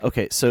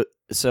Okay, so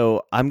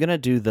I'm gonna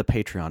do the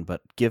Patreon,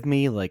 but give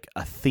me like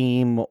a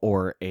theme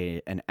or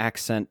an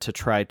accent to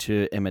try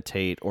to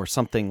imitate or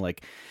something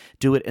like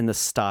do it in the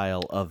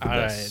style of All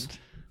this. right.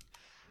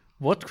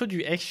 What could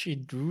you actually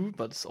do,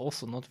 but it's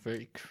also not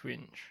very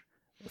cringe?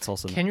 It's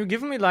also Can you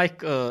give me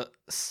like a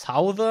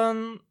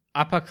southern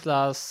upper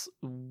class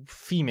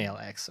female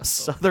accent? a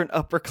though? southern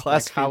upper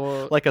class, Like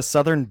how? like a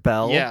southern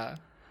belle. Yeah,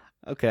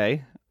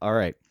 Okay. All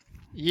right.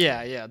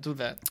 yeah. Do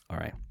that. All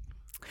right.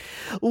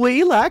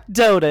 We Like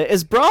Dota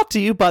is brought to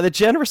you by the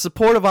generous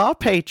support of our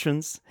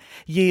patrons.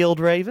 Yield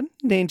Raven,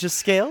 Ninja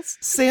Scales,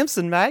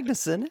 Samson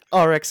Magnuson,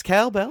 RX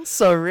Cowbell,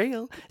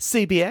 Surreal,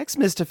 CBX,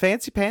 Mr.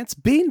 Fancy Pants,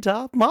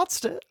 Beandog,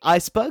 Monster,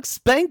 Icebug,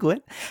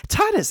 Spenguin,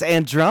 Titus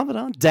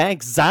Andromedon,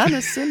 Dank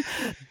Zionison,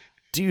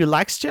 Do You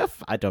Like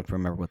Jeff? I don't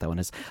remember what that one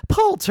is.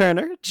 Paul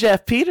Turner,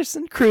 Jeff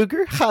Peterson,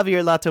 Kruger,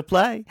 Javier Lato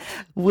Play,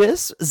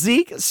 Whis,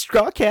 Zeke,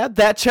 Strawcat,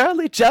 That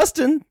Charlie,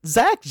 Justin,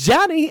 Zach,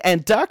 Johnny,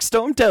 and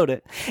Darkstorm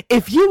Dota.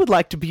 If you would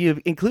like to be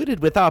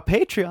included with our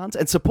Patreons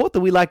and support the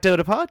We Like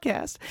Dota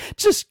podcast,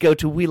 just go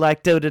to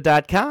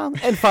WeLikeDota.com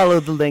and follow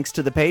the links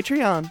to the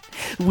Patreon.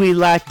 We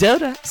Like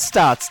Dota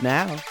starts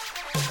now.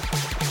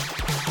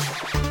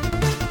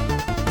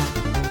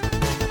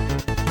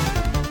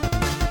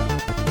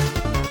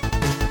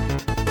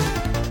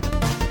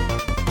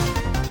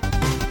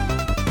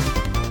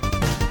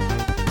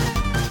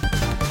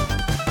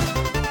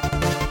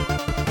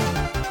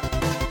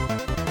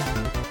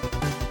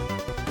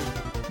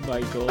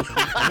 My God,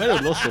 I'm at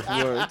a loss of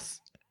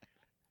words.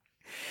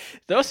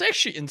 That was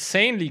actually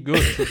insanely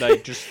good to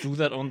like just do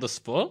that on the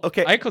spot.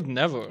 Okay. I could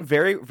never.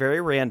 Very,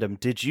 very random.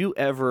 Did you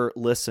ever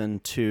listen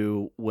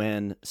to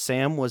when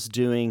Sam was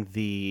doing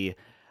the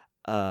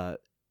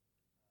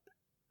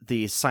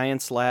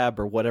science lab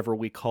or whatever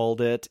we called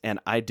it, and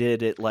I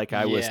did it like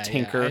I was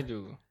Tinker?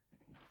 Yeah,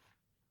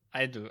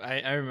 I do.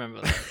 I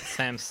remember that.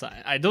 Sam's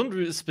science. I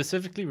don't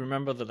specifically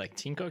remember the like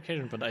Tinker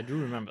occasion, but I do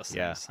remember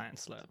Sam's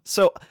science lab.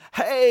 So,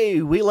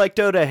 hey, We Like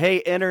Dota. Hey,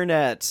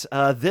 Internet.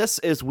 This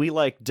is We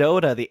Like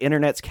Dota, the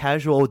Internet's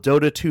casual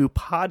Dota 2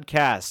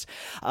 podcast.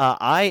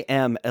 I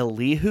am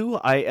Elihu.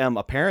 I am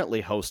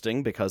apparently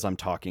hosting because I'm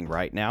talking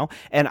right now,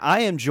 and I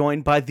am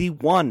joined by the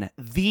one,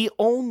 the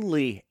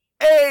only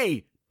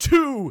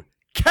A2K.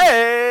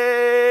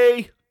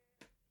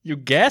 You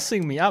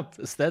gassing me up?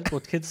 Is that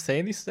what kids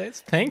say these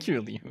days? Thank you,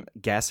 Elihu.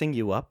 Gassing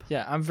you up?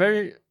 Yeah, I'm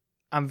very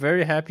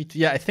happy to.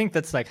 Yeah, I think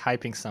that's like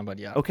hyping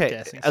somebody up. Okay,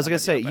 gassing I was gonna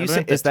say,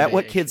 somebody up. is that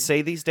what today, kids actually.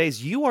 say these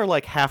days? You are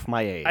like half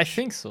my age. I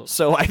think so.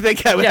 So I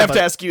think I would have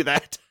to ask you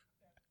that.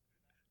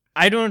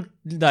 I don't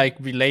like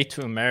relate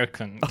to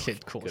American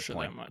kid culture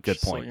point, that much.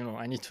 good point. So,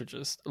 I need to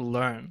just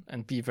learn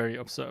and be very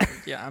observant.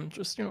 Yeah, I'm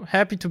just,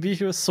 happy to be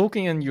here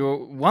soaking in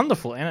your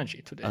wonderful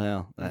energy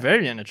today.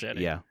 Very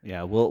energetic.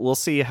 Yeah. We'll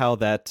see how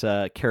that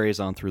carries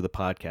on through the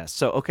podcast.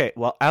 So, okay,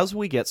 well, as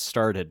we get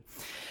started,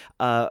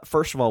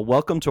 first of all,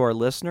 welcome to our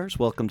listeners.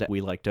 Welcome to We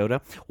Like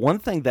Dota. One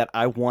thing that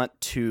I want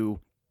to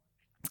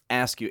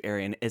ask you,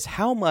 Arian, is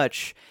how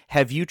much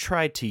have you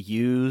tried to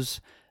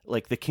use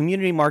like the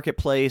community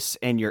marketplace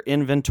and your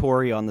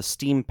inventory on the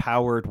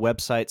Steam-powered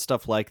website,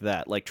 stuff like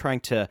that, like trying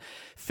to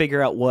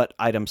figure out what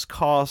items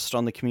cost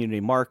on the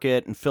community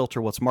market and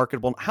filter what's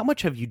marketable. How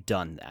much have you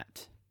done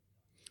that?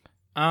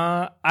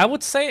 I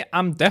would say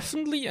I'm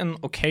definitely an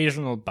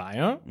occasional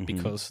buyer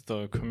because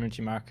the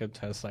community market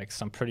has like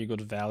some pretty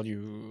good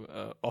value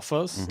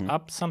offers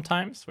up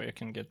sometimes where you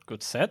can get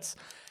good sets.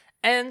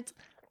 And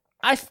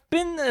I've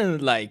been a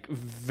like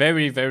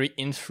very, very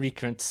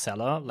infrequent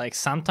seller. Like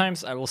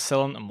sometimes I will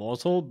sell an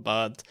Immortal,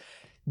 but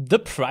the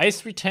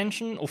price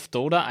retention of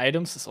Dota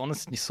items is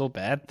honestly so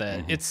bad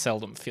that it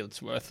seldom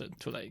feels worth it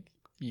to like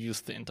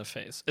use the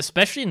interface.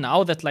 Especially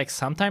now that like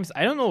sometimes,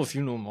 I don't know if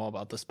you know more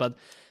about this, but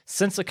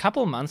since a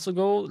couple months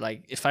ago,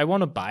 like if I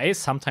want to buy,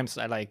 sometimes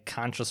I like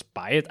can't just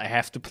buy it. I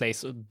have to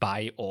place a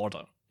buy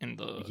order in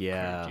the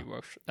community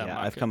workshop.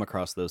 I've come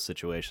across those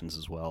situations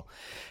as well.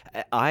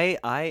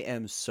 I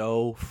am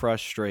so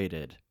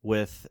frustrated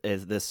with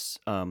this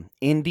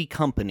indie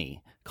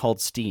company called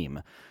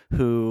Steam,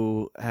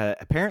 who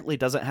apparently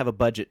doesn't have a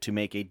budget to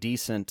make a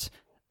decent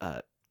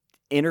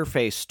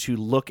interface to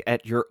look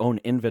at your own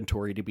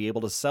inventory to be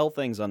able to sell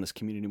things on this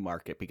community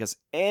market. Because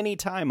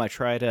anytime I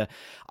try to,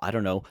 I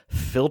don't know,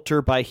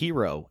 filter by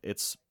hero,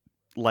 it's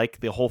like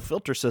the whole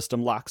filter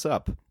system locks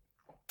up.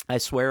 I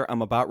swear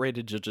I'm about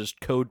ready to just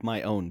code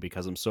my own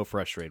because I'm so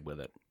frustrated with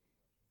it.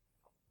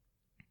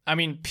 I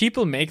mean,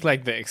 people make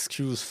like the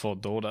excuse for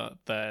Dota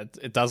that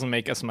it doesn't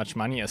make as much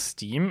money as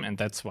Steam, and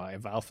that's why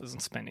Valve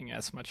isn't spending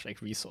as much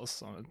like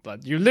resources on it.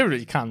 But you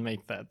literally can't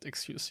make that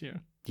excuse here.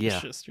 Yeah.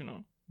 It's just,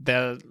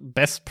 their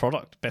best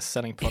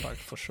selling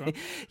product for sure.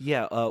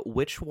 Yeah,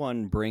 which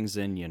one brings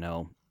in,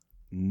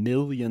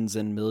 millions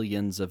and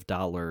millions of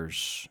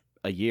dollars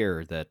a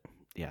year that...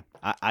 Yeah,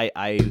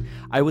 I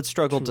would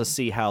struggle to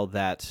see how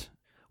that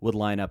would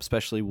line up,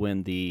 especially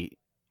when the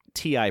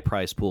TI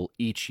prize pool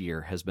each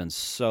year has been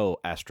so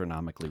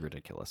astronomically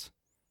ridiculous.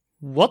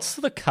 what's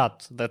the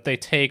cut that they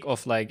take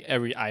of like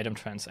every item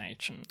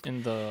transaction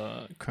in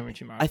the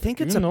community market? I think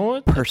Do it's you a know it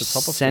at the top of your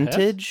head?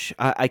 percentage.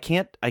 I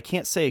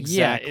can't say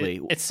exactly.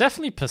 Yeah, it's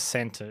definitely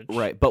percentage.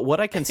 Right, but what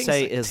I can I think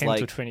say it's is 10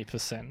 like to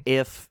 20%.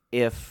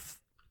 if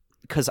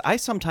because I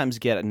sometimes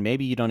get, and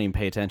maybe you don't even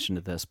pay attention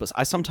to this, but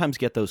I sometimes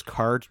get those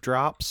card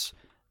drops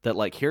that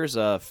like, here's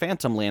a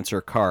Phantom Lancer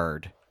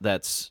card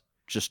that's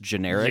just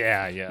generic.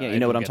 Yeah. You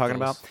know what I'm talking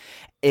about?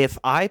 If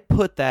I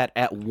put that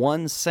at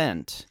 1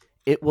 cent,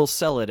 it will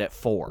sell it at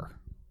 4.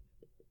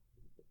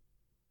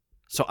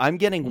 So I'm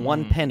getting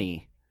 1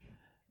 penny,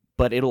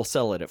 but it'll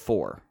sell it at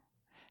 4.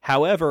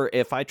 However,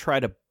 if I try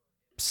to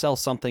sell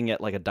something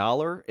at like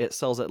 $1, it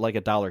sells at like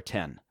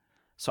 $1.10.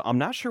 So I'm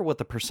not sure what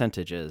the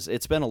percentage is.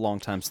 It's been a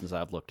long time since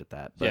I've looked at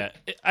that. But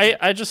Yeah,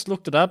 I just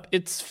looked it up.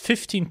 It's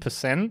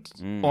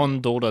 15%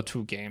 on Dota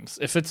 2 games.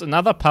 If it's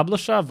another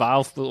publisher,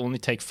 Valve will only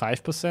take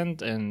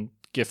 5% and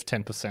give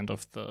 10%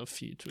 of the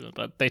fee to it.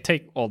 But they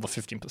take all the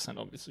 15%,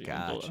 obviously. in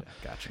Dota.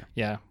 Gotcha.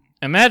 Yeah.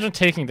 Imagine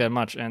taking that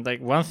much. And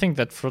like one thing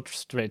that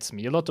frustrates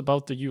me a lot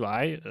about the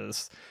UI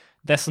is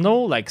there's no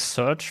like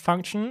search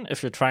function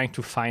if you're trying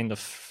to find a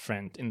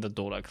friend in the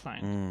Dota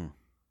client.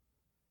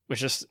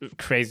 Which is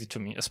crazy to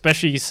me,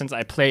 especially since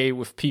I play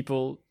with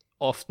people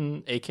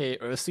often, aka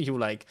Earthy, who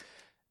like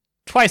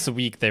twice a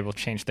week they will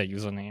change their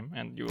username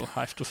and you will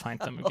have to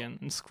find them again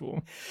and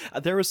scroll.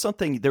 There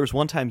was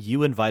one time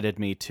you invited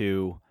me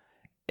to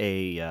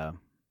a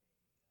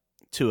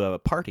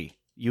party.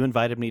 You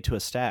invited me to a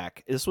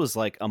stack. This was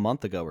like a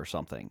month ago or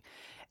something.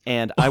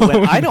 And I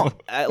went,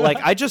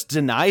 I just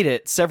denied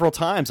it several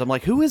times. I'm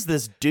like, who is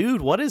this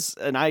dude? What is,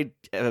 and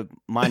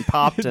mine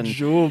popped and.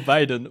 Joe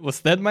Biden.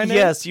 Was that my name?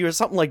 Yes, you were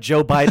something like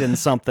Joe Biden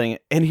something.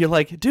 And you're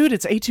like, dude,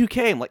 it's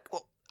A2K. I'm like,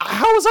 well,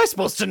 how was I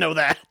supposed to know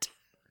that?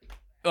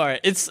 All right,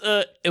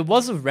 it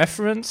was a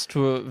reference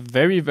to a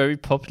very, very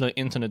popular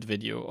internet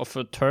video of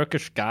a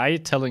Turkish guy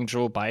telling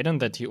Joe Biden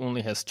that he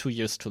only has 2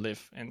 years to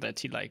live and that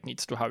he like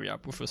needs to hurry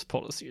up with his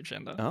policy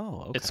agenda.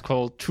 Oh, okay. It's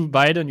called "To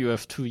Biden, You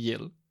Have 2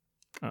 Years."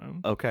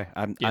 Okay,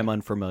 I'm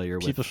unfamiliar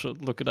with. People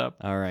should look it up.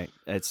 All right,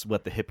 it's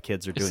what the hip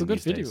kids are doing. It's a good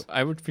these video. days.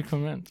 I would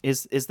recommend.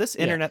 Is this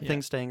internet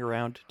thing staying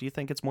around? Do you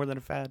think it's more than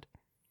a fad?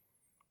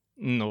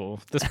 No,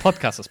 this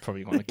podcast is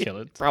probably going to kill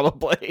it.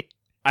 Probably.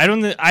 I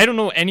don't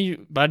know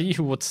anybody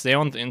who would stay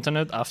on the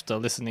internet after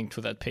listening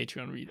to that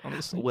Patreon read.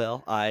 Honestly,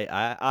 well,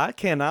 I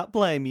cannot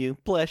blame you.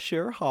 Bless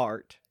your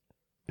heart.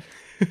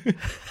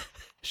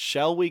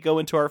 Shall we go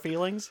into our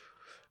feelings?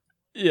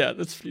 Yeah,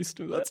 let's please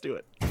do that. Let's do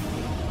it.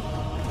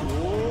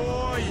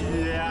 Oh,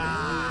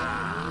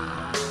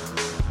 yeah.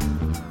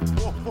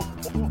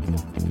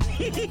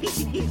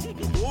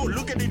 Oh,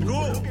 look at it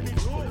go.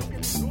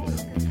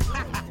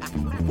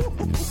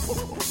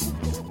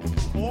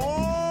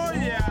 Oh,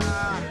 yeah.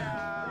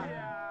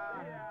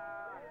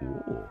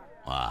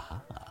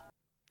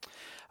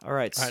 All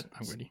right, I'm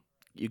ready.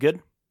 You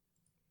good?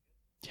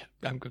 Yeah,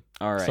 I'm good.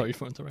 All right. Sorry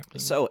for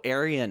interrupting. So,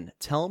 Arian,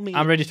 tell me.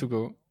 I'm ready to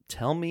go.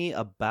 Tell me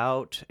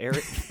about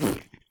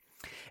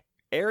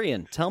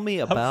Arian, tell me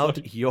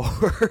about your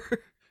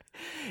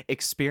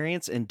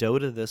experience in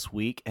Dota this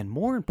week, and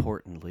more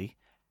importantly,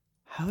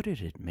 how did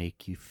it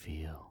make you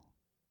feel?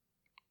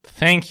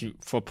 Thank you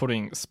for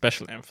putting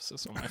special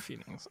emphasis on my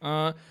feelings.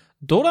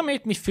 Dota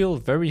made me feel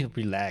very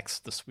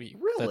relaxed this week.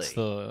 Really? That's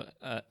the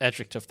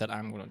adjective that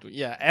I'm going to do.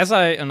 Yeah, as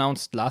I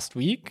announced last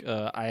week,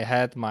 I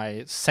had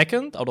my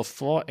 2nd out of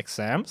 4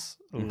 exams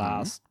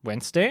last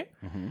Wednesday.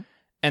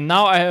 And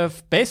now I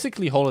have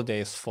basically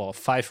holidays for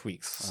 5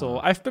 weeks. So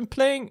I've been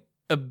playing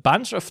a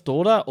bunch of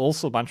Dota,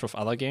 also a bunch of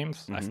other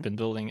games. I've been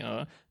building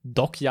a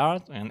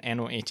dockyard and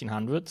Anno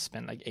 1800,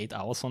 spent like 8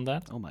 hours on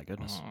that. Oh my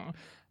goodness.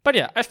 But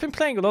yeah, I've been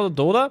playing a lot of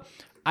Dota.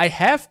 I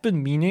have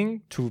been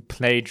meaning to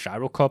play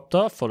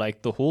Gyrocopter for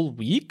like the whole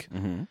week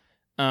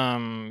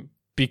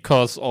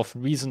because of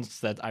reasons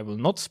that I will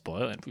not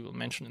spoil and we will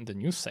mention in the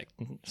news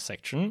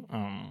section.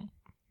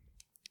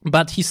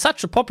 But he's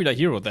such a popular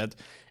hero that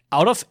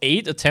out of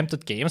 8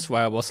 attempted games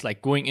where I was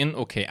like going in,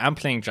 okay, I'm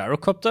playing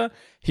Gyrocopter,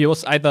 he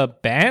was either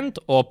banned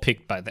or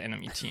picked by the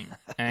enemy team.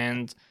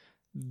 And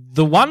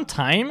the one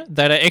time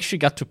that I actually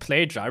got to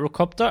play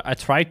Gyrocopter, I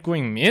tried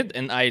going mid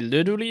and I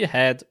literally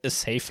had a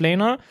safe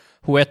laner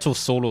who had to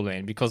solo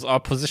lane because our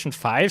position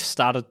 5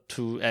 started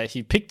to,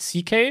 he picked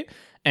CK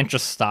and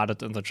just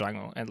started in the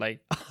jungle and like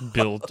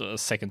built a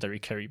secondary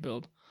carry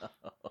build.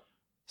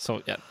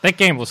 So yeah, that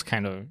game was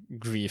kind of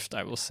griefed,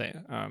 I will say.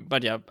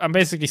 But yeah, I'm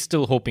basically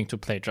still hoping to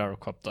play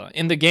Gyrocopter.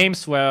 In the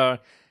games where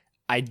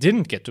I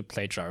didn't get to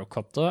play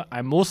Gyrocopter,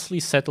 I mostly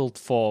settled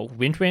for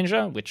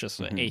Windranger, which is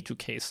an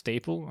A2K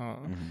staple.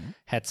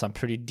 Had some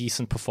pretty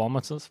decent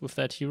performances with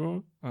that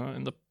hero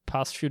in the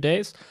past few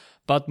days.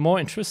 But more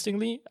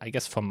interestingly, I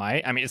guess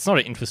it's not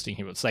an interesting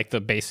hero. It's like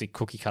the basic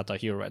cookie cutter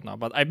hero right now.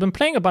 But I've been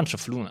playing a bunch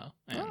of Luna.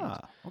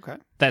 Okay.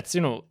 That's,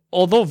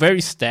 although very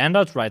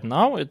standard right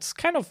now, it's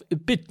kind of a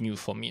bit new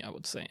for me, I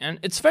would say. And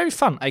it's very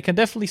fun. I can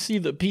definitely see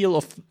the appeal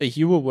of a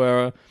hero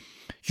where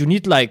you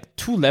need like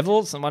 2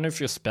 levels and one of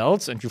your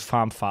spells and you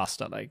farm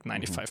faster, like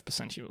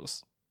 95%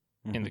 heroes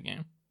in the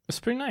game. It's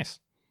pretty nice.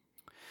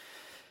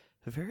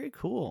 Very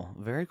cool.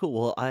 Very cool.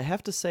 Well, I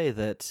have to say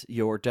that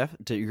your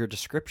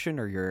description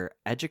or your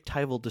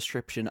adjectival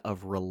description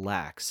of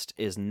relaxed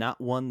is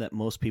not one that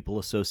most people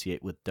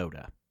associate with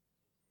Dota.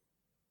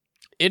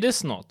 It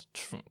is not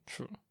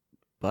true.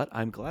 But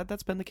I'm glad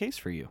that's been the case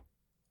for you.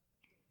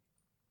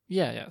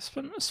 Yeah, it's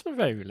been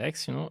very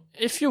relaxed, you know.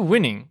 If you're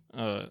winning,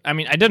 I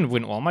mean, I didn't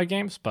win all my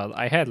games, but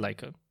I had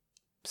like a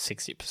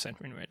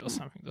 60% win rate or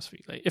something this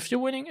week. Like, if you're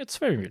winning, it's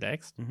very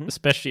relaxed,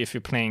 especially if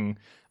you're playing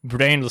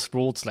brainless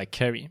roles like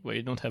carry, where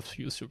you don't have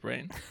to use your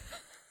brain.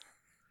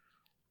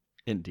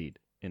 Indeed.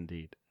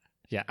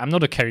 Yeah, I'm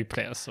not a carry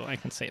player, so I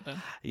can say that.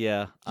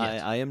 Yeah,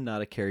 Yes. I am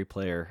not a carry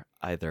player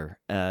either.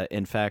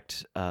 In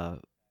fact, the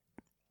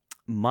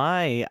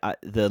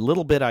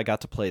little bit I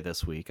got to play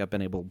this week, I've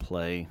been able to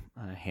play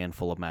a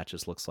handful of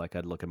matches. Looks like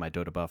I'd look at my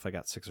Dota buff. I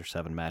got 6 or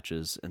 7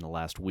 matches in the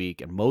last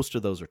week, and most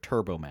of those are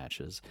turbo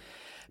matches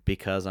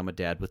because I'm a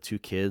dad with 2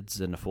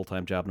 kids and a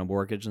full-time job and a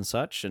mortgage and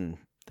such, and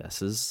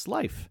this is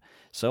life.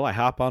 So I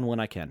hop on when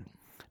I can.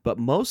 But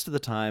most of the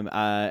time,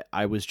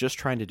 I was just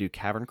trying to do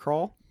Cavern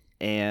Crawl,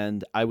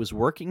 and I was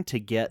working to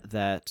get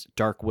that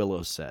Dark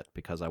Willow set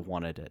because I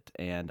wanted it,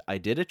 and I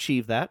did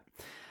achieve that.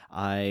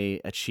 I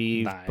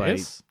achieved by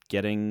Nice.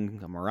 getting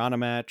a Mirana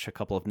match, a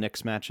couple of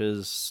Nyx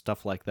matches,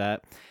 stuff like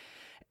that.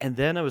 And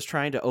then I was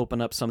trying to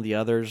open up some of the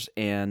others,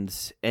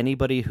 and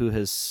anybody who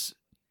has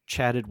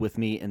chatted with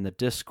me in the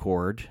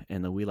Discord,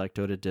 in the We Like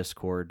Dota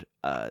Discord,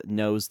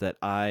 knows that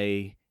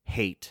I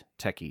hate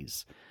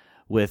techies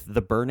with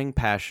the burning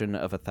passion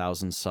of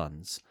 1,000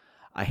 suns.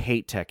 I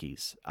hate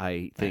techies.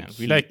 I think Yeah,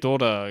 we like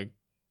Dota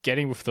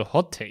getting with the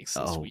hot takes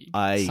this Oh, week.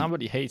 I-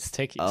 Somebody hates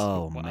techies.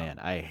 Oh Wow. man,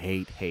 I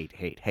hate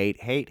techies.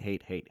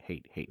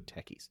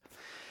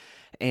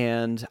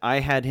 And I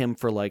had him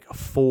for like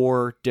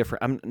 4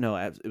 different.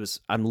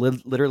 I'm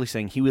literally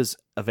saying he was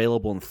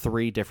available in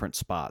 3 different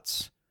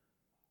spots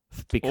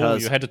Oh,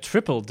 because you had a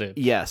triple dip.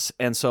 yes,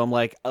 and so I'm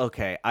like,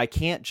 okay, I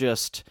can't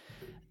just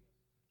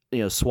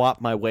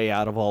swap my way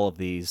out of all of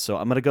these. So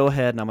I'm gonna go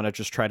ahead and I'm gonna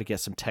just try to get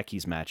some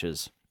techies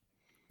matches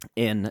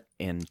in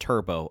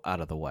Turbo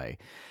out of the way.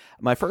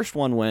 My first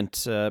one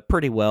went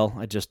pretty well.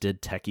 I just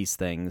did techies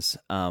things.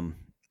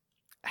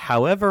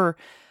 However,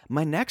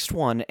 my next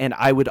one, and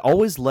I would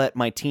always let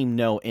my team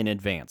know in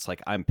advance,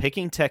 like I'm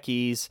picking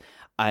techies,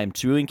 I'm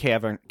doing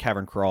cavern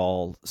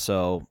crawl,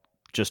 so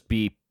just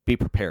be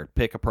prepared,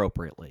 pick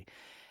appropriately.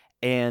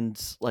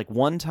 And like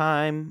one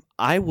time,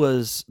 I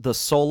was the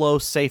solo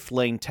safe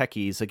lane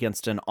techies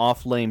against an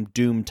off lane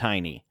Doom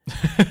Tiny,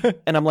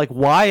 and I'm like,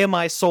 why am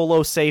I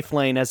solo safe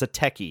lane as a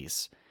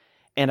techies?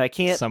 And I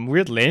can't. Some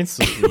weird lanes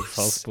to be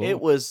possible. It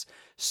was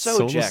so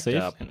Solo jacked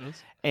safe up, in it.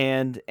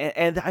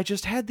 and I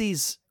just had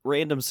these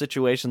random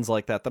situations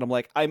like that I'm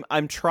like,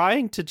 I'm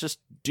trying to just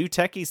do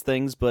techies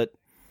things, but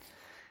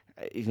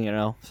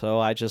so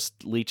I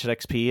just leached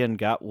XP and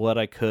got what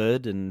I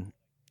could, and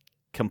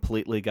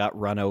completely got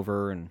run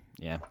over, and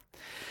yeah.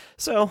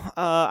 So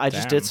I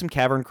just did Damn. some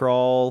cavern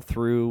crawl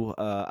through.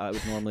 I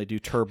would normally do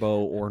turbo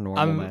or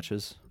normal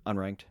matches,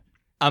 unranked.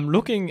 I'm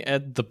looking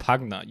at the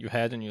Pugna you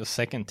had in your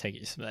second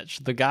techies match.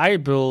 The guy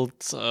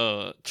built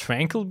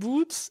Tranquil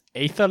Boots,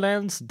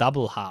 Aetherlands,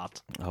 Double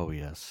Heart. Oh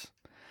yes,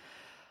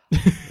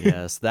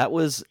 yes. That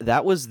was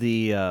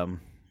the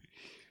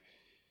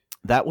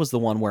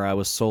one where I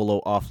was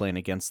solo offlane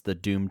against the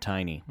Doom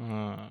Tiny,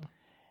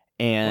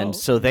 and Well,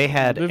 so they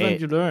had. What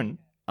did you learn?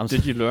 I'm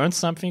Did you learn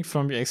something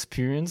from your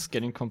experience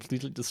getting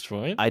completely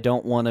destroyed? I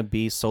don't want to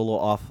be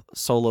solo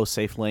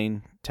safe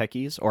lane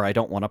techies, or I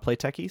don't want to play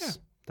techies. Yeah.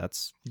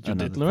 That's you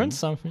another did learn thing.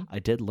 something. I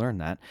did learn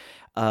that.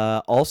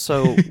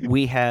 Also,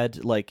 we had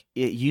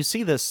you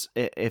see this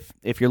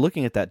if you're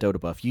looking at that Dota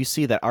buff, you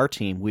see that our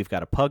team, we've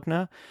got a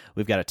Pugna,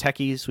 we've got a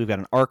techies, we've got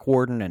an Arc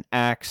Warden, an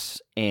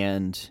Axe,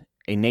 and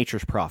a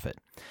Nature's Prophet.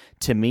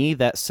 To me,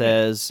 that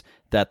says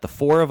that the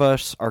 4 of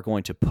us are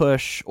going to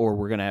push, or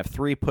we're going to have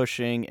 3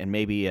 pushing, and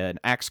maybe an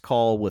Axe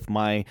Call with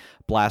my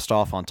blast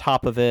off on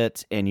top of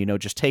it, and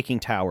just taking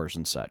towers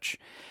and such.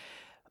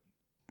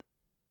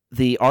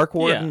 The Arc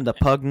Warden, the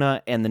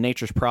Pugna, and the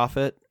Nature's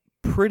Prophet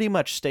pretty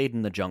much stayed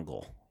in the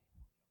jungle.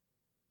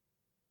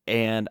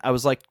 And I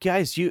was like,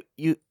 guys, you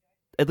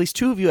at least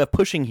 2 of you have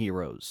pushing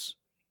heroes.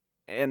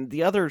 And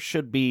the other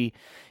should be,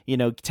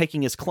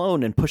 taking his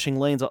clone and pushing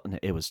lanes.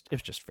 It was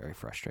just very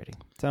frustrating.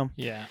 So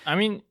Yeah, I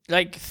mean,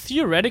 like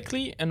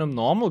theoretically, in a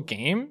normal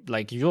game,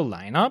 like your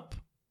lineup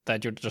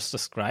that you just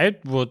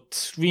described would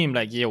scream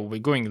like, "Yo, we're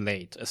going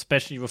late,"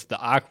 especially with the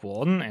Arc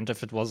Warden. And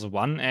if it was a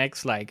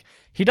 1x, like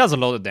he does a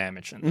lot of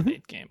damage in the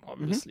late game,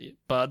 obviously.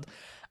 But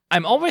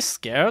I'm always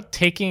scared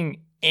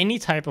taking any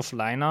type of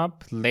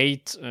lineup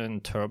late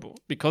in Turbo,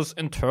 because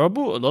in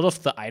Turbo, a lot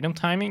of the item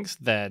timings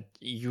that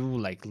you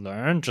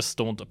learn just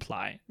don't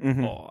apply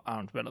or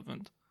aren't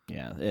relevant.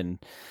 yeah, and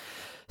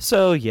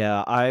so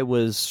yeah, I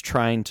was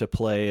trying to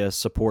play a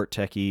support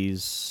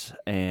techies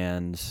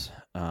and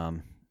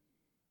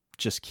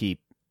just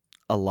keep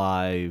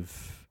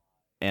alive,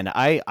 and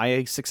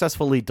I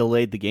successfully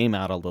delayed the game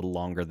out a little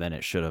longer than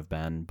it should have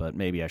been, but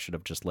maybe I should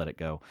have just let it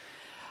go.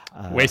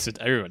 Wasted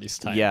everybody's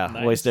time. Yeah,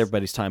 Nice. wasted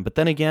everybody's time. But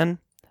then again,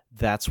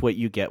 That's what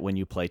you get when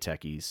you play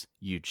techies.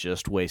 You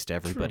just waste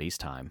everybody's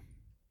time.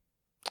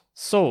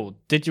 So,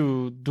 did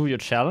you do your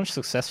challenge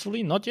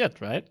successfully? Not yet,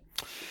 right?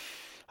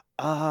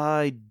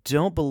 I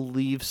don't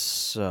believe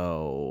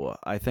so.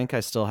 I think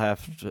I still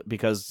have to,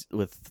 because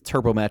with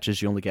turbo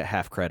matches you only get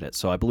half credit.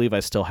 So I believe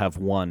I still have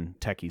one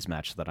techies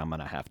match that I'm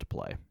going to have to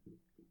play.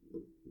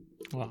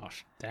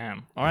 Gosh,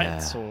 damn. All right, Yeah.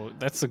 so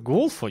that's a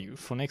goal for you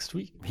for next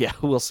week. Yeah,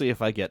 we'll see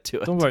if I get to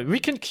it. Don't worry, we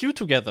can queue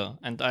together,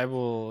 and I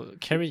will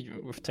carry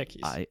you with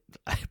techies. I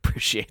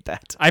appreciate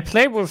that. I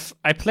play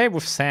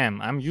with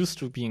Sam. I'm used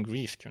to being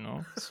griefed, you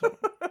know. So.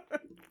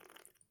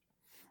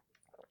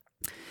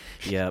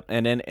 Yeah,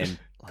 and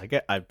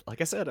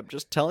like I said, I'm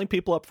just telling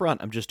people up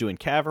front. I'm just doing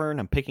Cavern.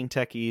 I'm picking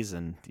techies,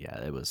 and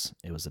yeah, it was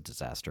a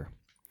disaster.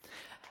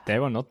 They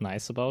were not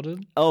nice about it.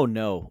 Oh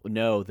no,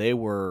 they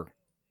were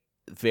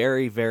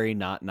very, very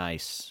not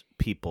nice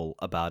people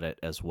about it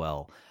as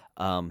well.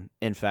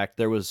 In fact,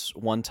 there was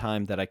one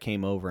time that I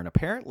came over, and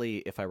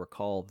apparently, if I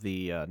recall,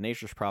 the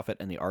Nature's Prophet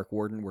and the Ark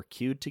Warden were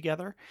queued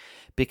together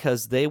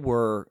because they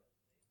were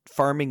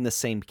farming the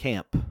same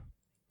camp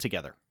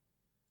together.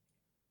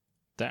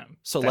 Damn.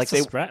 So that's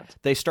like a strat.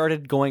 they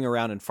started going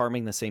around and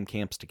farming the same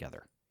camps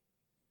together.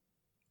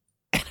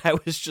 And I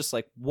was just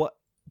like, what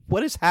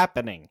is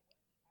happening?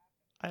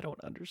 I don't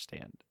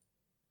understand.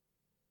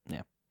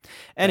 Yeah.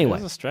 Anyway,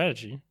 There's a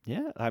strategy.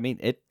 yeah, I mean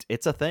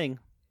it's a thing.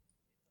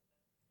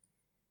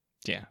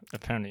 Yeah,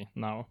 apparently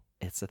now.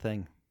 It's a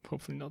thing.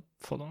 Hopefully not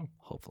for long.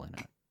 Hopefully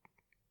not.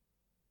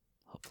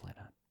 Hopefully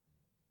not.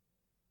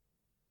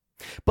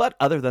 But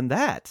other than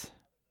that,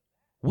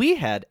 we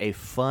had a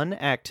fun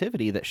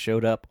activity that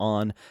showed up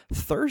on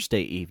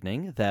Thursday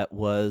evening that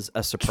was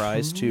a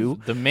surprise to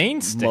the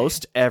mainstay.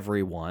 most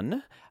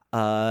everyone.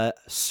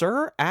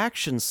 Sir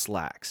Action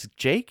Slacks,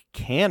 Jake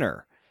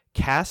Canner,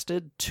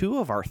 casted 2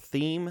 of our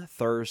Theme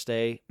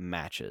Thursday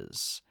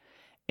matches.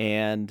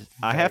 And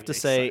I have to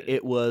say, excited.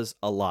 it was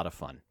a lot of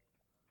fun.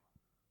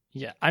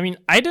 Yeah, I mean,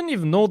 I didn't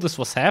even know this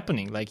was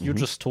happening. Like, you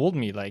just told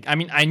me. Like, I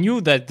mean, I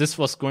knew that this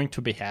was going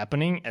to be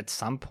happening at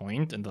some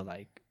point in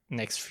the,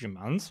 next few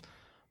months.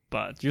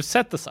 But you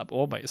set this up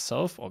all by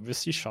yourself.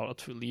 Obviously, shout out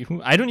to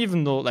Lihu. I don't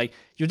even know,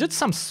 you did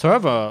some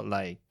server,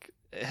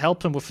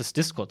 help him with his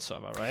Discord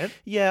server, right?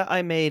 Yeah,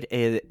 I made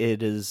it.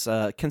 It is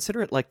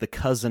consider it like the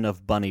cousin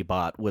of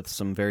BunnyBot with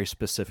some very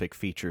specific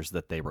features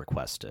that they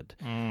requested.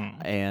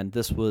 And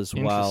this was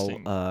while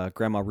Interesting.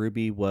 Grandma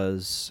Ruby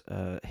was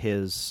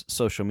his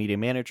social media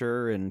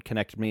manager and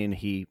connected me, and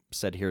he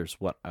said, "Here's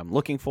what I'm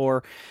looking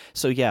for."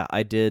 So yeah,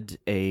 I did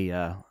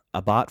a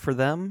bot for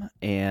them,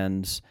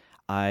 and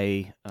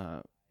I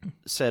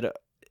said.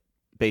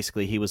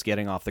 Basically, he was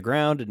getting off the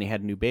ground and he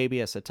had a new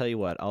baby. I said, tell you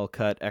what, I'll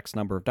cut X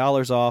number of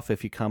dollars off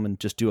if you come and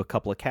just do a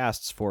couple of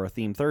casts for a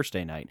Theme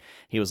Thursday night.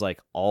 He was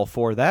like, all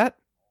for that.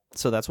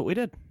 So that's what we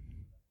did.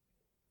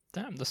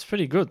 Damn, that's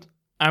pretty good.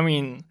 I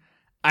mean,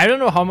 I don't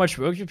know how much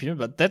work you put in,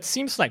 but that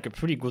seems like a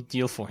pretty good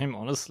deal for him,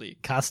 honestly.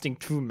 Casting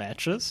 2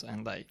 matches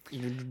and,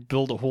 you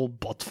build a whole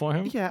bot for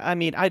him. Yeah, I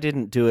mean, I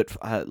didn't do it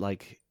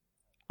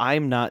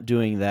I'm not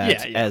doing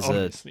that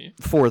obviously.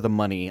 For the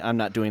money. I'm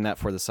not doing that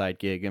for the side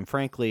gig. And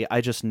frankly,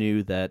 I just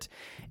knew that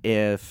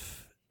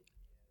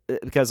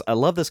because I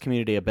love this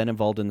community, I've been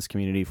involved in this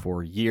community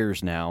for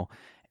years now,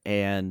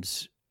 and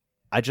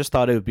I just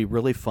thought it would be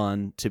really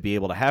fun to be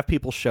able to have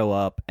people show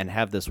up and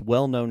have this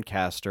well-known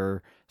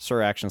caster,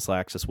 Sir Action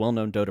Slacks, this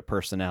well-known Dota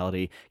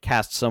personality,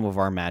 cast some of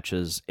our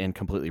matches in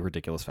completely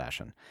ridiculous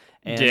fashion.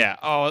 And yeah,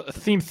 our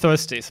Theme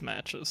Thursdays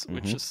matches,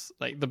 which is,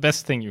 the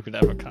best thing you could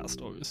ever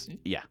cast, obviously.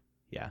 Yeah.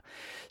 Yeah.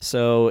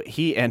 So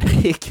he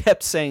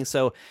kept saying,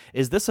 so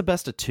is this a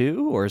best of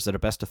 2 or is it a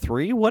best of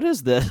 3? What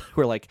is this?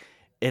 We're like,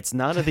 it's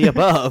none of the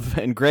above.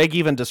 And Greg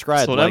even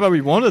described So whatever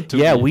we wanted to.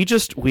 Yeah, be.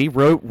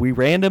 we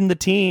random the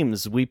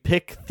teams. We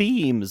pick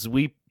themes.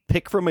 We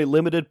pick from a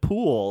limited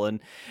pool. And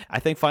I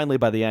think finally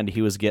by the end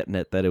he was getting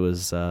it that it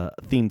was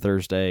Theme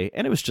Thursday,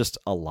 and it was just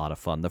a lot of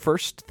fun. The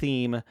first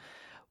theme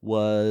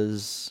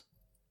was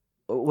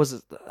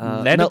it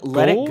Let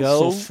It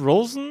Go? So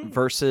Frozen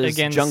versus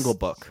against Jungle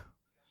Book.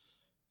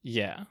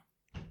 Yeah.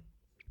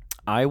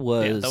 That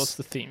was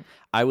the theme.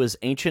 I was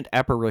Ancient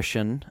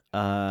Apparition,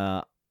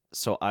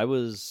 so I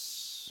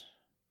was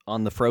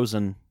on the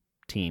Frozen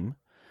team,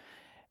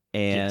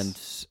 and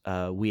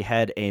we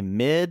had a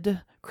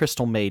mid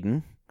Crystal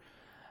Maiden,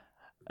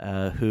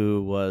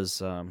 who was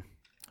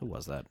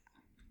that?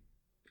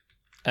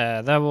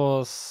 That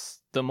was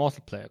the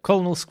mortal player,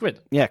 Colonel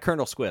Squid. Yeah,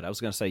 Colonel Squid. I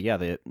was going to say, yeah,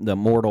 the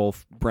mortal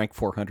rank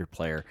 400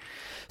 player.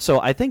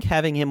 So I think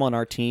having him on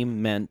our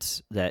team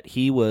meant that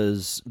he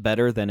was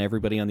better than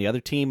everybody on the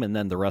other team, and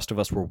then the rest of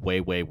us were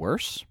way, way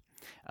worse.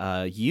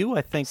 I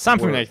think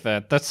something like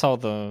that. That's how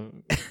the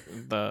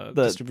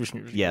distribution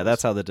usually goes.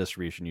 That's how the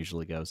distribution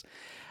usually goes.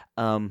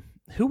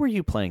 Who were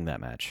you playing that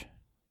match?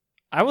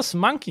 I was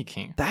Monkey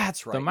King.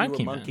 That's right. The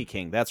Monkey you were Monkey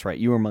King. That's right.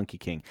 You were Monkey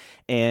King.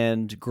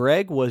 And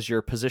Greg was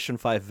your position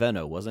 5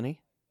 Venno, wasn't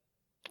he?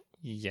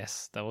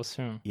 Yes, that was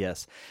him.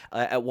 Yes.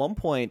 At one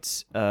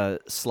point,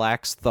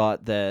 Slacks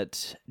thought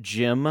that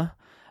Jim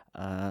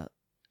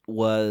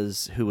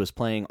was who was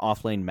playing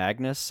offlane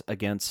Magnus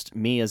against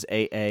me as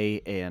AA,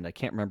 and I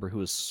can't remember who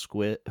was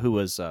Sven.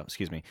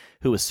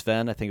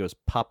 I think it was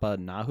Papa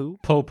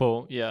Nahu.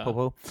 Popo, yeah.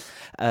 Popo.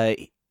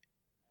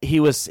 He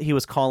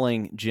was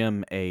calling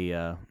Jim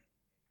a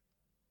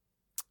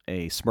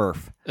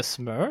Smurf. A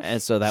Smurf?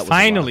 And so that was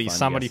finally a lot of fun,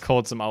 somebody yes.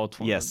 calls him out.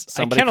 Yes, I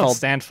somebody cannot called-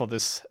 stand for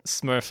this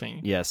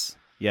Smurfing.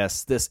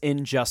 Yes, this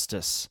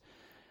injustice.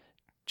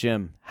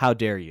 Jim, how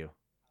dare you?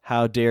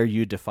 How dare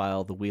you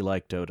defile the We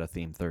Like Dota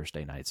themed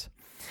Thursday nights?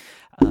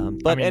 But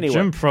I mean, anyway,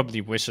 Jim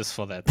probably wishes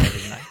for that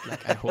every night.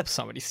 Like, I hope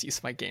somebody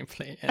sees my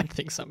gameplay and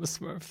thinks I'm a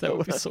Smurf. That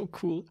would be so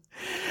cool.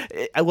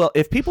 well,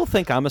 if people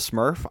think I'm a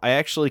Smurf, I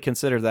actually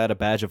consider that a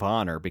badge of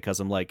honor because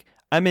I'm like,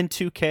 I'm in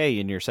 2K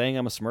and you're saying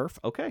I'm a Smurf?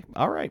 Okay,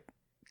 all right.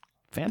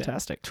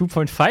 Fantastic.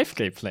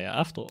 2.5K player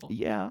after all.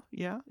 Yeah.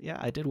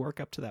 I did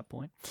work up to that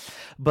point.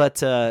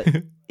 But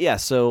yeah,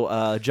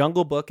 so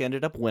Jungle Book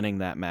ended up winning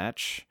that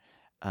match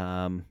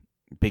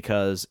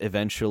because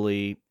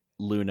eventually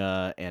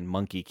Luna and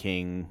Monkey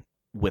King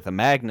with a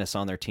Magnus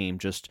on their team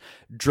just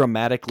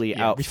dramatically We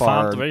found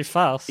outfarmed very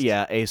fast.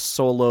 a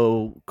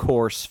solo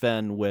core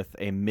Sven with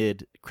a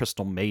mid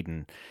Crystal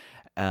Maiden.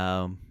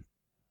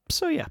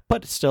 So yeah,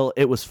 but still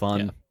it was fun.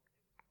 Yeah.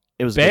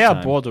 It was a Bear good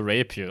time. bought a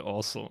rapier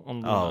also on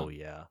Luna. Oh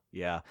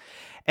yeah.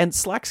 And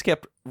Slacks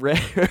kept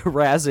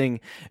razzing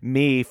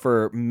me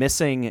for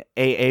missing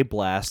AA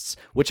blasts,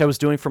 which I was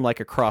doing from like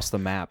across the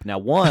map. Now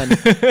one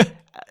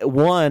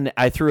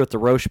I threw at the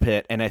Roche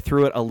pit, and I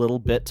threw it a little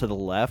bit to the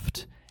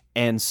left,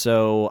 and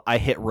so I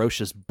hit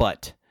Roche's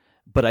butt,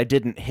 but I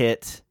didn't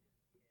hit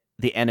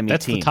the enemy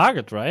That's team. the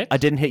target, right? I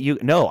didn't hit you.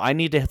 No, I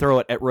need to throw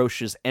it at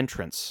Roche's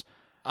entrance.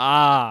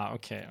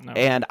 Okay. No.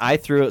 And I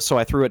threw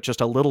it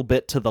just a little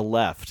bit to the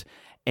left.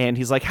 And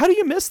he's like, how do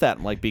you miss that?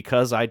 I'm like,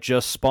 because I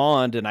just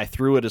spawned and I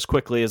threw it as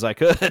quickly as I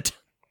could.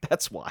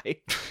 That's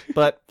why.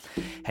 But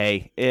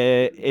hey,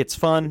 it's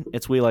fun.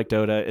 It's We Like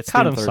Dota. It's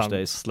Cut Theme him some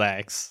Thursdays.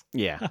 slacks.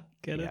 Yeah.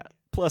 Get Yeah. it?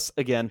 Plus,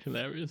 again,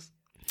 Hilarious.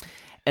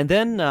 and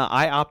then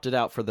I opted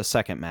out for the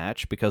second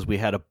match because we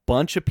had a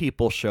bunch of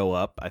people show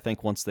up, I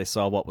think once they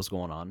saw what was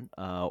going on,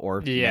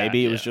 or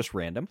maybe it was just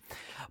random.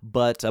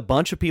 But a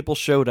bunch of people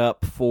showed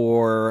up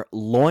for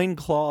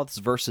Loincloths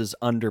versus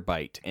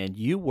Underbite, and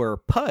you were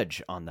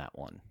Pudge on that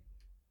one.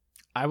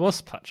 I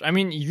was Pudge. I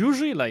mean,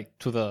 usually, like,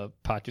 to the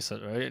part you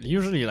said, right?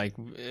 Usually, like,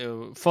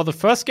 for the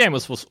first game,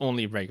 it was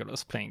only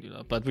regulars playing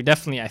Dota. But we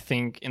definitely, I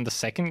think, in the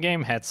second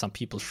game, had some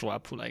people show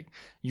up who, like,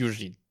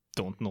 usually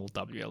don't know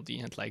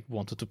WLD and, like,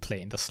 wanted to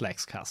play in the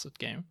Slacks casted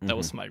game. That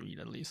was my read,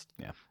 at least.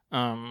 Yeah.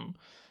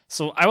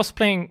 So I was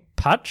playing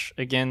Pudge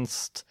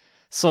against...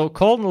 So,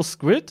 Cardinal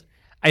Squid...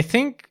 I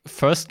think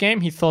first game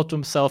he thought to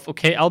himself,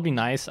 okay, I'll be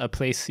nice. I'll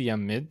play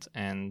CM mid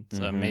and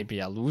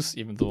maybe I'll lose,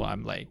 even though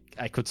I'm like,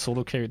 I could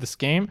solo carry this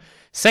game.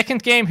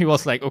 Second game, he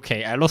was like,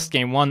 okay, I lost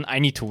game one. I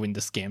need to win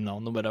this game now,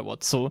 no matter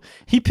what. So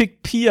he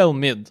picked PL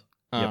mid.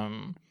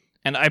 And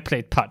I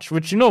played Pudge,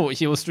 which,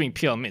 he was doing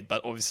PL mid,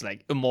 but obviously,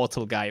 like,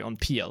 Immortal guy on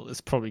PL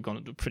is probably going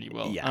to do pretty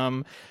well. Yeah.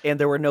 And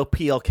there were no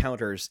PL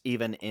counters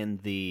even in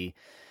the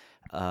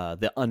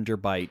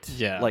Underbite.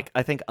 Yeah. Like,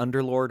 I think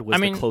Underlord was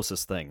the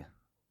closest thing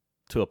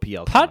to a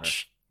PL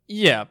Pudge,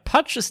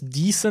 Pudge is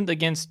decent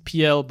against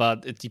PL,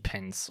 but it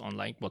depends on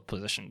like what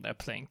position they're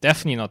playing.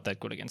 Definitely not that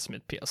good against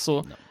mid PL.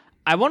 So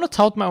I want to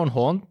tout my own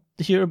horn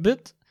here a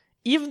bit.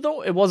 Even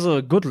though it was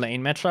a good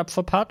lane matchup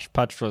for Pudge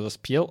versus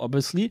PL,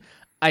 obviously,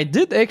 I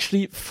did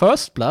actually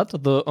first blood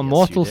the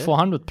Immortal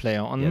 400 player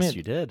on mid. Yes,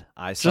 you did.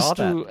 I saw just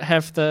that. to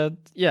have that.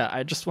 Yeah,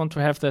 I just want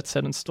to have that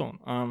set in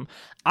stone.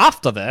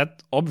 After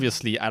that,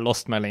 obviously, I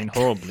lost my lane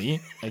horribly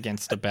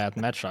against a bad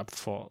matchup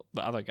for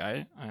the other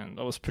guy, and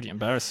that was pretty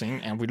embarrassing.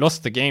 And we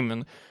lost the game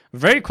in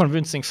very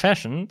convincing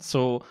fashion.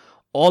 So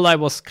all I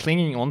was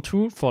clinging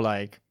onto for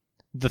like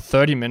the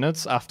 30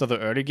 minutes after the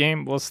early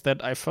game was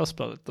that I first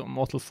blooded the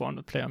Immortal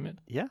 400 player mid.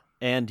 Yeah,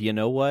 and you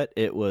know what?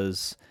 It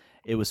was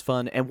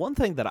fun. And one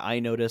thing that I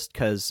noticed,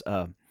 because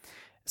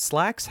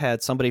Slacks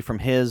had somebody from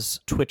his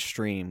Twitch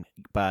stream,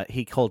 but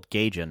he called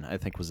Gaijin, I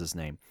think was his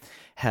name,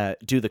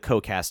 do the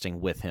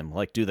co-casting with him,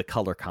 like do the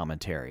color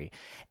commentary.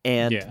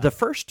 And the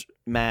first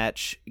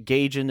match,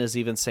 Gaijin is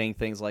even saying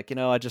things like,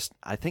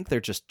 I think they're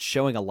just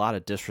showing a lot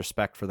of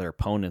disrespect for their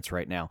opponents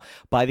right now.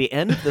 By the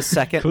end of the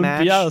second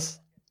match, be us.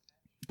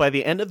 By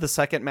the end of the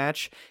second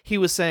match, he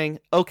was saying,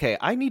 okay,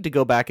 I need to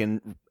go back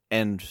and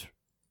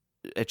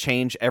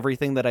change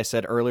everything that I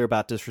said earlier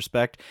about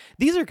disrespect.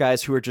 These are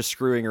guys who are just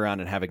screwing around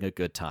and having a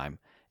good time.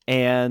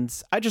 And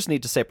I just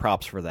need to say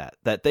props for that.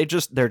 That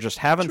they're just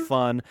having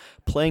fun,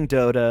 playing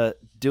Dota,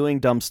 doing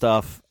dumb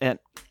stuff, and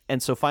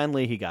so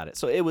finally he got it.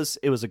 So it was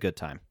a good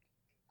time.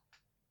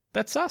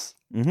 That's us.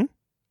 Mm-hmm.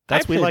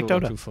 That's We Like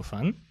Dota for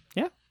fun.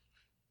 Yeah.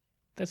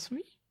 That's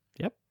me.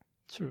 Yep.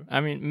 True. I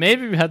mean,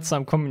 maybe we had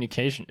some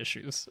communication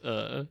issues.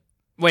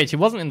 Wait, he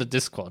wasn't in the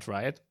Discord,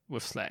 right?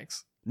 With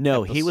Slacks.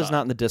 No, he was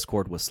not in the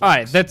Discord with Slacks. All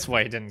right, that's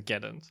why he didn't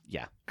get it.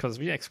 Yeah. Because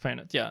we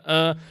explained it.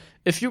 Yeah.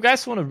 If you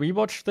guys want to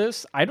rewatch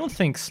this, I don't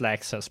think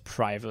Slacks has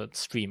private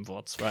stream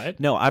VODs, right?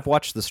 No, I've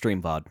watched the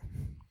stream VOD.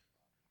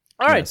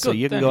 All right, so good.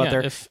 you can Then, go out yeah,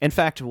 there. if- In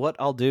fact, what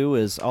I'll do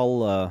is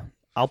I'll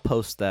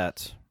post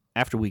that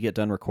after we get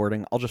done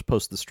recording. I'll just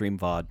post the stream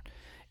VOD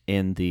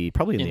in the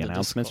the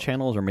announcements Discord.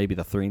 channels or maybe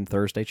the Thream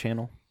Thursday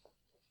channel.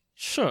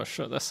 Sure.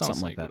 That sounds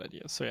Something like a like good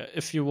idea. So yeah,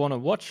 if you want to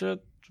watch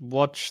it,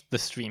 watch the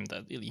stream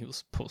that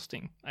Elihu's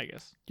posting, I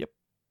guess. Yep.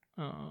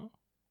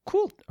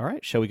 Cool. All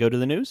right, shall we go to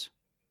the news?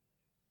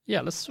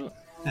 Yeah, let's do it.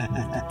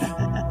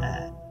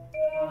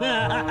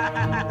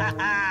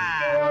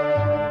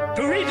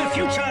 To read the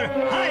future,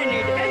 I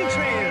need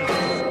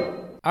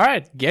entrails. All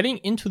right, getting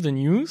into the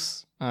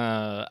news.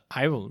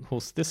 I will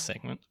host this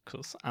segment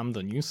because I'm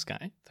the news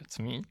guy. That's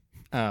me.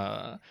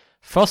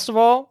 First of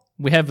all,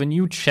 we have a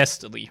new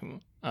chest, Elihu.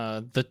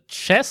 The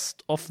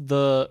chest of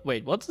the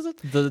what is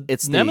it?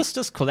 It's the-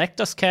 Nemesis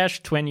Collector's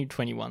Cache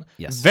 2021.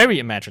 Yes. Very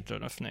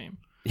imaginative name.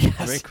 Yes.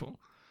 Very cool.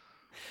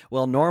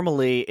 Well,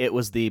 normally it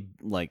was the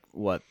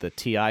the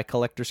TI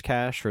Collector's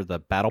Cache or the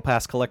Battle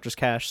Pass Collector's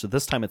Cache. So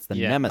this time it's the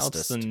Nemesis.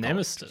 It's the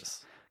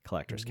Nemesis.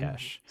 Collector's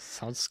Cache.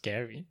 Sounds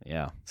scary.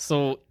 Yeah.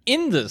 So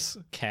in this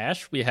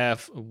cache, we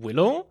have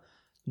Willow,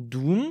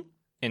 Doom,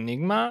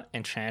 Enigma,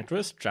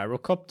 Enchantress,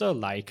 Gyrocopter,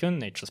 Lycan,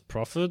 Nature's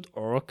Prophet,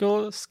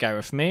 Oracle,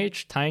 Scarif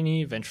Mage,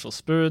 Tiny, Vengeful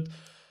Spirit,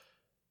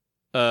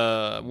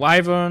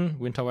 Wyvern,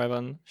 Winter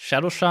Wyvern,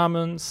 Shadow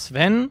Shaman,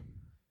 Sven,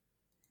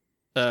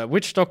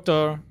 Witch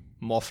Doctor,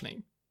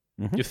 Morphling.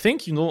 Mhm. You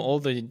think you know all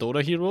the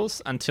Dota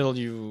heroes until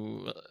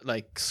you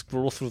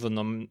scroll through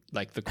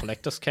the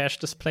collector's cache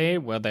display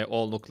where they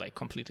all look like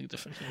completely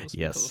different heroes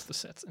Yes. because of the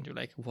sets, and you're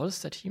like, what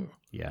is that hero?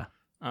 Yeah.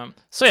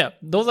 So yeah,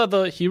 those are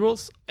the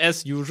heroes.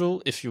 As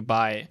usual, if you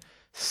buy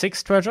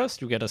 6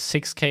 treasures, you get a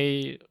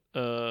 6k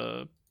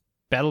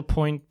battle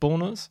point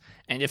bonus,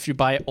 and if you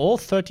buy all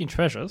 13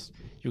 treasures,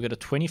 you get a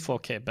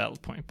 24k battle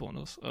point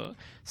bonus.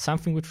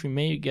 Something which we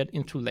may get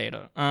into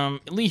later.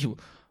 Elihu,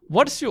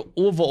 what is your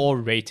overall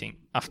rating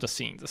after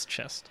seeing this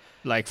chest,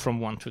 from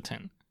 1 to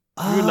 10?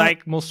 Do you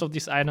like most of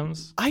these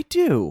items? I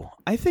do.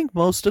 I think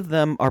most of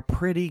them are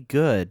pretty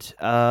good.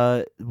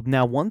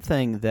 Now, one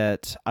thing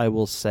that I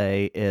will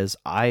say is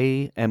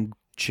I am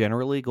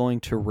generally going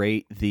to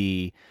rate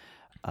the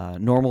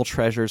normal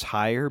treasures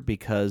higher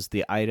because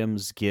the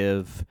items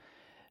give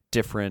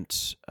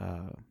different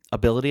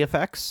ability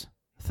effects,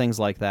 things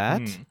like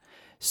that.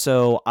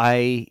 So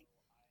I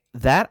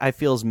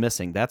feel is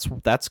missing. That's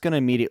going to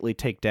immediately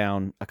take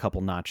down a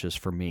couple notches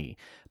for me.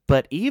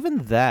 But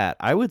even that,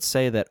 I would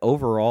say that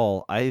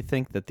overall, I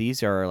think that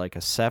these are like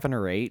a 7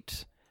 or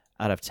 8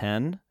 out of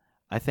 10.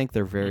 I think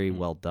they're very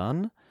well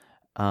done.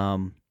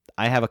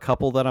 I have a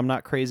couple that I'm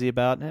not crazy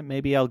about.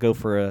 Maybe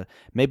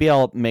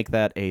I'll make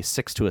that a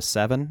 6 to a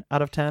 7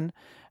 out of 10.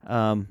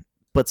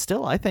 But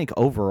still, I think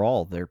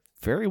overall they're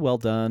very well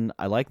done.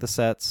 I like the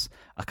sets.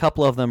 A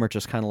couple of them are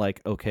just kind of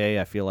like, okay,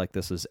 I feel like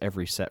this is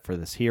every set for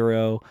this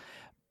hero.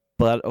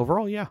 But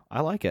overall, yeah,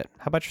 I like it.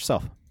 How about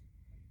yourself?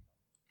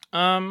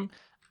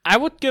 I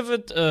would give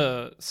it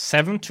a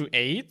 7 to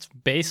 8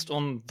 based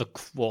on the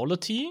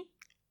quality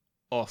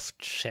of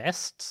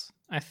chests,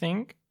 I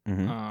think.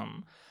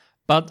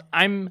 But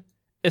I'm,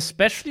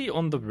 especially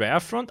on the rare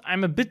front,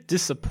 I'm a bit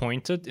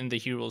disappointed in the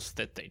heroes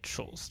that they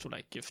chose to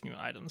give new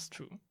items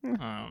to.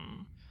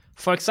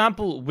 For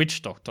example,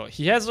 Witch Doctor.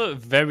 He has a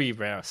very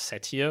rare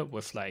set here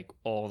with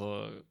all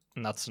the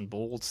nuts and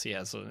bolts. He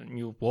has a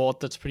new ward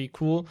that's pretty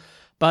cool.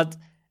 But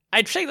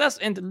I checked that,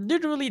 and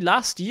literally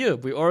last year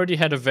we already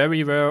had a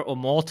very rare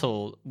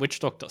Immortal Witch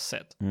Doctor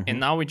set, and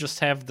now we just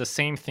have the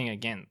same thing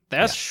again.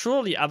 There's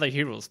surely other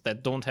heroes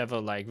that don't have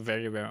a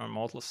very rare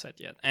Immortal set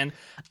yet, and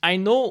I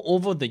know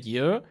over the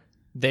year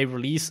they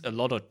release a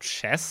lot of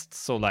chests,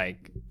 so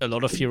a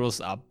lot of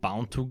heroes are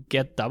bound to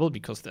get double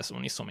because there's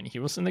only so many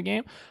heroes in the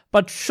game.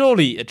 But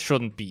surely it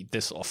shouldn't be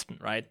this often,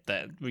 right?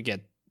 That we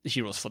get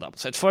heroes for double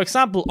sets. For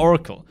example,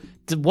 Oracle.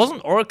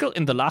 Wasn't Oracle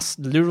in the last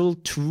literal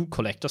 2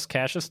 collector's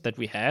caches that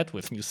we had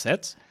with new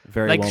sets?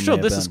 Very well sure, may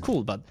have this is been.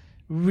 cool, but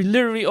we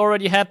literally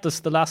already had this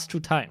the last 2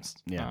 times.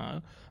 Yeah.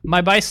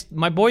 My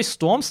boy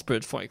Storm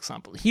Spirit, for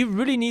example, he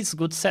really needs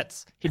good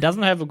sets. He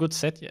doesn't have a good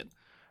set yet.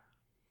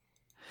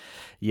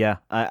 Yeah,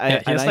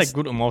 He has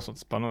good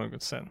immortals, but not a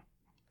good set.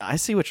 I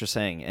see what you're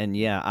saying, and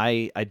yeah,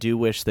 I do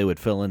wish they would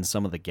fill in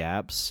some of the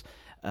gaps.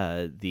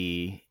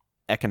 The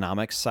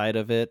economics side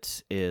of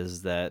it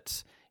is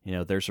that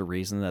there's a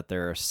reason that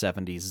there are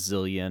 70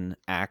 zillion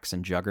Axe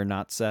and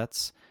Juggernaut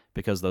sets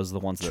because those are the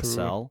ones that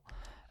sell,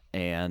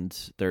 and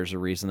there's a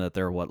reason that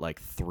there are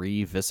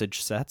 3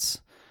 Visage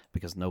sets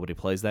because nobody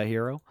plays that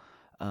hero.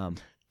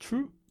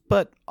 True.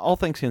 But all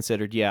things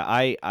considered, yeah,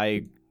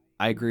 I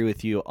agree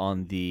with you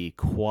on the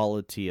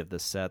quality of the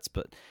sets,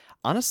 but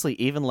honestly,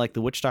 even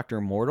the Witch Doctor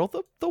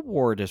Immortal, the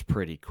ward is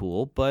pretty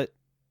cool, but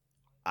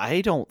I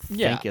don't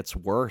think it's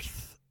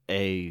worth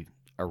a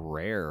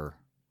rare.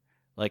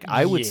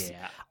 I would say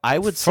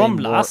from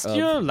more last of-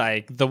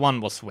 year, the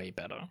one was way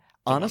better. The one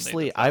they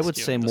Honestly, did I last would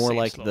year say in the more same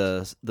like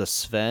slot. the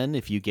Sven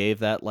if you gave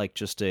that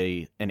just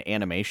an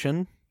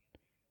animation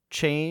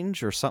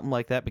change or something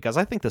like that, because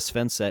I think the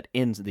Sven set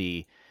in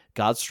the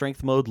God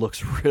Strength mode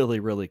looks really,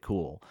 really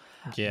cool.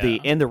 Yeah.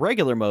 In the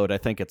regular mode, I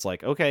think it's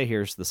like, okay,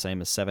 here's the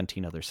same as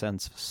 17 other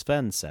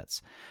Sven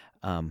sets.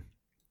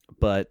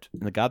 But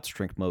in the God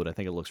Strength mode, I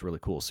think it looks really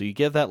cool. So you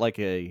give that like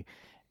an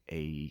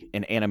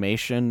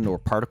animation or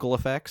particle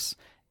effects,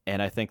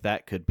 and I think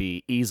that could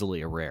be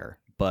easily a rare.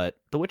 But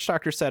the Witch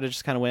Doctor set, I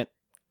just kind of went,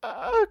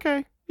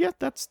 okay, yeah,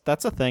 that's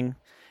a thing.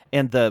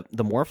 And the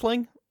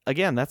Morphling,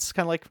 again, that's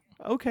kind of like,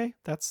 okay,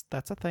 that's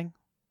a thing.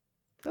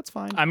 That's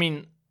fine. I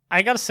mean,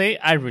 I gotta say,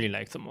 I really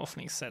like the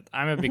Morphling set.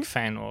 I'm a big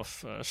fan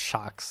of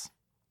sharks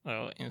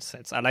in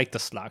sets. I like the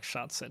Slark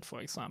Shard set,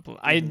 for example.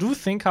 I do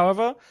think,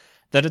 however,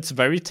 that it's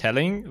very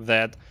telling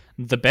that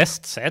the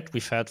best set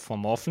we've had for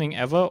Morphling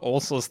ever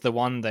also is the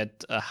one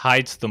that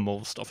hides the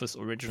most of his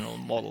original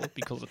model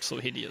because it's so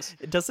hideous.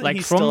 Doesn't like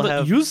he from still the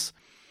have... use?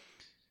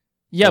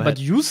 Yeah, but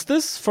use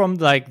this from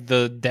like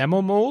the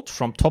demo mode,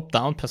 from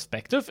top-down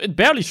perspective, it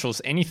barely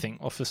shows anything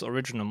of his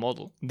original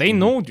model. They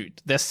know,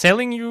 dude. They're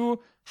selling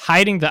you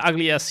hiding the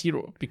ugly-ass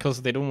hero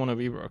because they don't want to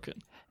rework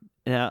it.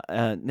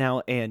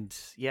 Now, and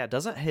yeah,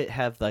 doesn't it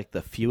have like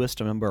the fewest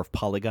number of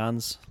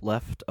polygons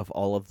left of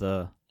all of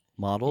the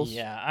models?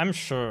 Yeah, I'm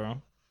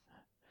sure.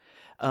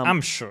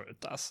 I'm sure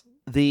it does.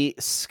 The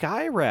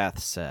Skywrath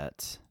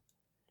set,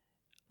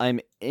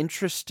 I'm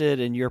interested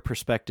in your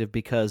perspective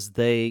because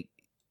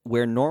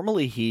where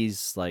normally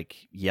he's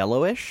like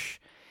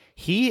yellowish,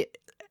 he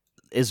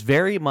is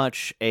very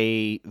much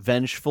a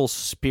vengeful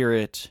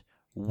spirit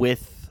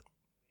with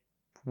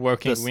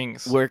working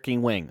wings.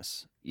 Working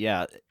wings.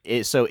 Yeah.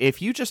 So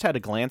if you just had a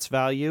glance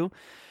value,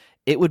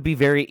 it would be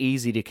very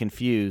easy to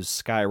confuse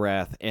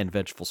Skywrath and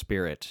Vengeful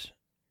Spirit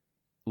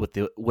with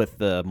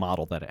the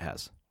model that it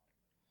has.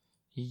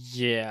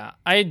 Yeah,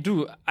 I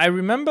do. I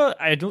remember.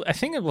 I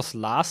think it was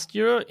last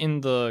year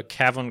in the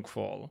Cavern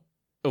Crawl.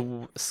 A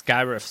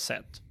Skywrath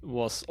set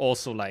was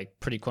also like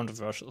pretty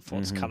controversial for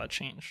its color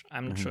change.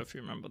 I'm not sure if you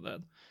remember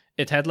that.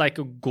 It had like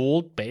a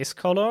gold base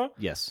color.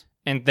 Yes.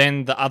 And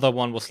then the other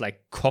one was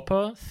like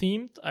copper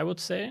themed, I would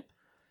say.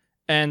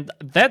 And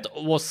that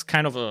was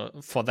kind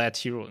of for that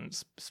hero, and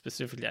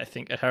specifically, I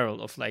think, a herald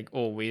of like,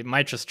 oh, we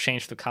might just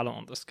change the color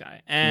on this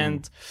guy.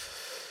 And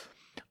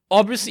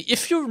obviously,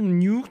 if you're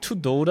new to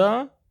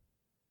Dota,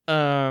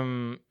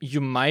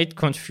 you might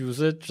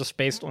confuse it just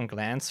based on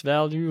glance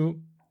value.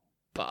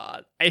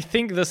 But I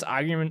think this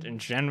argument in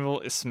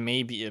general is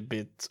maybe a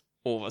bit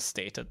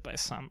overstated by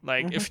some.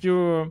 Like, if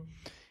you're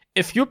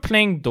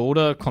playing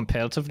Dota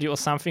competitively or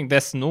something,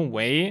 there's no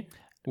way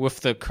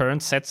with the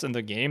current sets in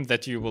the game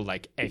that you will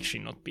like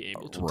actually not be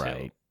able to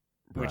tell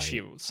which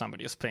hero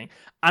somebody is playing.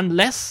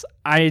 Unless,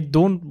 I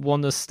don't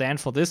want to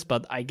stand for this,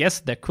 but I guess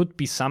there could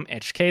be some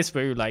edge case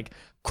where you like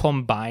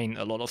combine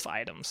a lot of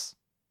items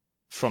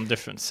from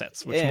different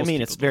sets. Which I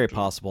mean, it's very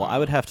possible. I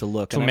would have to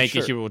look to make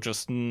a hero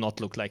just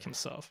not look like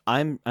himself.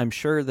 I'm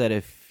sure that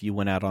if you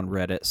went out on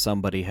Reddit,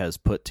 somebody has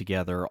put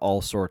together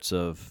all sorts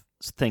of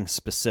things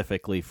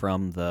specifically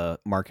from the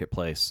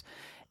marketplace,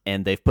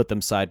 and they've put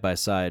them side by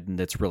side, and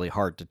it's really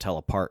hard to tell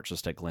apart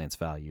just at glance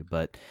value.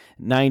 But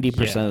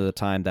 90% of the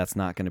time, that's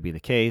not going to be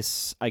the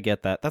case. I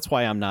get that. That's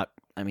why I'm not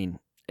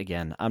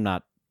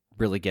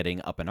really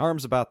getting up in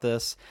arms about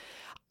this.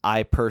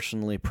 I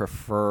personally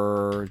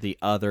prefer the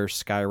other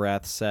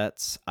Skywrath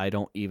sets. I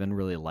don't even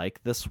really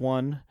like this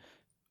one.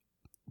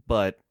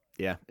 But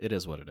yeah, it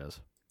is what it is.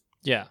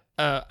 Yeah.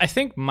 I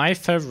think my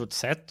favorite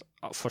set,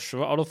 for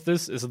sure, out of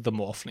this is the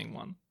Morphling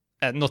one.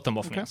 Not the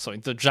Morphling, sorry,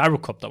 the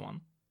Gyrocopter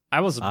one. I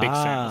was a big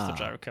fan of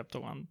the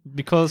Gyrocopter one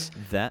because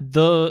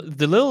the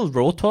little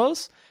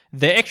rotors,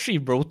 they actually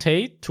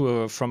rotate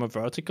from a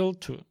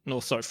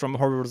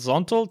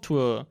horizontal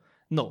to a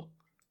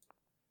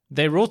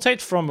They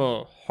rotate from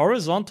a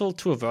horizontal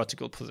to a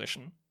vertical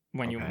position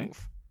when you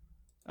move,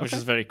 which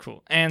is very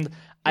cool. And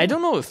I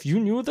don't know if you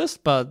knew this,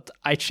 but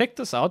I checked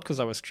this out because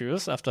I was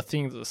curious after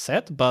seeing the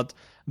set. But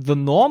the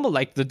normal,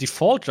 like the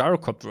default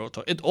Gyrocopter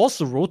rotor, it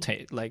also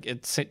rotates. Like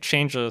it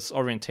changes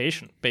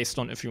orientation based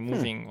on if you're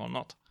moving or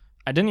not.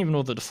 I didn't even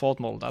know the default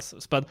model does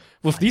this. But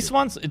with these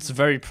ones, it's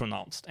very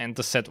pronounced. And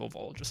the set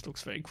overall just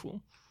looks very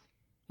cool.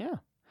 Yeah.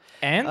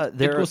 And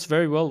it goes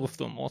very well with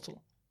the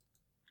Immortal.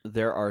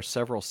 There are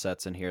several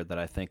sets in here that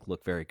I think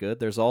look very good.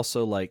 There's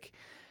also like,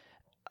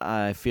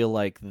 I feel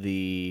like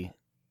the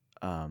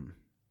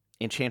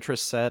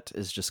Enchantress set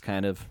is just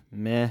kind of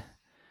meh.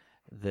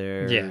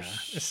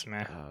 It's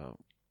meh.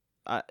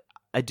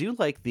 I do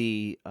like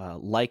the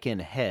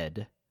Lycan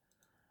head.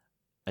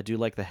 I do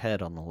like the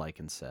head on the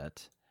Lycan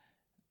set.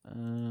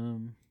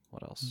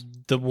 What else?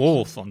 The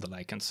wolf on the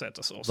Lycan set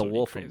is also the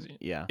wolf crazy.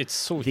 Yeah, it's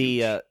so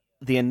huge.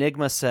 The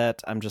Enigma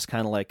set, I'm just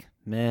kind of like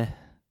meh.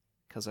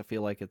 Because I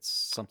feel like it's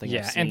something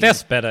I've seen. And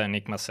there's better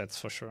Enigma sets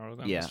for sure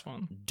than this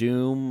one.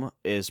 Doom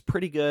is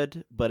pretty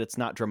good, but it's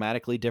not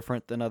dramatically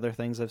different than other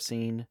things I've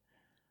seen.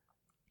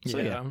 So,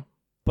 yeah.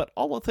 But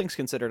all other things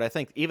considered, I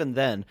think even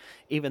then,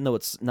 even though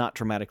it's not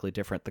dramatically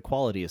different, the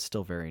quality is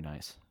still very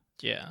nice.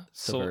 Yeah.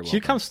 So here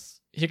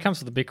comes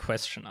the big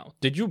question now.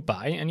 Did you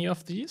buy any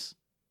of these?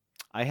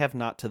 I have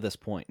not to this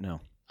point, no.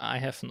 I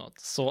have not.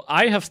 So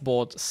I have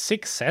bought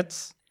 6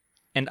 sets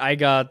and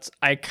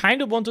I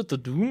kind of wanted the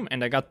Doom,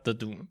 and I got the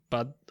Doom,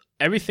 but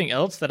everything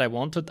else that I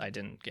wanted, I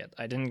didn't get.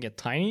 I didn't get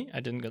Tiny, I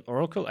didn't get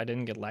Oracle, I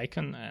didn't get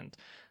Lycan, and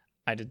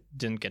I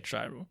didn't get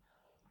Gyro.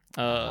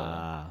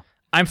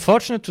 I'm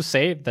fortunate to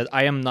say that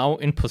I am now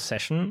in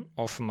possession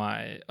of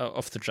my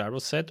of the Gyro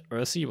set.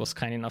 Ursi was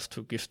kind enough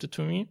to gift it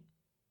to me.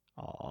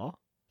 Aw.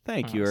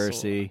 Thank you, So,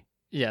 Ursi.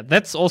 yeah,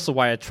 that's also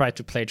why I tried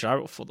to play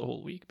Gyro for the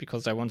whole week,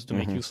 because I wanted to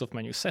make use of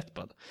my new set.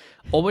 But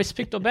always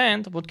pick the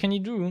band. What can you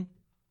do?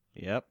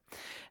 Yep.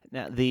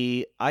 Now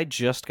I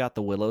just got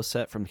the Willow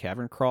set from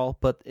Cavern Crawl,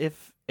 but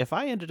if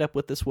I ended up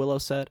with this Willow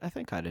set, I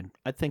think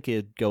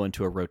it'd go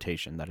into a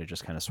rotation that I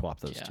just kind of swap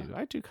those two.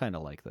 I do kind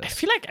of like this. I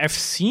feel like I've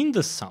seen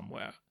this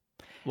somewhere.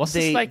 Was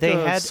They this like they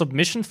a had-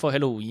 submission for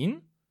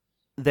Halloween?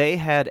 They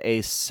had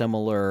a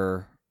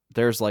similar.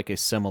 There's like a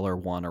similar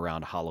one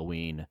around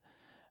Halloween,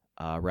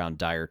 around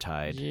Dire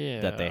Tide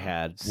that they Yeah,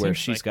 had, where seems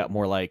she's like got it.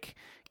 more like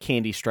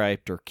candy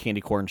striped or candy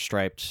corn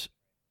striped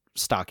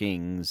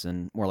stockings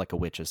and more like a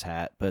witch's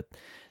hat, but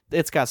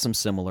it's got some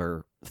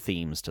similar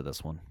themes to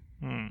this one.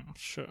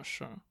 Sure.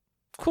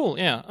 Cool.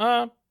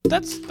 Yeah.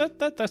 That's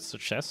the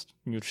chest.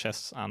 New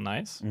chests are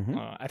nice.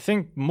 I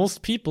think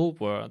most people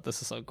were.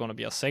 This is going to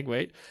be a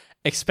segue.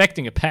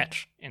 Expecting a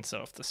patch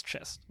instead of this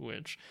chest,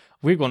 which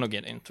we're going to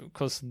get into,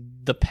 because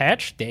the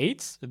patch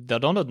dates, they're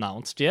not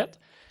announced yet,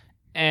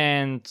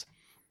 and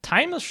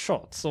time is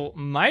short. So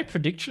my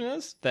prediction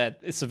is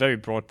that it's a very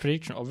broad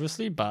prediction,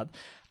 obviously, but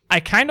I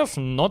kind of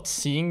not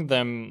seeing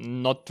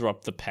them not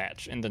drop the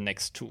patch in the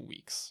next 2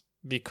 weeks,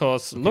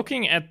 because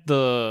looking at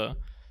the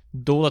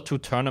Dota 2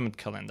 tournament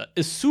calendar,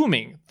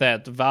 assuming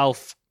that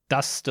Valve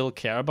does still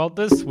care about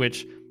this,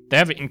 which they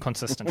have an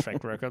inconsistent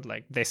track record.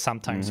 Like, they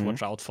sometimes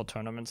watch out for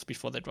tournaments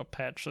before they drop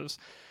patches,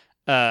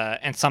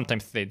 and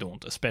sometimes they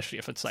don't, especially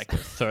if it's like a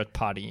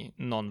third-party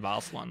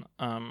non-Valve one.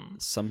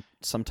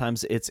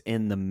 Sometimes it's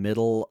in the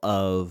middle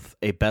of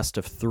a best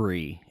of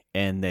 3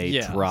 and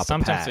they drop a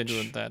sometimes patch. they do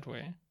it that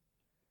way.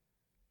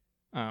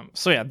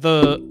 So yeah,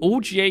 the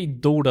OGA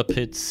Dota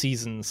Pit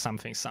season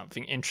something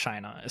in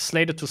China is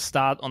slated to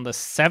start on the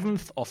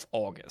 7th of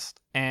August,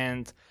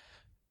 and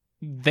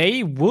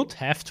they would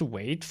have to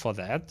wait for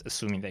that,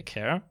 assuming they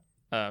care,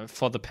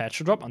 for the patch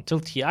to drop until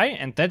TI,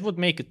 and that would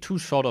make it too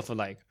short of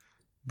a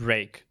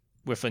break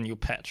with a new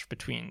patch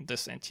between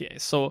this and TA.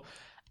 So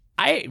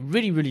I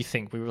really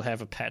think we will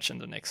have a patch in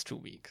the next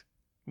 2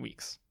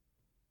 weeks.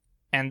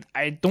 And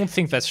I don't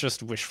think that's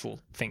just wishful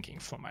thinking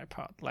for my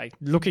part. Like,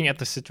 looking at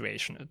the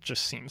situation, it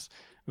just seems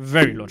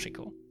very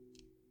logical.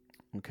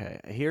 Okay,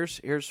 here's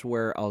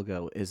where I'll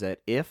go, is that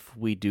if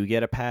we do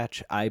get a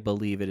patch, I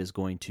believe it is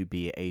going to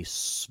be a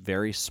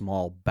very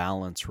small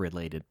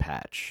balance-related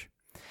patch.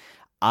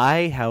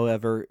 I,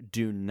 however,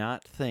 do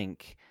not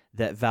think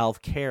that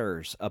Valve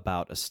cares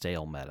about a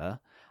stale meta.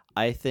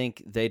 I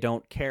think they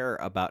don't care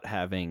about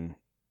having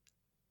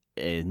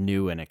a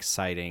new and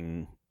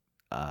exciting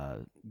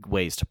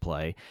ways to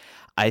play.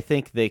 I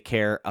think they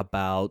care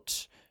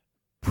about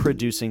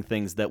producing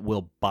things that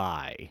we'll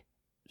buy.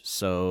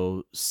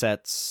 So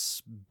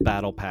sets,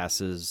 battle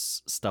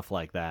passes, stuff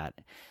like that.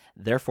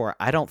 Therefore,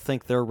 I don't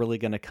think they're really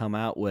going to come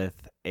out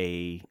with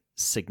a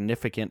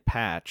significant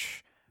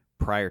patch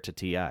prior to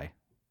TI.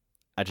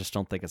 I just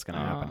don't think it's going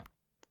to happen.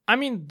 I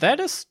mean, that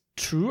is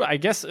true. I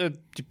guess it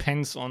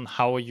depends on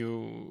how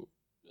you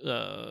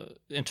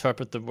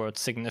interpret the word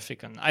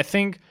significant. I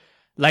think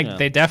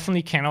they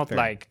definitely cannot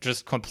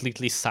just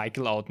completely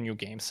cycle out new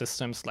game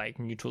systems like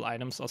neutral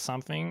items or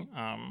something.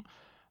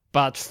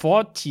 But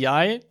for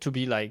TI to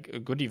be a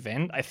good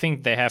event, I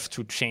think they have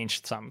to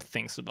change some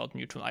things about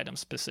neutral items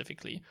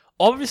specifically.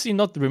 Obviously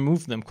not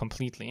remove them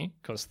completely,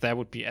 because that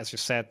would be, as you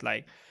said,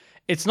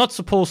 it's not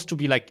supposed to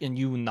be a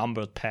new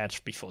numbered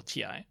patch before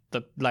TI.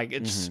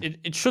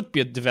 It should be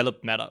a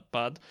developed meta,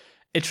 but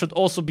it should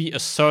also be a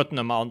certain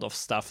amount of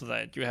stuff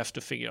that you have to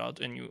figure out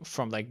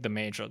from the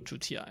major to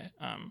TI.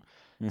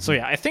 So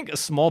yeah, I think a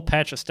small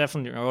patch is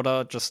definitely in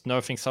order, just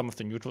nerfing some of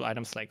the neutral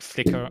items like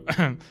Flicker,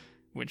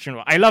 which,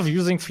 I love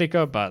using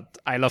Flicker, but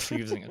I love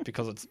using it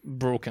because it's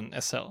broken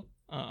as hell.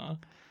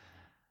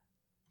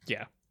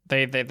 Yeah,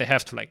 they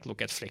have to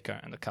look at Flicker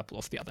and a couple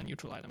of the other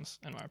neutral items,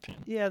 in my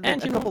opinion. Yeah,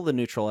 and a couple of the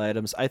neutral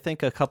items. I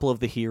think a couple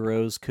of the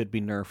heroes could be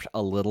nerfed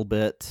a little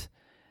bit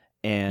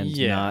and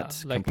not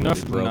completely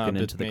nerf Luna broken a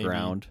bit, into the maybe.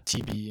 ground.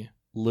 TB.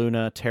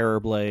 Luna,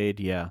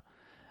 Terrorblade, yeah.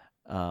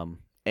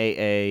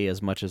 AA,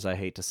 as much as I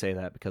hate to say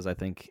that, because I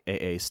think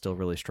AA is still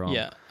really strong.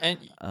 Yeah, and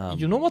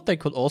you know what they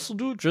could also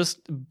do?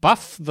 Just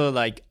buff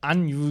the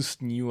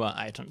unused newer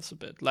items a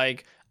bit.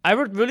 I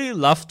would really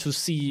love to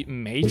see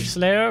Mage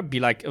Slayer be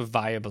a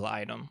viable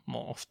item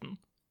more often.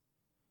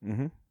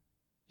 Mm-hmm.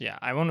 Yeah,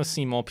 I want to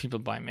see more people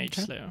buy Mage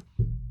Slayer.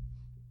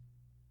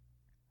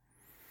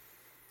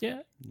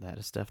 Yeah, that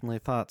is definitely a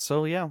thought.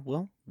 So yeah,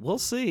 we'll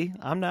see.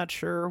 I'm not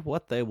sure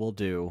what they will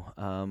do.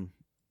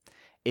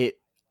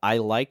 I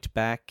liked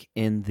back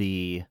in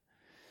the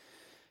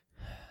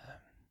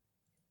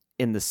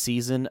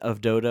season of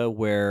Dota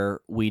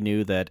where we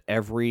knew that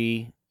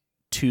every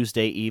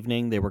Tuesday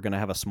evening they were going to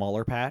have a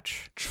smaller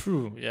patch.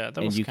 True, yeah, that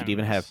was and you kind could of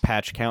even nice. have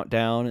patch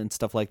countdown and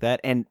stuff like that.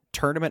 And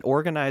tournament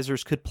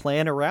organizers could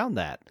plan around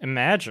that.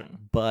 Imagine.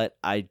 But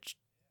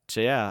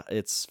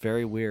it's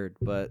very weird.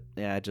 But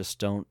yeah, I just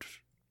don't.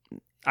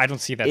 I don't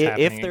see that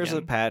happening If there's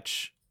again. a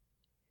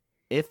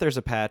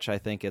patch, I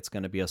think it's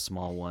going to be a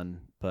small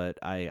one. But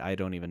I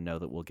don't even know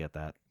that we'll get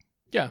that.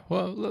 Yeah,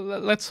 well,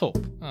 let's hope.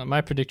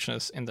 My prediction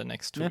is in the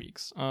next 2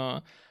 weeks.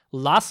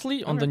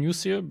 Lastly, on the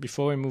news here,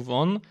 before we move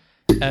on,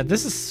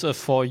 this is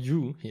for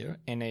you here,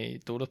 NA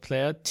Dota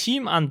player.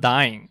 Team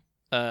Undying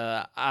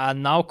are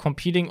now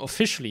competing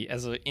officially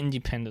as an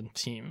independent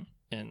team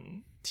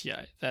in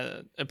TI.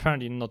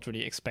 Apparently not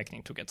really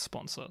expecting to get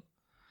sponsored.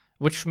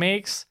 Which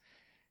makes...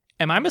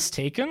 Am I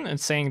mistaken in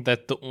saying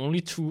that the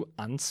only 2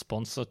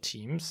 unsponsored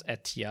teams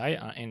at TI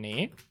are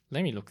NA?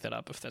 Let me look that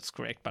up if that's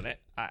correct, but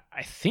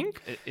I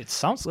think it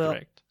sounds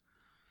correct.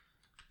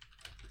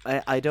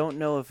 I don't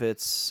know if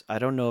there's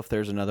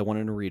another one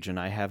in the region.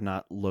 I have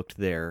not looked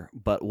there,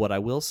 but what I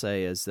will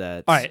say is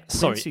that all right,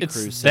 sorry, Quincy it's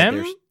Crew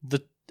said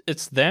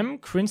them,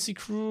 Quincy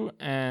Crew,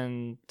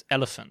 and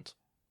Elephant,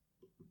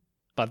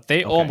 but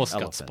they Okay, almost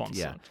got Elephant, sponsored.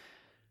 yeah.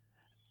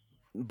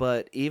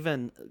 But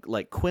even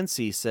like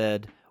Quincy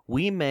said,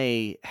 we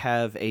may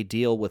have a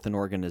deal with an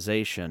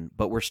organization,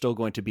 but we're still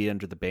going to be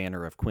under the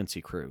banner of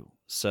Quincy Crew.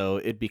 So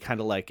it'd be kind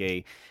of like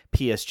a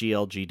PSG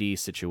LGD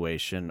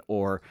situation,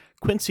 or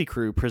Quincy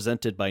Crew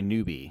presented by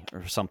Newbie,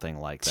 or something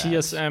like that.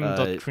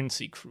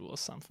 TSM.Quincy Crew or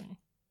something.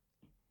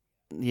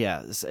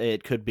 Yeah,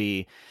 it could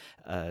be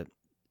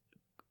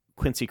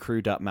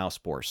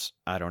QuincyCrew.Mouseforce.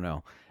 I don't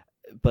know.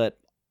 But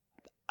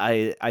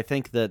I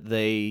think that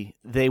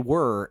they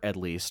were, at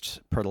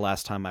least per the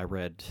last time I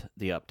read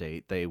the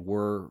update, they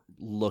were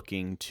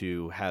looking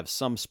to have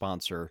some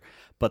sponsor,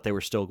 but they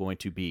were still going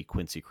to be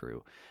Quincy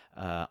Crew.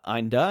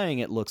 Undying,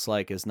 it looks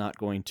like, is not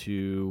going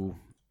to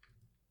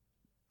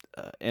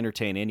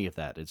entertain any of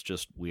that. It's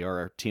just, we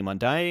are Team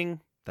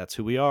Undying. That's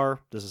who we are.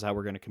 This is how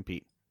we're going to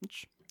compete.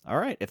 All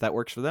right, if that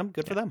works for them,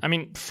 good for them. I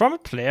mean, from a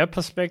player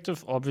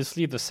perspective,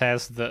 obviously this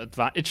has the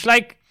advantage. It's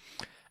like,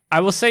 I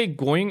will say,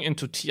 going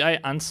into TI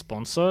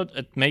unsponsored,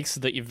 it makes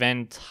the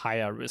event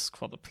higher risk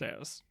for the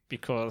players.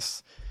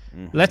 Because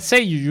let's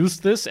say you use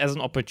this as an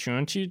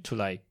opportunity to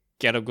like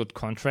get a good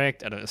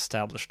contract at an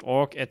established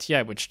org at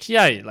TI, which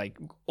TI, like,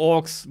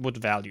 orgs would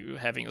value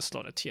having a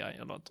slot at TI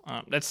a lot.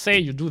 Let's say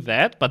you do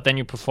that, but then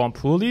you perform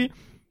poorly,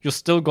 you're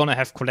still gonna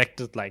have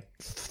collected like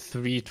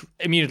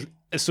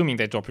assuming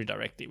they drop you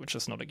directly, which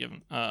is not a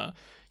given.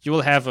 You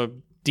will have a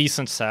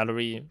decent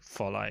salary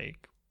for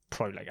like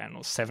probably like, I don't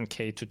know,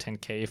 7K to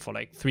 10K for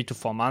like 3 to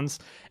 4 months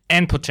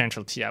and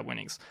potential TI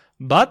winnings.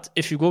 But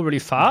if you go really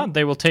far,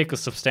 they will take a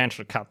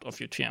substantial cut of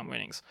your TI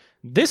winnings.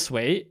 This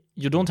way,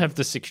 you don't have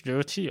the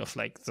security of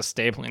like the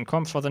stable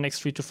income for the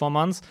next 3 to 4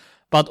 months,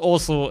 but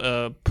also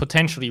a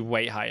potentially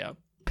way higher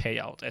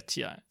payout at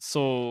TI.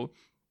 So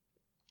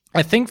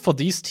I think for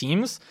these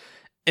teams,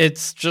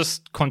 it's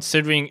just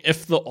considering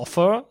if the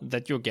offer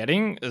that you're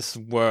getting is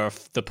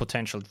worth the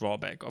potential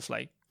drawback of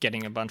like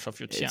getting a bunch of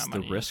your TI money. It's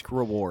the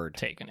risk-reward.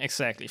 Taken,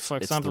 exactly. For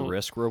example, it's the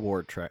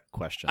risk-reward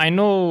question. I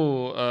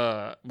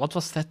know, what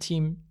was that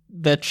team?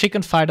 The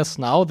Chicken Fighters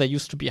now, they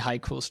used to be High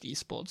Coast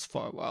Esports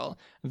for a while.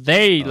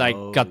 They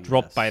got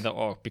dropped by the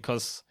org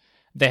because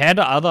they had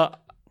a lot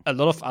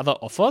of other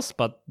offers,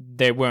 but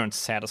they weren't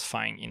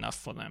satisfying enough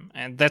for them.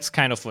 And that's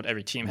kind of what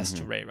every team has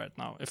to weigh right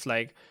now. If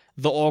like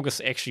the org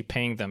is actually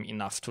paying them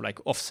enough to like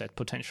offset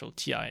potential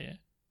TI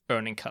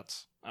earning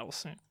cuts, I will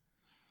say.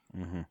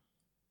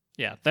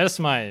 Yeah, that's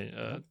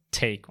my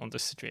take on the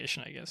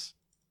situation, I guess.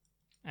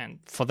 And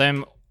for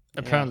them,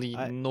 apparently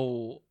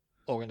no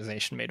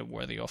organization made a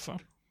worthy offer.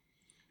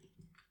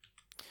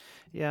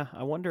 Yeah,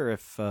 I wonder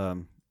if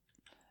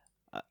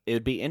it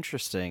would be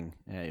interesting,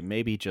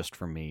 maybe just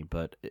for me,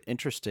 but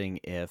interesting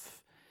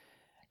if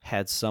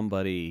had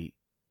somebody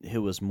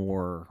who was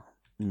more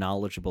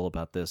knowledgeable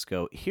about this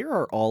go, here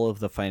are all of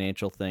the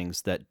financial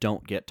things that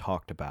don't get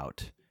talked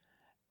about,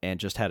 and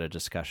just had a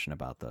discussion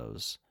about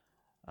those.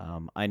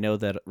 I know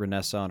that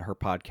Renessa on her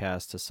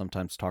podcast has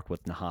sometimes talked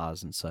with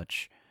Nahaz and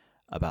such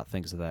about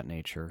things of that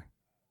nature.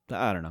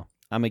 I don't know.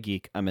 I'm a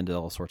geek. I'm into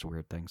all sorts of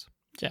weird things.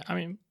 Yeah, I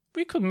mean,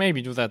 we could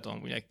maybe do that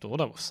on React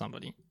Dota with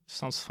somebody.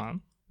 Sounds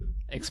fun.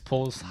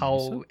 Expose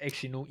how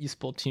actually no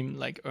esport team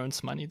like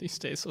earns money these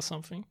days or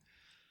something.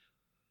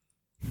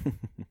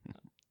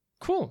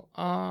 Cool.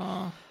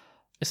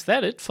 Is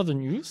that it for the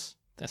news?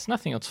 There's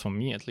nothing else from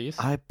me, at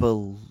least. I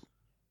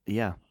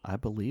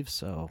believe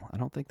so. I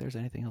don't think there's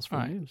anything else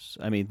for news.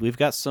 I mean, we've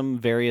got some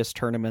various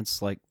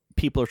tournaments, like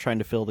people are trying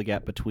to fill the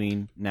gap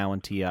between now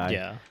and TI.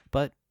 Yeah.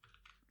 But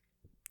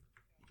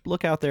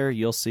look out there,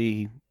 you'll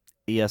see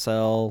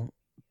ESL,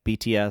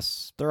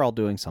 BTS, they're all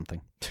doing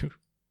something.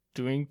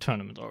 Doing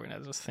tournament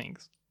organizers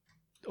things.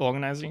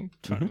 Organizing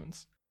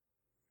tournaments.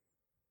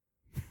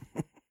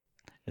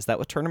 Is that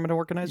what tournament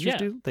organizers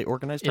do? They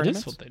organize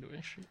tournaments? It is what they do,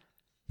 actually.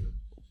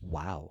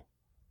 Wow.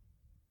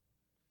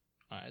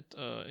 All right,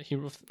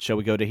 Shall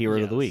we go to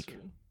Hero of the Week?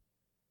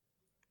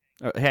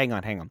 Hang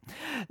on.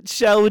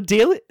 Shall we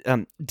deal it?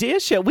 Dear,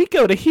 shall we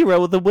go to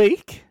Hero of the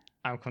Week?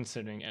 I'm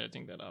considering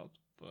editing that out,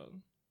 but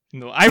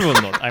no, I will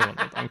not.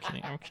 I'm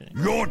kidding.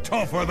 You're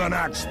tougher than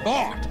Axe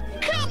thought.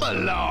 Come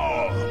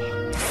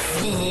along.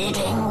 Feeding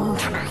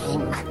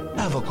time.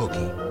 Have a cookie.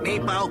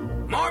 Meepo,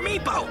 more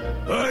Meepo.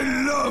 I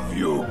love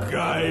you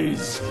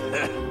guys.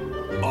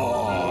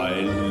 Oh,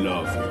 I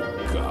love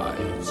you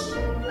guys.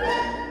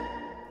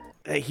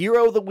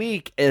 Hero of the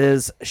Week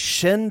is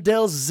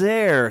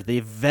Shendelzer,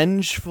 the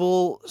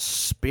Vengeful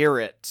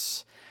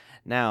Spirit.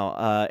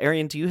 Now,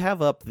 Arian, do you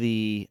have up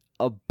the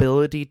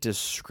ability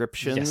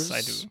descriptions? Yes,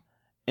 I do.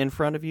 In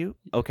front of you?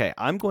 Okay,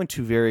 I'm going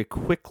to very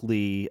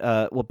quickly.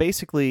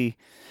 Basically,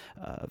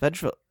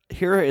 Vengeful.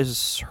 Here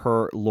is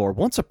her lore.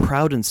 Once a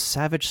proud and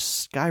savage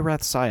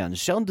Skywrath scion,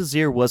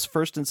 Shendelzer was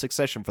first in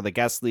succession for the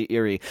ghastly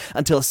Eyrie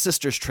until a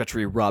sister's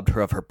treachery robbed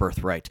her of her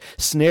birthright.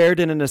 Snared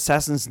in an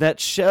assassin's net,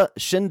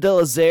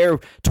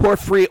 Shendelzer tore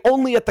free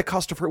only at the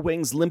cost of her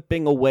wings,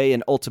 limping away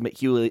in ultimate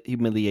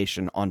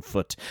humiliation on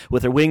foot.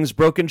 With her wings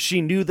broken,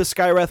 she knew the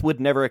Skywrath would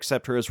never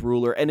accept her as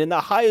ruler, and in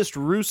the highest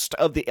roost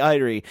of the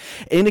Eyrie,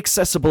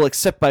 inaccessible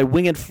except by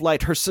winged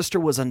flight, her sister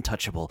was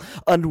untouchable,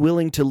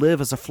 unwilling to live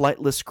as a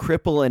flightless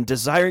cripple and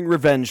desiring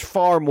revenge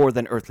far more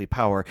than earthly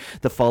power.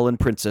 The fallen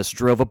princess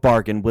drove a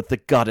bargain with the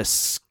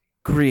goddess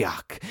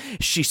Griak.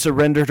 She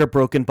surrendered her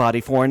broken body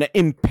for an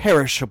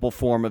imperishable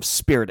form of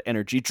spirit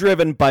energy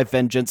driven by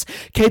vengeance,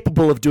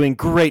 capable of doing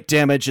great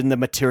damage in the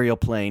material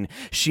plane.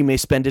 She may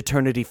spend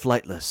eternity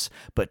flightless,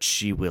 but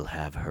she will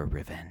have her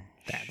revenge.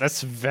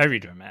 That's very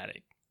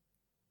dramatic.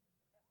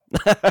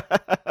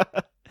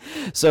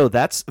 So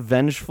that's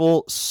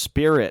Vengeful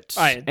Spirit.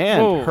 Right.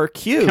 And her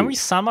Q. Can we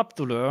sum up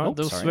the lore? Oh,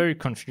 that was sorry. very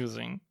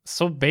confusing.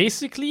 So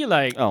basically,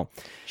 like, Oh.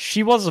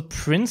 she was a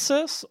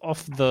princess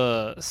of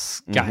the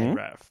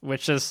Skywrath,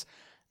 which is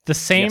the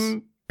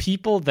same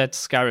people that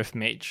Skywrath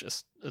Mage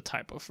is a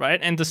type of, right?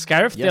 And the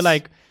Skywrath, they're Yes.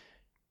 like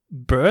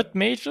bird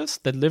mages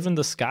that live in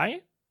the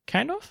sky,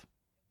 kind of.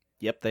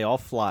 Yep, they all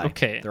fly.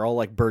 Okay. They're all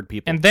like bird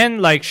people. And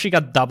then, like, she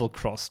got double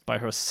crossed by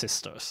her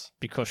sisters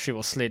because she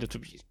was slated to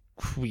be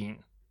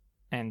queen.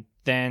 And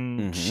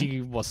then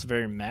she was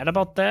very mad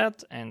about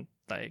that and,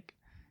 like,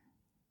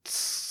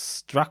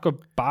 struck a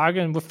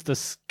bargain with the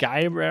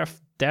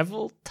Skywrath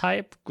devil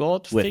type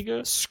god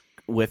figure.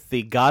 With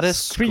the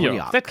goddess Skriok.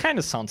 Skriok. That kind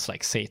of sounds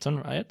like Satan,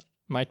 right?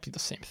 Might be the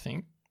same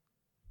thing.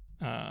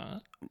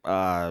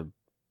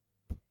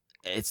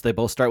 They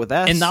both start with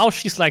S. And now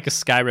she's like a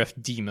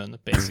Skywrath demon,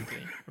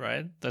 basically,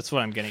 right? That's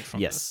what I'm getting from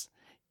this.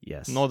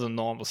 Yes. Not a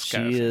normal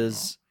Skywrath. She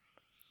is.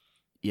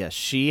 Yes,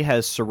 she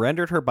has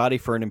surrendered her body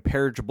for an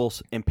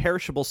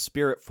imperishable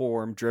spirit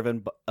form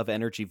driven of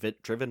energy,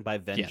 driven by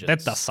vengeance. Yeah,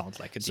 that does sound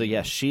like a demon. So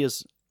yes, she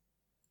is.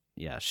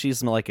 Yeah,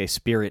 she's like a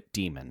spirit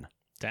demon.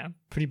 Damn,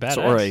 pretty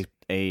badass. Or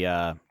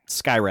a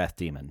Skywrath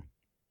demon.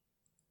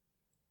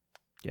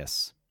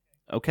 Yes.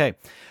 Okay.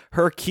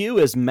 Her Q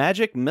is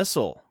Magic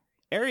Missile.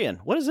 Arian,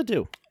 what does it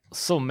do?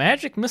 So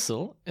Magic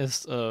Missile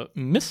is a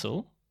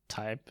missile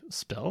type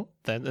spell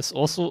that is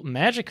also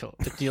magical.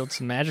 It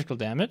deals magical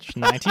damage,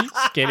 90,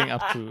 scaling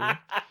up to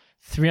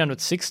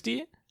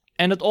 360,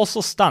 and it also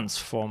stuns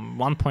from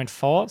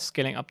 1.4,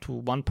 scaling up to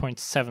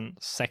 1.7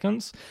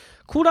 seconds.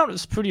 Cooldown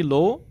is pretty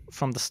low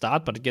from the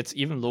start, but it gets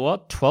even lower.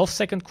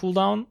 12-second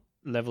cooldown,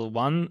 level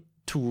 1,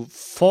 to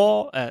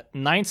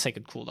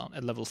 9-second cooldown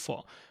at level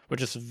 4,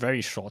 which is a very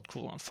short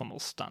cooldown for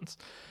most stuns.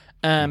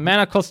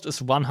 Mana cost is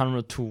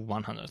 100 to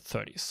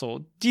 130,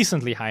 so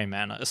decently high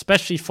mana,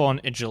 especially for an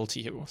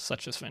agility hero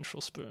such as Vengeful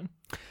Spirit.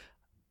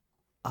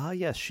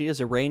 Yes, she is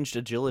a ranged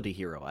agility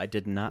hero. I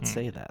did not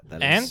say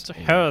that.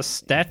 Her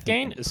stat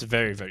gain is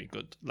very, very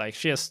good. Like,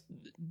 she has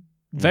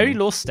very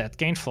low stat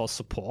gain for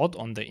support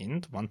on the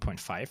int,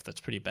 1.5, that's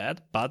pretty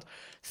bad, but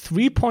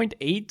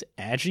 3.8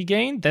 agi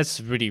gain, that's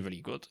really,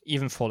 really good,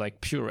 even for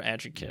like pure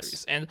agi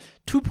carries. And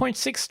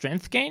 2.6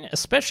 strength gain,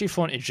 especially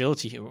for an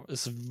agility hero,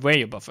 is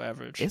way above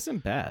average.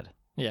 Isn't bad.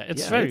 Yeah,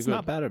 it's It's good.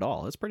 not bad at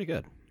all. It's pretty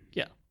good.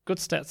 Yeah, good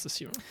stats this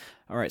hero.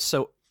 All right,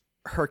 so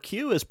her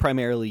Q is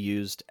primarily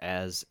used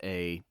as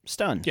a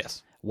stun.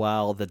 Yes.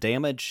 While the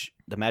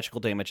magical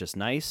damage is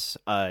nice,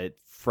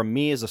 from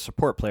me as a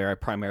support player, I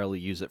primarily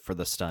use it for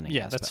the stunning.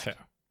 Yeah, aspect. that's fair.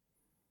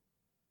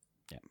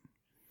 Yeah.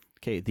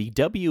 Okay, the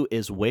W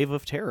is Wave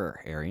of Terror,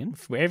 Arian.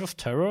 Wave of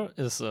Terror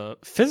is a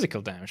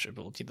physical damage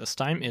ability this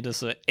time. It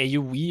is a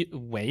AoE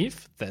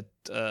wave that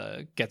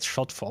gets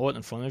shot forward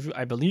in front of you,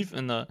 I believe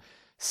in a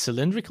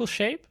cylindrical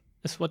shape.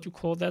 Is what you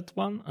call that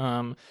one?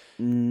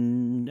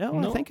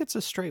 No, I think it's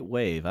a straight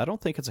wave. I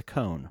don't think it's a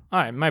cone. All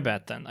right, my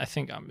bad then. I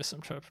think I'm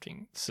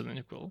misinterpreting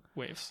cylindrical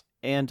waves.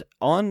 And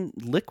on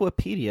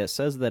Liquipedia, it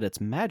says that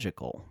it's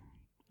magical,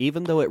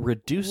 even though it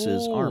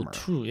reduces armor.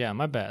 True, yeah,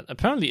 my bad.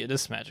 Apparently it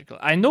is magical.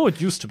 I know it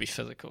used to be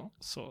physical,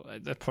 so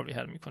that probably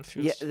had me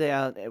confused.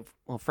 Yeah.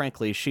 Well,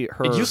 frankly,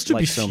 her it used to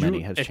like be so pure,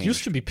 many has It changed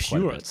used to be quite a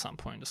pure bit. at some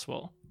point as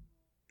well.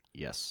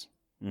 Yes.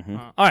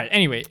 All right,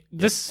 anyway,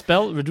 this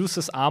spell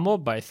reduces armor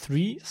by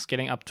 3,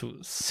 scaling up to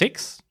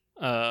 6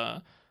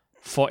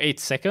 for 8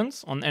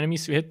 seconds on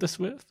enemies you hit this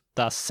with.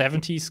 does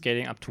 70,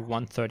 scaling up to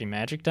 130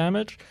 magic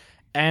damage.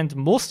 And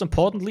most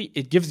importantly,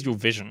 it gives you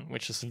vision,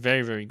 which is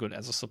very, very good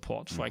as a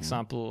support. For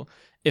example,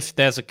 if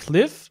there's a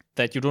cliff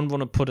that you don't want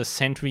to put a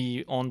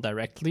sentry on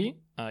directly,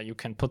 you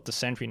can put the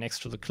sentry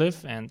next to the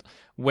cliff and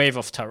Wave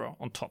of Terror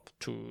on top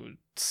to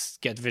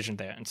get vision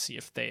there and see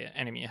if the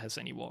enemy has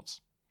any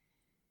wards.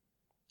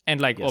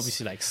 And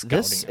obviously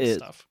scouting and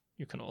stuff.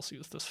 You can also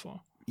use this for.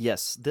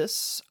 Yes,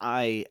 this,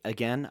 I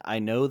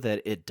know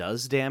that it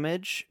does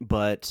damage,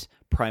 but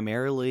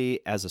primarily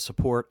as a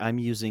support, I'm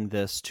using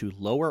this to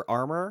lower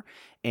armor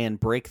and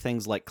break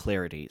things like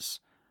clarities.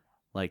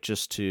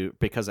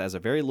 Because it has a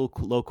very low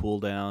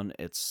cooldown,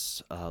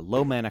 it's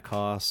low mana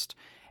cost,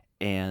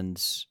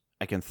 and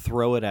I can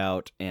throw it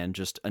out and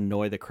just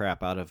annoy the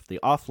crap out of the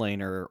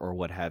offlaner or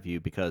what have you,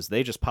 because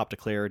they just popped a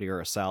clarity or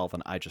a salve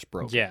and I just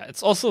broke it. Yeah,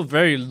 it's also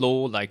very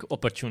low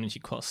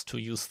opportunity cost to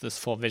use this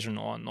for vision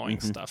or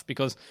annoying stuff,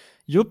 because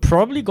you're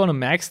probably gonna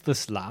max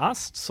this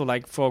last. So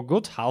for a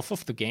good half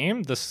of the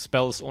game, this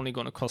spell is only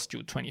gonna cost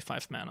you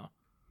 25 mana.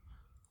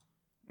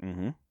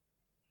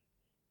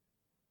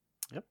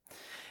 Yep.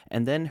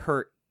 And then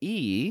her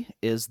E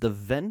is the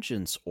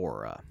Vengeance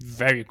Aura.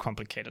 Very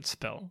complicated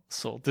spell.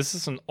 So this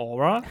is an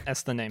aura,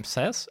 as the name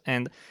says,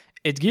 and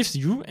it gives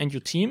you and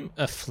your team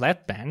a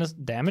flat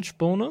damage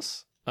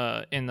bonus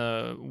in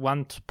a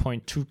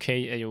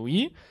 1.2k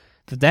AoE.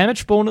 The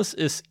damage bonus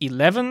is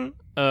 11,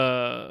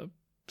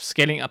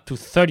 scaling up to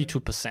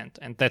 32%,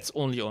 and that's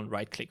only on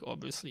right click,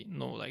 obviously.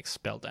 No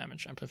spell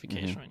damage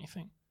amplification or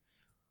anything.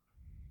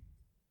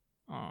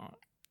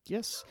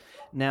 Yes.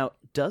 Now,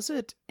 does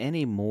it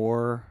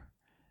anymore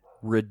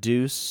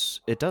reduce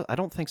it? I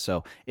don't think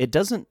so. It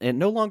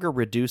no longer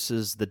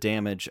reduces the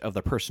damage of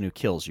the person who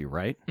kills you,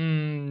 right?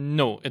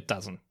 No, it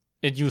doesn't.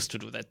 It used to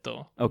do that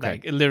though.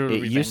 Okay. It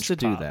used to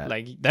do that.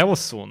 That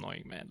was so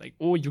annoying, man.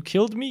 Oh, you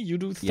killed me, you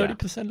do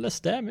 30% less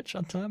damage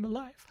until I'm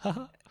alive.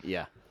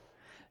 Yeah,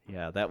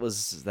 that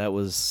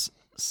was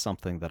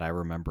something that I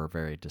remember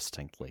very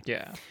distinctly.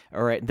 Yeah.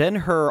 All right, then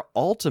her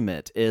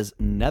ultimate is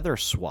Nether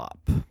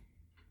Swap.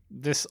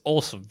 This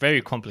also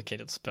very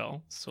complicated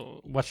spell,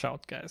 so watch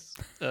out, guys.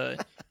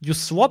 You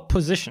swap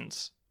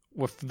positions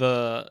with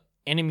the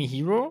enemy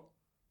hero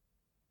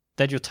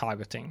that you're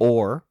targeting,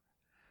 or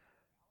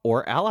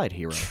allied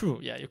hero. True,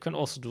 yeah. You can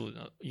also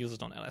use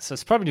it on allies. So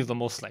it's probably the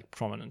most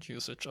prominent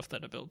usage of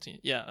that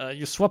ability. Yeah,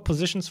 you swap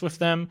positions with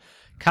them.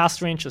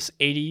 Cast range is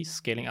 80,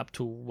 scaling up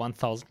to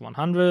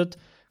 1,100.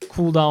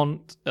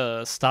 Cooldown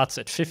starts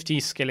at 50,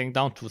 scaling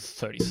down to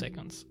 30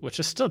 seconds, which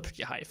is still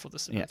pretty high for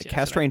this ability. Yeah,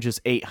 cast range is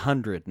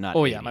 800, not 80.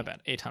 Oh, yeah, my bad.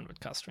 800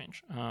 cast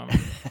range.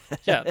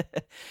 Yeah.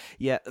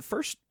 Yeah,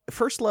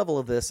 first level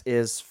of this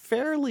is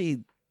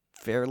fairly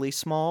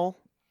small.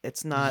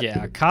 It's not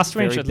cast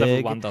range very at level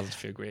big. 1 doesn't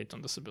feel great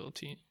on this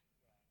ability.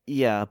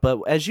 Yeah,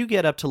 but as you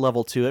get up to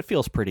level 2, it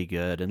feels pretty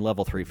good, and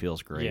level 3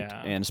 feels great.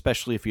 Yeah. And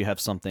especially if you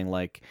have something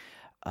like...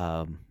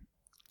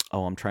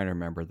 I'm trying to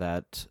remember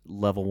that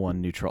level 1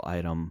 neutral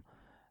item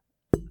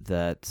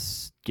that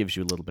gives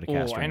you a little bit of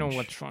cast range. I know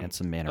which one. And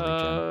some mana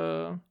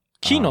regen.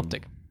 Keen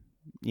Optic.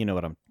 You know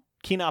what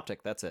Keen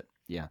Optic, that's it.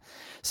 Yeah.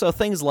 So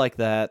things like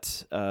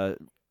that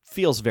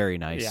feels very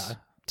nice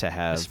to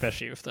have.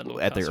 Especially with the low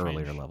at the cast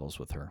earlier range. levels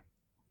with her.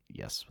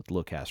 Yes, with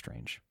low cast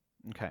range.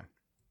 Okay.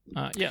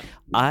 Yeah.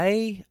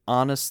 I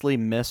honestly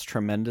miss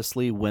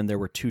tremendously when there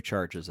were 2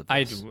 charges of this.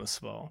 I do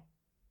as well.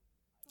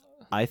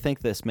 I think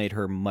this made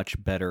her much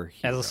better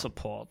hero. As a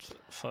support,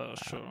 for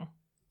sure.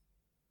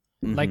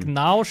 Mhm.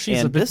 Now she's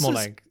And a bit this more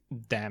is-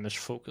 damage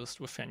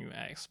focused with her new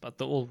axe, but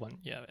the old one,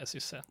 as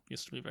you said,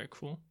 used to be very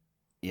cool.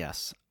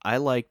 Yes, I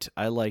liked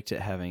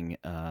it having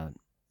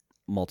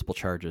multiple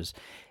charges.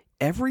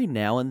 Every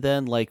now and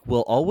then,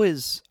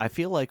 I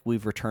feel like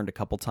we've returned a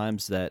couple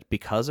times that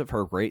because of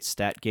her great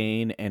stat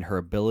gain and her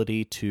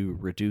ability to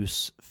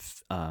reduce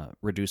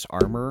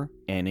armor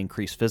and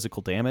increase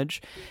physical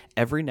damage,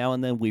 every now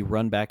and then we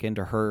run back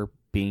into her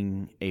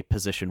being a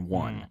position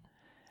 1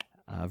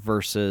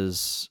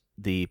 versus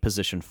the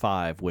position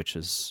 5, which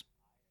is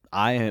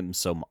I am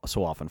so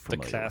often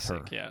familiar The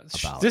classic, with her.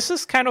 About. This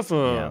is kind of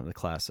the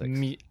classics.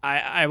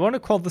 I want to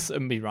call this a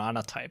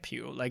Mirana type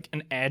hero,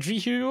 an edgy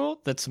hero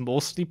that's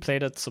mostly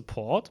played at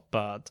support,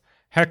 but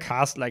her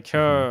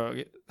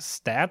her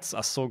stats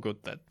are so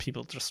good that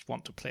people just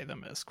want to play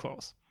them as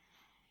cores.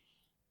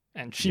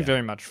 And she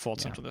very much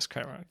falls into this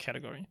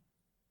category.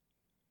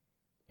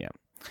 Yeah.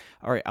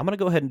 All right, I'm going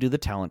to go ahead and do the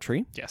talent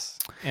tree. Yes.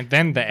 And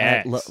then the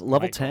At axe.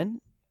 level 10.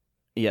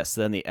 Yes,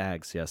 then the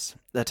Ags, yes.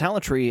 The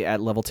talent tree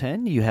at level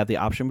 10, you have the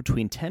option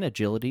between 10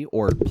 agility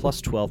or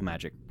plus 12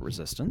 magic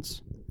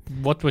resistance.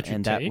 What would you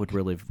and take? that would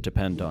really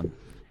depend on...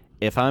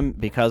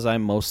 Because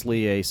I'm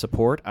mostly a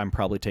support, I'm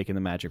probably taking the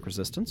magic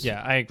resistance.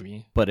 Yeah, I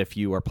agree. But if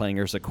you are playing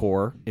as a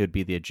core, it would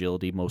be the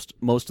agility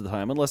most of the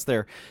time, unless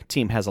their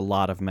team has a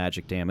lot of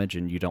magic damage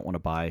and you don't want to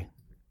buy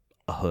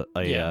a I cloak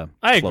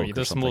agree. or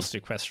There's something. mostly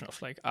a question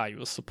of are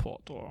you a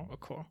support or a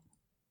core?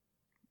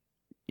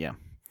 Yeah.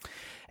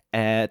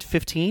 At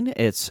 15,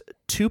 it's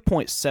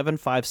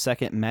 2.75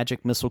 second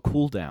magic missile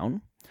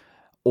cooldown,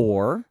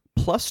 or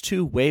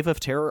 +2 Wave of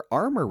Terror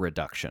armor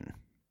reduction.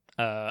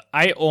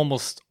 I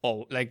almost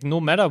no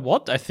matter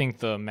what, I think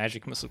the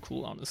magic missile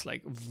cooldown is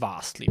like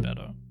vastly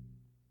better.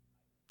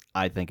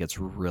 I think it's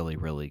really,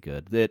 really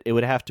good. It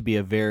would have to be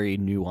a very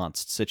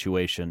nuanced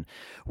situation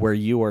where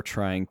you are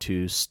trying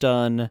to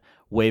stun,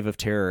 Wave of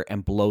Terror,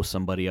 and blow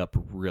somebody up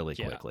really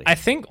quickly. I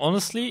think,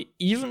 honestly,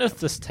 even if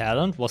this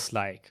talent was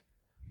like,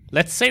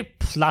 let's say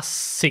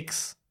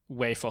 +6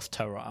 Wave of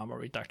Terror armor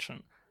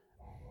reduction,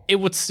 it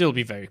would still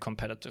be very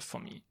competitive for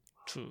me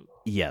to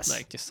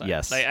decide.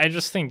 Yes. Like, I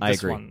just think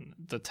this one,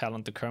 the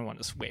current one,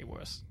 is way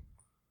worse.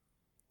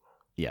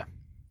 Yeah.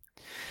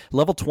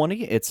 Level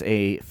 20, it's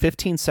a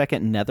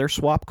 15-second Nether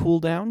Swap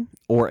cooldown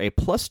or a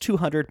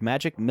 +200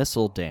 magic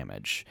missile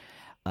damage.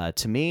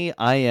 To me,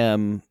 I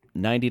am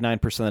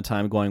 99% of the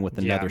time going with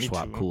the Nether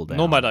Swap cooldown.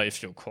 No matter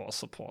if you're core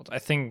support. I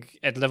think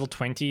at level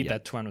 20,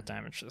 that 200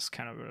 damage is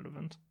kind of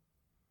relevant.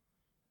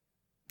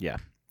 Yeah.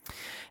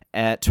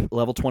 At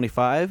level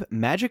 25,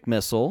 Magic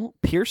Missile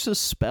pierces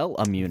spell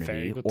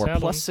immunity or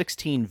talent.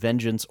 +16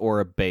 Vengeance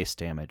or base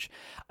damage.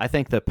 I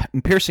think the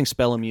piercing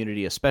spell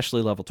immunity,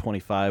 especially level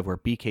 25 where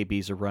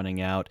BKBs are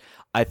running out,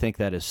 I think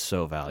that is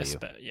so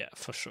valuable. Yeah,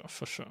 for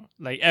sure.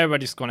 Like,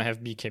 everybody's going to have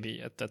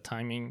BKB at that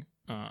timing,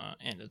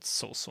 and it's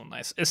so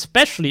nice.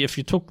 Especially if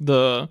you took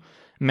the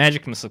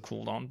Magic Missile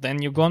cooldown, then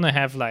you're going to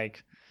have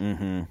like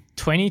 20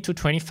 to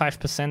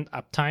 25%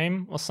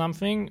 uptime or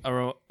something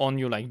on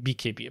your like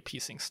BKB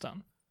appeasing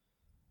stun.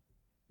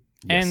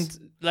 Yes.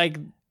 And like,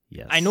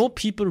 I know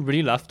people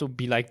really love to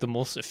be like the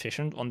most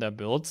efficient on their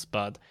builds,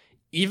 but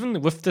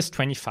even with this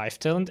 25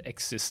 talent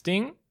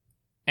existing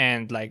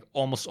and like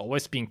almost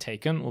always being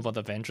taken over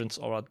the Vengeance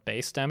or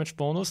base damage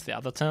bonus, the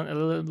other talent at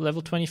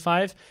level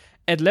 25,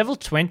 at level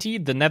 20,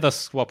 the Nether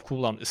Swap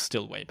cooldown is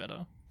still way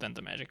better than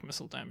the Magic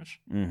Missile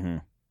damage.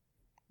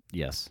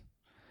 Yes.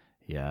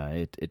 Yeah,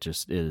 it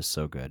is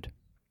so good.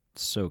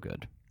 So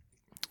good.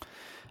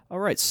 All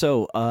right,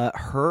 so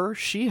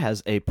she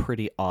has a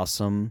pretty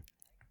awesome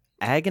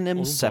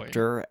Aghanim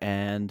Scepter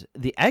and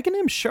the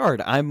Aghanim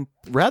Shard. I'm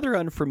rather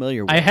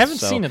unfamiliar with. I haven't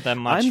seen it that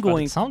much, but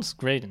it sounds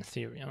great in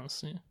theory,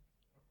 honestly.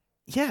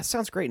 Yeah, it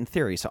sounds great in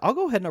theory. So I'll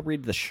go ahead and I'll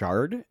read the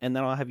Shard, and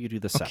then I'll have you do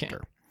the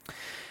Scepter.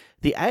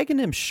 The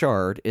Aghanim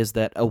Shard is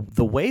that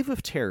the Wave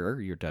of Terror,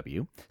 your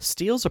W,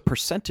 steals a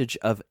percentage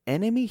of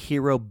enemy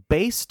hero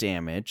base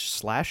damage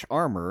 /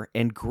 armor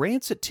and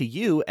grants it to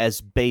you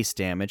as base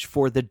damage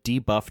for the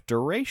debuff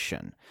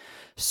duration.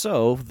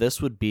 So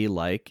this would be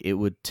like it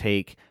would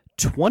take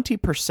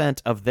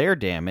 20% of their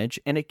damage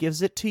and it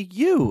gives it to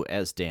you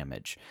as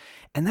damage.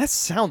 And that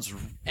sounds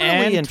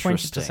really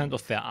interesting. 20%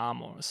 of their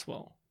armor as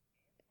well.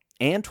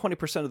 And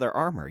 20% of their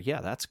armor.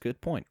 Yeah, that's a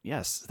good point.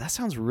 Yes, that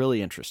sounds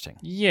really interesting.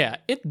 Yeah,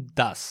 it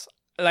does.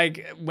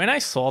 Like, when I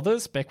saw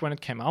this back when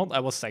it came out, I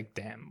was like,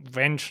 damn,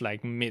 Venge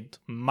like mid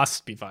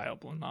must be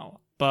viable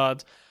now.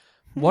 But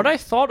what I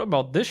thought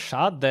about this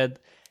shard, that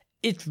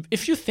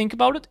if you think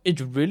about it, it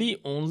really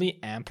only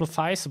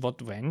amplifies what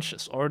Venge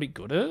is already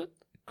good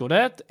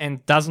at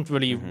and doesn't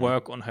really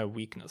work on her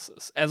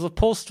weaknesses, as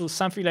opposed to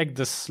something like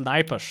the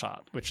Sniper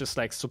shard, which is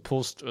like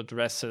supposed to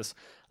address his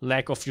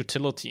lack of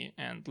utility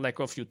and lack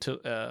of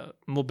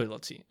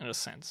mobility in a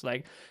sense.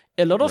 Like,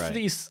 a lot of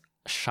these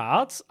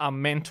shards are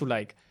meant to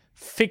like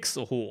fix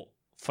a hole.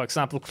 For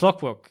example,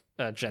 Clockwork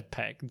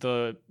jetpack,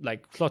 the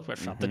like Clockwork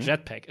shard, the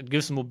jetpack, it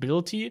gives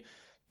mobility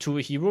to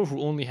a hero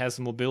who only has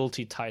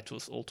mobility tied to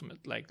his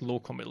ultimate, like low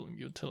committal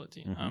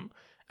utility.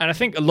 And I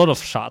think a lot of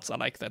shards are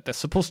like that. They're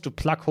supposed to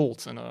plug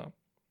holes in a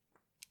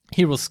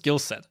hero skill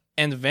set.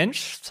 And Venge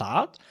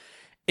shard,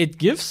 it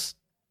gives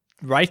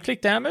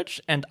right-click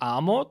damage and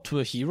armor to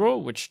a hero,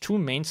 which two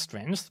main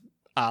strengths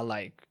are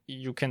like,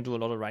 you can do a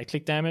lot of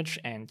right-click damage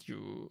and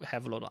you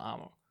have a lot of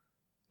armor.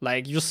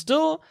 Like, you're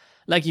still,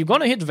 like, you're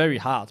gonna hit very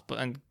hard,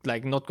 and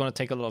like not gonna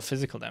take a lot of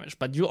physical damage,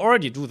 but you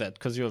already do that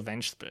because you're a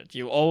Venge Spirit.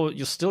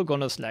 You're still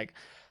gonna like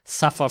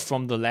suffer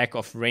from the lack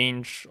of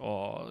range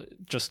or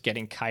just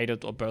getting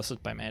kited or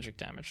bursted by magic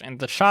damage, and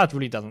the shard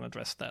really doesn't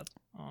address that.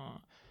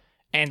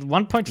 And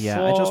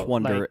 1.4 I just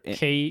wonder,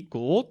 K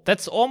gold,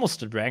 that's almost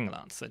the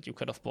Dragonlance that you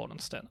could have bought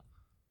instead.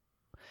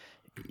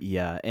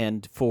 Yeah,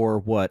 and for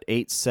what,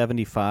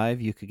 875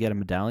 you could get a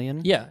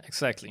medallion? Yeah,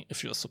 exactly,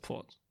 if you're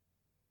support.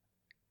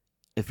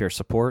 If you're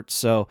support,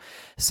 so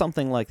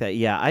something like that.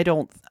 Yeah,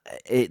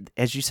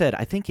 as you said,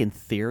 I think in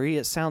theory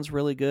it sounds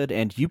really good,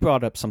 and you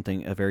brought up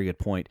a very good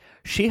point.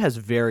 She has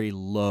very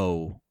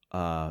low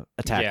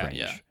attack range.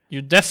 Yeah.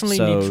 You definitely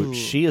need to,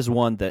 she is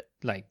one that,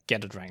 like,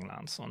 get a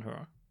Dragonlance on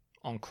her,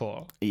 on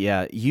core.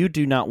 Yeah, you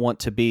do not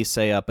want to be,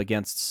 say, up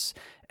against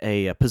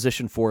a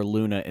position 4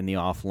 Luna in the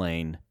off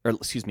lane, or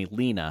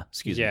Lena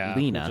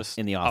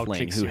in the off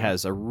lane, who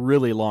has a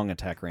really long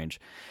attack range.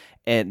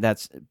 And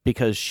that's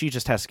because she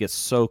just has to get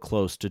so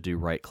close to do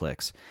right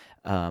clicks.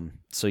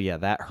 So yeah,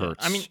 that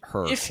hurts. I mean,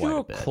 her if quite you're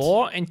a bit.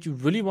 core and you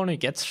really want to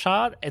get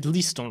shard, at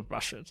least don't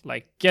rush it.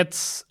 Like,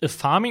 get a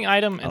farming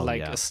item and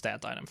a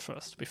stat item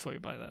first before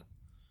you buy that.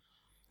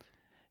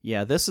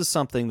 Yeah, this is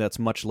something that's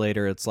much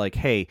later. It's like,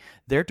 hey,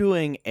 they're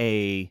doing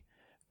a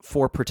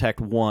 4 Protect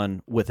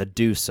 1 with a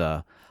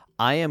Dusa.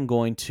 I am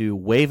going to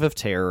Wave of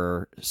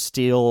Terror,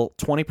 steal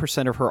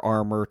 20% of her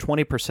armor,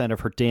 20%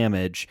 of her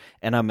damage,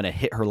 and I'm going to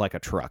hit her like a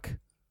truck.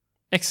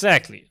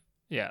 Exactly.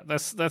 Yeah,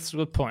 that's a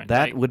good point.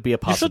 That would be a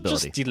possibility. You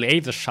should just delay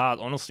the shard,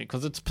 honestly,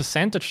 because it's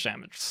percentage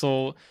damage.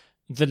 So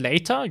the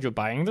later you're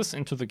buying this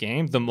into the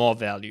game, the more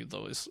value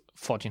those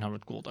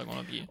 1,400 gold are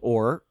going to be.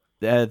 Or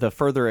the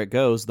further it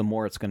goes, the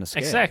more it's going to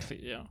scale. Exactly,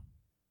 yeah.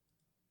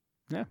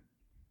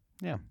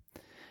 Yeah.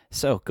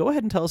 So go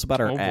ahead and tell us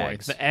about our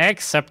eggs. The egg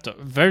scepter,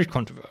 very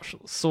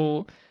controversial.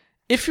 So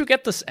if you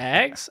get this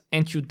eggs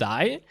and you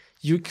die,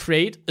 you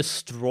create a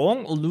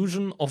strong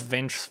illusion of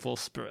vengeful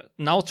spirit.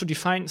 Now, to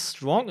define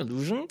strong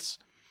illusions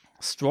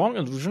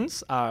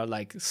are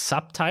like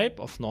subtype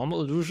of normal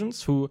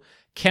illusions who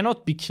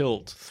cannot be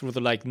killed through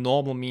the like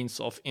normal means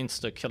of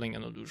insta-killing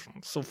an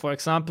illusion. So, for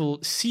example,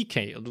 CK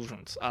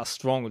illusions are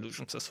strong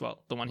illusions as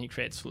well, the one he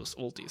creates with his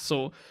ulti.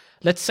 So,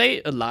 let's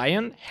say a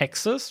lion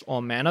hexes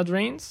or mana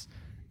drains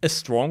a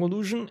strong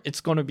illusion,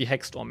 it's going to be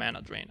hexed or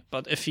mana drained.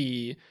 But if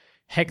he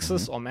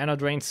hexes or mana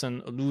drains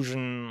an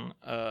illusion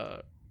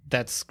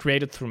that's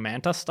created through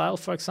Manta style,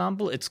 for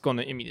example, it's going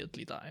to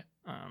immediately die.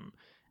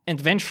 And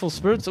Vengeful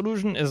Spirits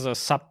illusion is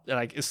is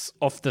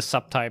of the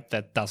subtype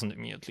that doesn't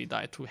immediately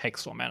die to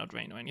hex or mana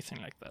drain or anything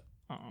like that.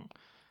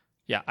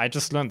 Yeah, I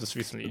just learned this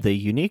recently. The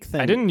unique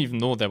thing I didn't even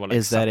know there were like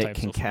is that subtypes it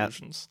can of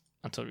illusions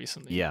until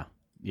recently.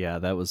 Yeah,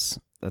 that's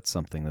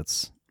something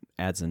that's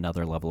adds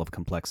another level of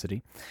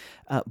complexity.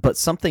 But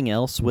something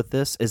else with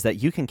this is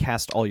that you can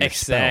cast all your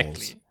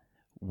spells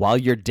while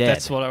you're dead.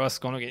 That's what I was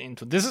going to get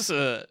into. This is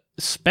a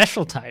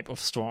special type of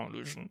strong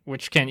illusion,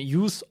 which can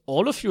use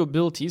all of your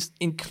abilities,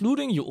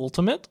 including your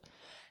ultimate,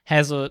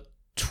 has a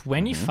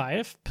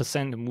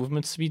 25%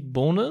 movement speed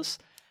bonus.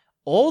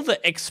 All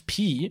the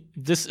XP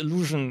this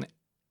illusion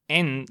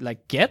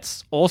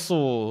gets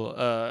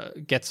also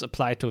gets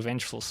applied to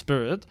Vengeful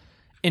Spirit,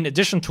 in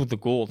addition to the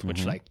gold,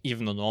 which like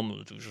even a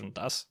normal illusion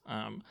does.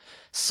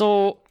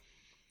 So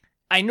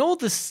I know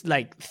this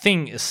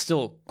thing is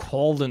still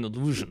called an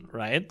illusion,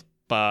 right?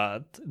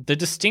 But the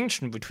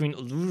distinction between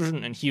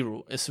illusion and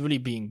hero is really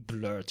being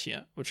blurred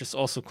here, which is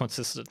also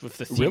consistent with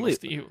the theme of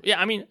the hero.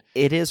 Yeah, I mean,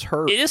 it is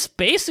her. It is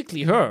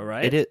basically her,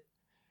 right?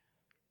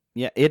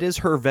 It is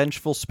her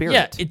vengeful spirit.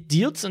 Yeah, it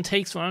deals and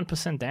takes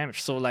 100%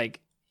 damage. So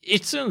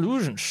it's an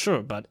illusion,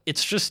 sure, but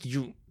it's just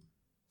you.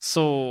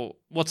 So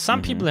what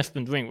some people have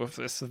been doing with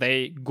this,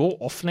 they go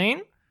off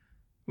lane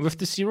with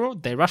this hero,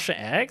 they rush the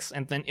eggs,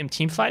 and then in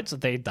team fights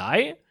they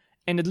die,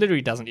 and it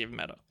literally doesn't even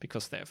matter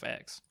because they have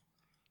eggs.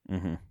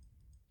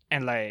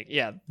 And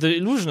the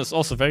illusion is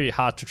also very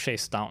hard to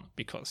chase down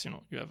because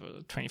you have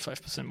a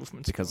 25%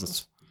 movement. Because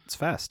it's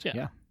fast.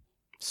 Yeah.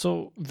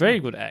 So very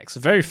good eggs,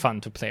 very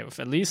fun to play with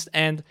at least,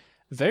 and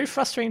very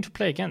frustrating to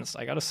play against.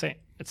 I gotta say,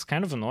 it's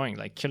kind of annoying,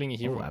 killing a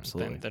hero, and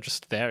then they're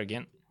just there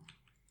again.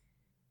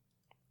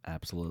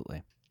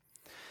 Absolutely.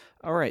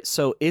 All right,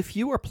 so if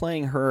you are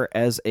playing her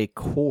as a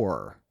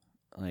core,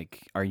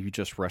 are you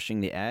just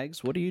rushing the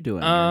eggs? What are you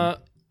doing?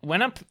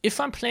 If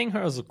I'm playing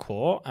her as a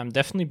core, I'm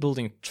definitely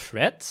building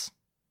threats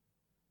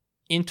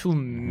into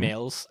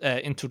males,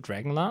 into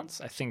Dragonlance.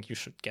 I think you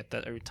should get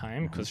that every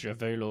time because you have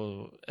very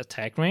low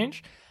attack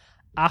range.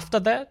 After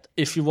that,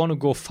 if you want to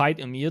go fight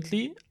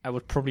immediately, I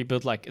would probably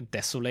build a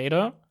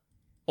Desolator.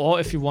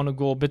 Or if you want to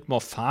go a bit more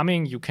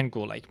farming, you can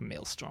go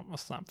Maelstrom or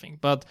something.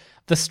 But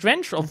the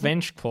strength of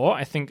Venge Core,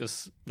 I think,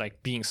 is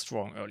being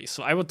strong early.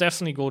 So I would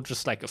definitely go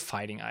just a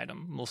fighting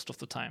item most of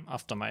the time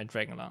after my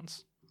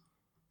Dragonlance.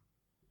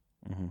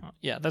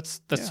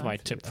 That's my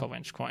tip for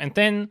Venge Core. And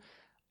then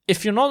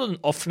if you're not an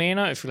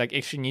offlaner, if you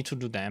actually need to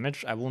do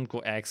damage, I won't go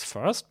eggs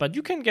first, but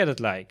you can get it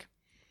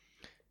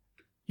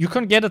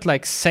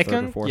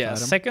second,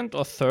 second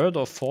or third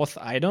or fourth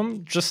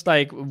item. Just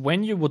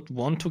when you would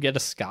want to get a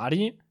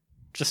Skadi,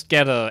 just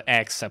get a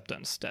egg scepter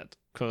instead,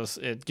 because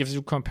it gives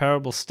you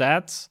comparable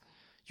stats.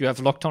 You have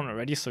lockdown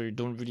already, so you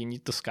don't really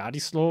need the Skadi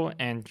slow,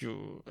 and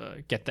you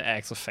get the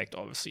eggs effect,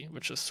 obviously,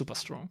 which is super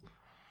strong.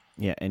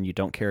 Yeah, and you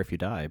don't care if you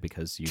die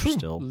because you're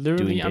still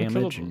doing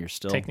damage, and you're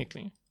still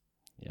technically.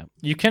 Yeah,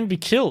 you can be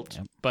killed,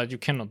 but you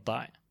cannot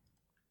die.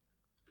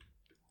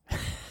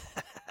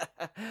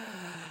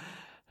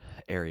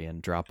 Arian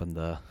dropping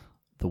the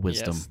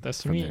wisdom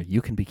that's from me. there.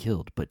 You can be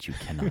killed, but you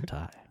cannot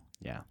die.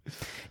 Yeah.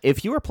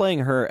 If you are playing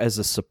her as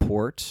a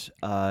support,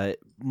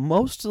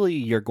 mostly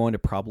you're going to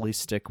probably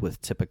stick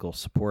with typical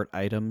support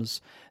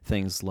items,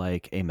 things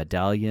like a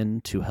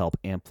medallion to help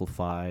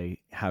amplify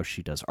how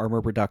she does armor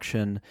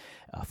reduction.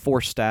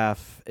 Force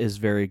Staff is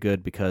very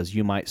good because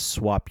you might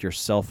swap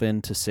yourself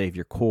in to save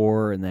your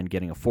core, and then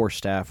getting a Force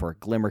Staff or a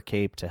Glimmer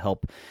Cape to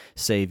help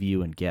save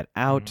you and get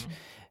out.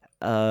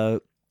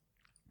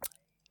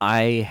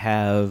 I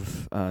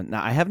have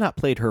not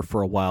played her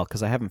for a while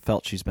because I haven't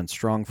felt she's been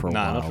strong for a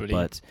while. Not really.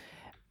 But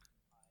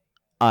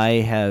I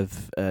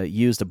have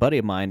used a buddy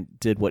of mine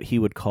did what he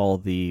would call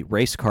the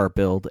race car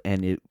build,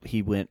 and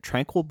he went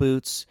Tranquil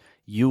Boots,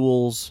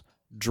 Yules,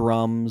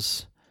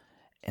 Drums,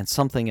 and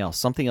something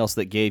else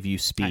that gave you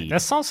speed.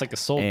 That sounds like a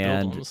soul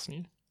build,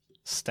 honestly.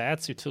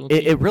 Stats,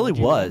 utility. It really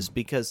was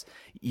because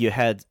you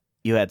had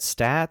you had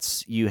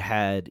stats,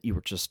 you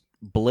were just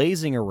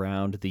blazing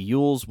around. The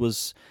Yules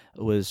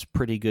was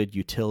pretty good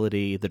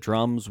utility. The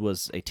drums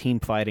was a team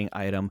fighting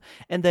item,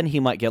 and then he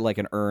might get like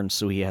an urn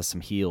so he has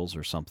some heals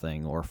or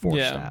something, or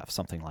force staff,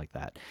 something like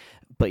that.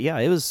 But yeah,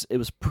 it was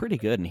pretty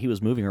good, and he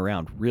was moving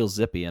around real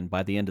zippy, and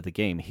by the end of the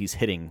game he's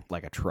hitting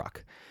like a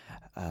truck.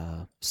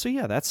 So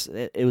yeah,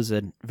 it was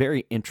a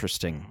very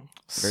interesting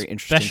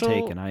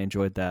take, and I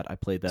enjoyed that. I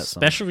played that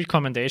special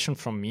recommendation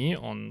from me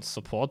on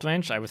support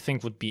range, I would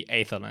think, would be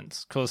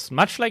Aetherlands, because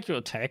much like your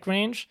attack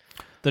range,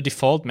 the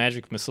default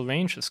magic missile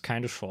range is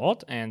kind of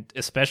short, and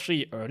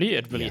especially early,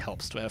 it really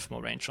helps to have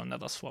more range on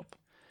Nether Swap.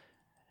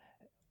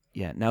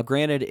 Yeah. Now,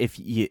 granted, if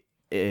you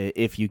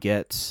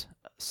get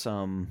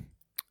some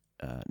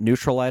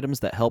neutral items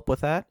that help with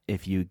that,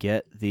 if you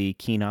get the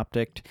Keen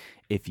Optic,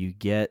 if you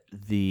get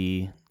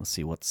the, let's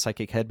see, what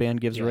Psychic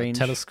Headband gives range?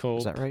 Telescope.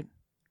 Is that right?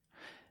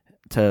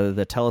 To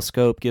the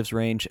Telescope gives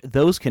range.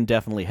 Those can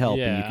definitely help,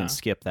 and you can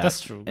skip that.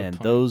 That's true. And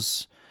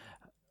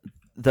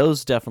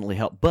those definitely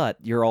help, but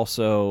you're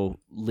also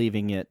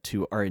leaving it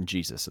to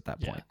RNGesus at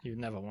that point. You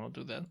never want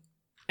to do that.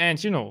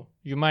 And,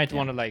 you might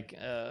want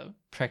to,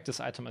 practice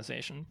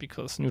itemization,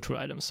 because neutral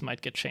items might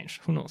get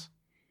changed. Who knows?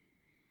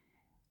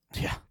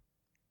 Yeah.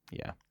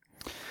 Yeah.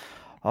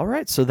 All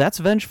right, so that's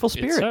Vengeful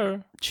Spirit.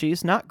 Sir.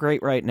 She's not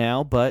great right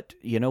now, but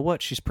you know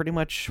what? She's pretty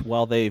much,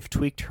 while they've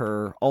tweaked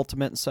her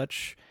ultimate and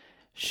such,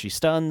 she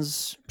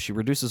stuns, she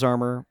reduces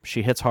armor,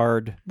 she hits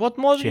hard. What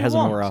more do you want? She has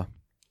an aura.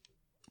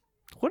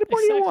 What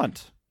more do you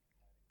want?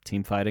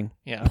 Team fighting.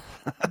 Yeah.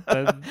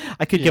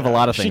 I could give a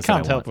lot of things. She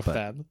can't help with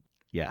that.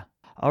 Yeah.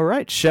 All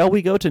right, shall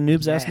we go to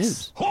Noobs Ask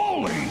Noobs?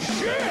 Holy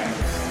shit!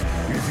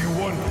 If you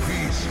want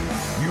peace,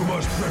 you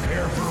must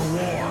prepare for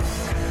war.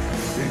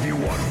 If you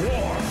want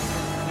war,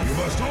 you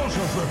must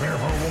also prepare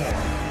for war.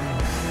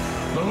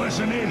 The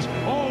lesson is,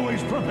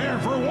 always prepare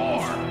for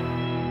war.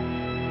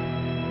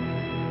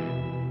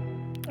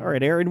 All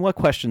right, Aaron, what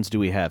questions do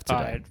we have today?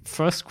 All right,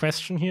 first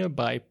question here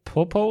by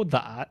Popo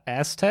the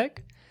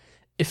Aztec.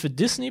 If a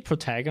Disney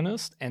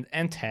protagonist and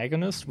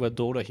antagonist were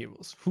Dota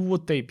heroes, who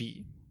would they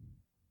be?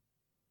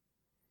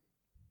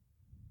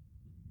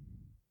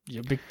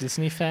 You're a big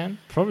Disney fan?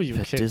 Probably your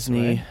kids,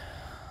 Disney. right?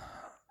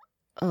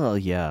 Oh,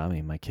 yeah. I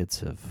mean, my kids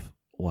have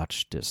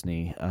watched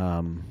Disney.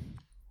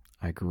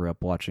 I grew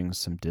up watching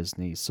some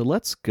Disney. So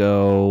let's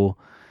go.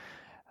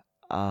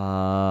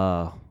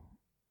 Let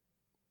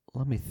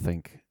me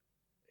think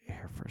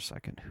here for a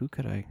second. Who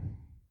could I...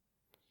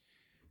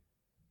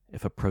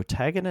 If a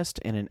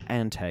protagonist and an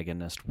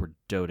antagonist were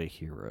Dota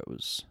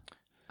heroes.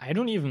 I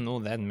don't even know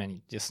that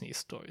many Disney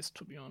stories,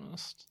 to be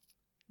honest.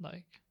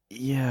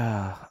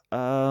 Yeah.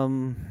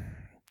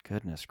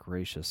 Goodness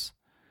gracious.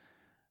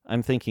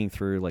 I'm thinking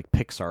through like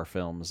Pixar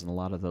films, and a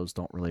lot of those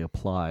don't really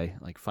apply.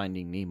 Like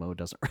Finding Nemo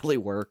doesn't really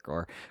work,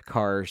 or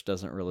Cars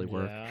doesn't really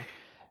work.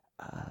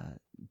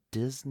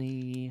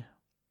 Disney.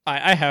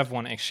 I have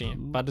one actually,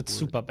 but it's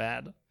super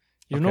bad.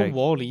 You know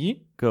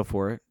Wall-E? Go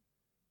for it.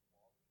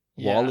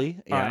 Yeah. Wall-E?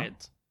 Yeah. All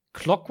right.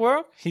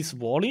 Clockwork, he's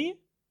Wall-E.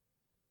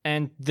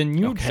 And the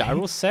new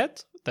gyro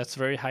set, that's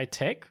very high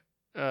tech.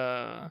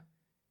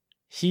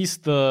 He's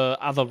the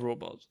other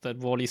robot that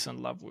Wall-E's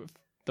in love with.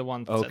 The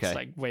one that's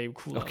like way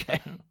cooler. Okay.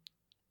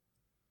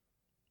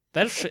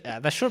 That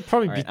should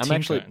probably be Tinker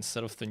actually...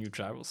 instead of the new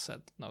gyro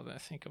set, now that I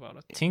think about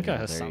it. Tinker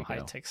has some high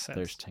tech sets.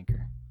 There's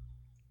Tinker.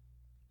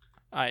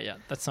 Yeah,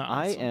 that's not.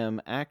 I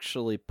am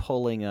actually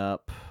pulling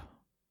up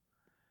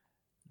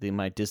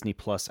my Disney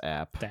Plus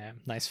app. Damn,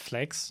 nice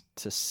flex.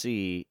 To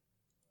see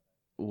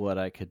what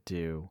I could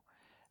do.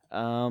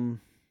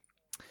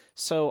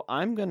 So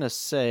I'm gonna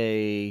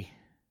say.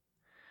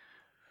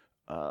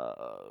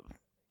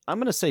 I'm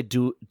gonna say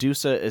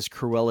Dusa is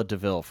Cruella de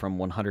Vil from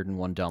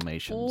 101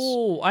 Dalmatians.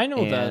 Oh, I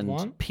know that and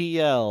one.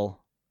 PL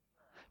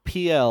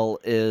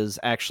is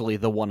actually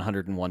the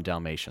 101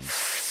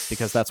 Dalmatians,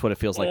 because that's what it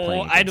feels like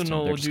playing. I don't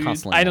know,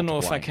 dude. I don't know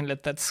if I can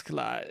let that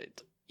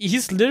slide.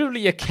 He's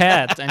literally a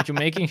cat, and you're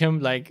making him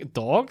like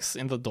dogs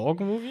in the dog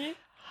movie.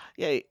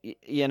 Yeah,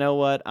 you know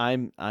what?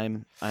 I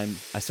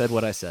said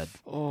what I said.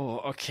 Oh,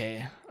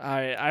 okay.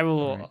 I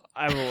will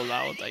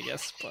allow it, I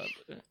guess, but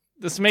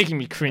this is making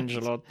me cringe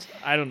a lot.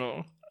 I don't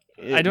know.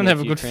 I don't have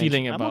a good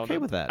feeling about it. I'm okay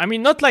with that. I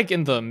mean, not like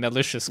in the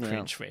malicious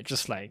cringe way,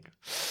 just like...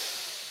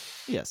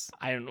 Yes.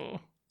 I don't know.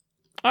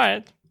 All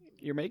right.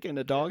 You're making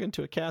a dog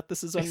into a cat.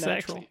 This is unnatural.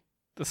 Exactly.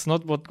 That's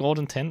not what God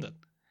intended.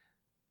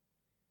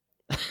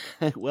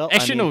 Well,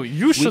 actually, no.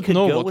 You should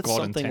know what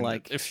God intended.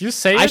 Like, if you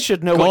say I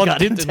should know what God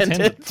did intend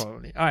it.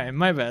 Probably. All right,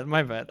 my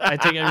bad. I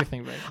take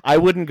everything back. I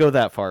wouldn't go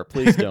that far.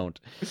 Please don't.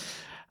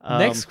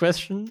 Next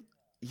question.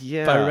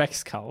 By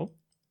Rex Cow.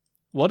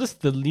 What is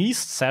the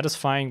least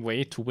satisfying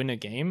way to win a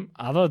game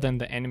other than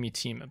the enemy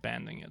team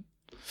abandoning it?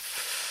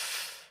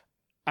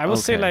 I will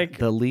say, like,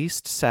 the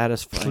least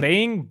satisfying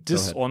playing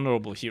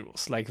dishonorable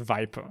heroes like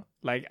Viper.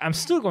 Like, I'm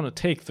still gonna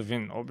take the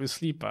win,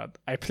 obviously, but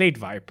I played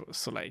Viper,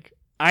 so like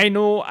I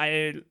know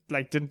I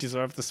didn't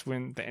deserve this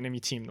win. The enemy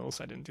team knows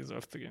I didn't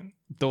deserve the win.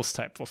 Those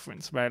type of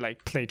wins where I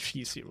like played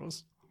cheese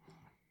heroes.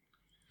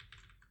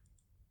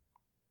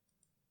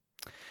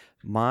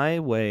 My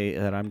way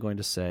that I'm going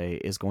to say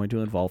is going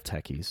to involve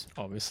techies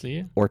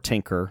Obviously. or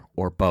tinker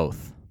or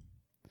both.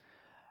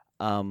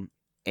 And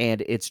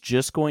it's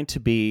just going to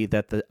be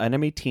that the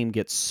enemy team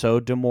gets so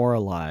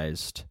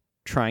demoralized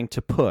trying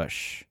to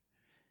push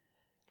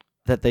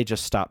that they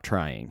just stop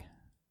trying.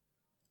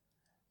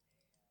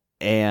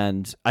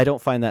 And I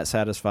don't find that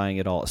satisfying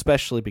at all,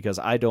 especially because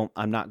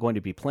I'm not going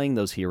to be playing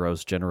those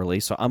heroes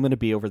generally. So I'm going to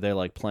be over there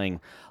like playing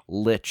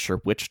Lich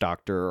or Witch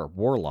Doctor or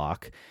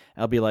Warlock.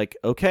 I'll be like,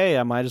 okay,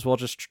 I might as well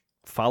just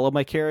follow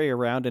my carry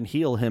around and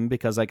heal him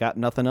because I got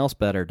nothing else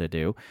better to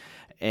do.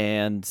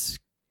 And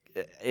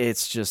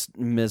it's just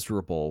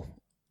miserable.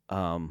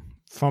 From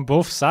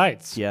both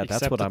sides. Yeah, that's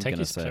except what the I'm going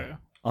to techies say. player.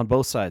 On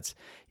both sides.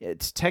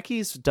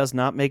 Techies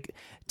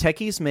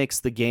makes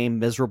the game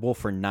miserable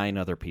for 9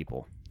 other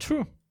people.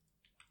 True.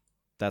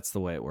 That's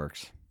the way it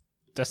works.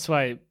 That's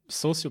why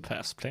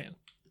sociopaths play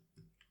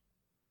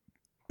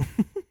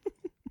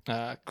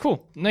it.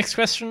 Cool. Next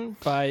question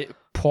by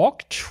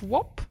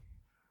Porkchwop.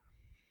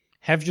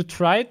 Have you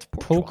tried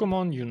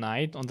Pokemon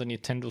Unite on the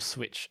Nintendo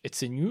Switch?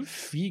 It's a new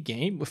free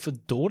game with a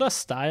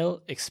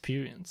Dota-style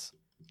experience.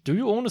 Do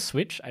you own a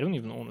Switch? I don't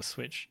even own a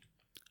Switch.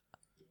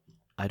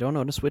 I don't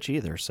own a Switch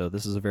either, so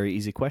this is a very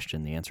easy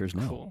question. The answer is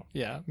no. Cool.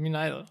 Yeah, me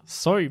neither.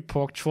 Sorry,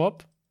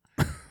 Porkchwop.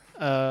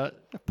 Sorry,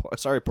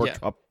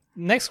 Porkchop.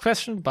 Next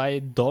question by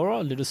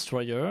Dora Le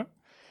Destroyer.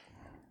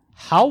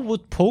 How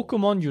would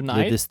Pokemon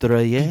Unite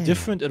be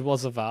different if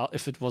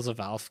it was a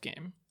Valve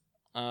game?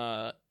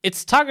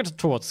 It's targeted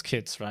towards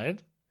kids, right?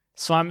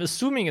 So I'm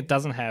assuming it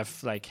doesn't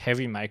have like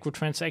heavy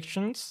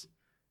microtransactions.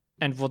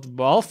 And what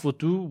Valve would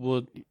do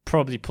would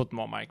probably put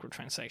more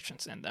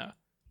microtransactions in there.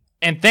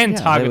 And then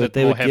target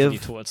it more heavily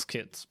towards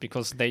kids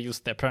because they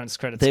use their parents'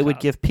 credits. They would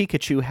give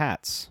Pikachu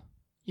hats.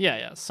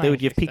 Yeah. They would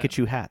give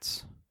Pikachu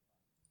hats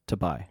to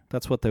buy.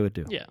 That's what they would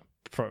do. Yeah,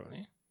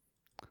 probably.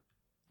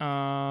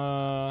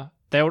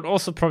 They would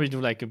also probably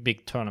do like a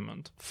big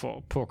tournament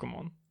for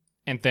Pokemon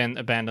and then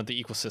abandon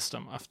the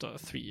ecosystem after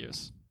 3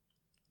 years.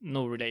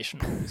 No relation,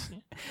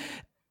 obviously.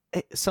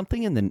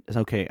 Something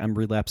okay, I'm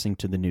relapsing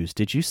to the news.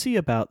 Did you see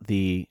about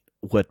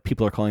what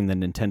people are calling the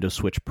Nintendo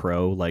Switch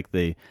Pro, like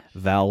the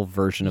Valve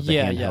version of the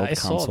handheld I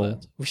console? saw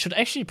that. We should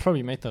actually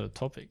probably make that a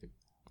topic.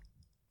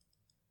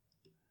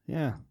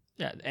 Yeah.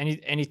 Yeah.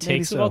 Any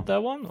takes about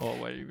that one, or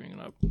why are you bringing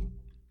it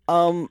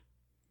up?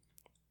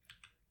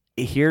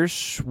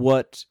 Here's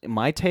what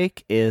my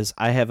take is.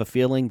 I have a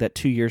feeling that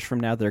 2 years from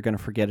now they're going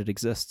to forget it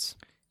exists.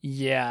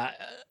 Yeah.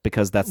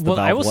 Because that's the Valve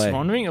way. I was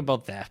wondering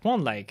about that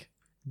one. Like,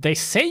 they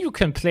say you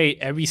can play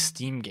every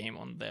Steam game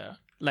on there.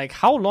 Like,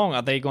 how long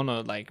are they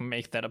gonna like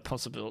make that a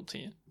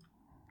possibility?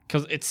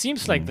 Because it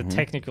seems like the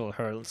technical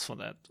hurdles for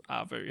that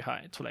are very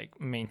high to like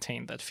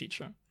maintain that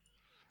feature.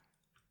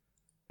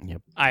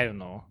 Yep. I don't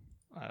know.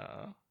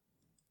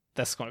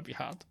 That's gonna be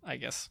hard, I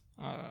guess.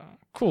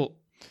 Cool.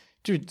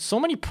 Dude, so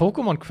many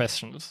Pokemon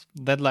questions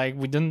that like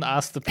we didn't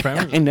ask the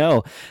premier. I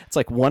know. It's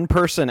like one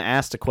person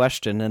asked a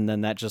question and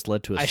then that just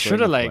led to a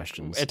string of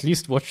questions. At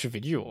least watched a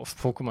video of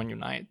Pokemon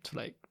Unite to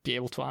like be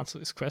able to answer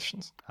these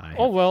questions. I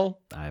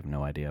have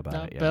no idea about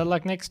it yet. Better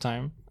luck next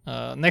time.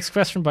 Next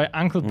question by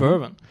Uncle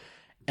Bourbon.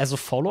 As a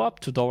follow-up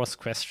to Dora's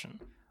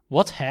question,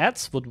 what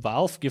hats would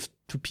Valve give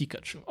to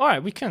Pikachu? All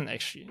right, we can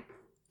actually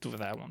do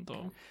that one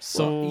though.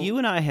 So you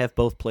and I have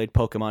both played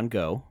Pokemon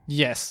Go.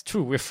 Yes,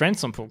 true. We're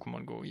friends on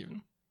Pokemon Go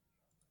even.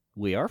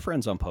 We are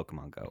friends on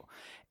Pokemon Go.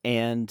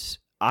 And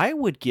I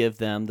would give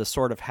them the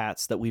sort of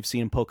hats that we've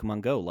seen in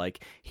Pokemon Go.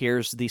 Like,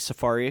 here's the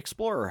Safari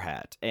Explorer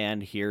hat,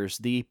 and here's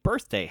the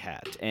birthday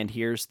hat, and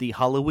here's the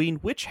Halloween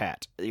witch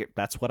hat.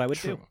 That's what I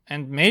would do.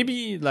 And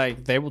maybe,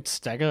 like, they would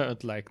stagger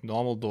at, like,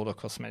 normal Dota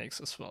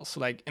cosmetics as well. So,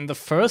 like, in the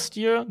first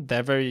year,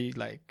 they're very,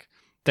 like,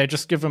 they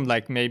just give them,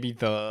 like, maybe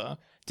the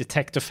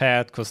detective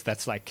hat, because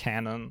that's, like,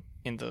 canon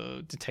in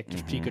the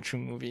Detective Pikachu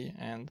movie,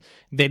 and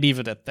they leave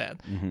it at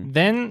that.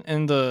 Then,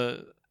 in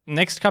the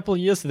next couple of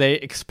years, they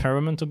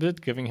experiment a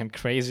bit, giving him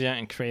crazier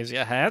and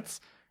crazier hats.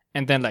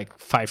 And then, like,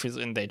 5 years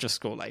in, they just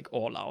go, like,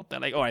 all out. They're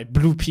like, all right,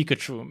 blue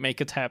Pikachu,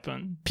 make it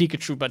happen.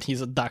 Pikachu, but he's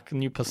a duck,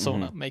 new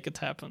persona, make it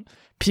happen.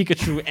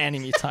 Pikachu,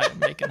 anime type,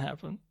 make it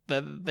happen.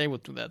 They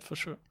would do that for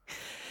sure.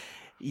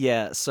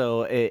 Yeah,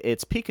 so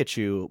it's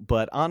Pikachu,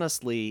 but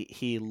honestly,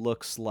 he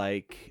looks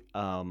like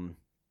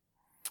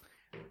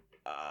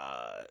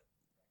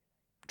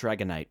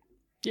Dragonite.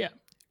 Yeah.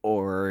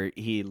 Or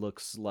he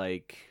looks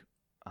like...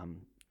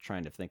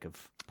 trying to think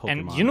of Pokemon.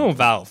 And you know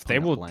Valve, they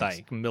would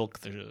like milk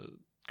the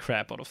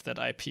crap out of that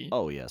IP.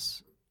 Oh,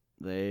 yes.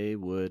 They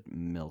would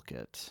milk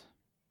it.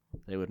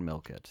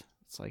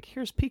 It's like,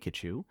 here's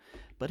Pikachu,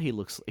 but he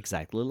looks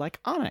exactly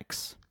like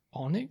Onix.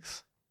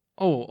 Onix?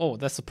 Oh,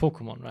 that's a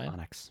Pokemon, right?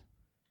 Onix.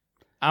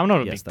 I'm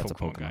not a big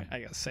Pokemon guy,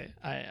 I gotta say.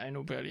 I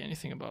know barely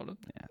anything about it.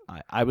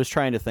 Yeah, I was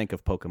trying to think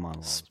of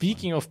Pokemon.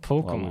 Speaking of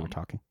Pokemon, while we were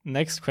talking.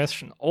 Next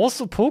question.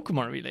 Also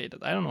Pokemon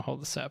related. I don't know how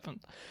this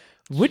happened.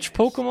 Which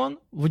Pokemon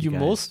would you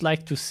most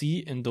like to see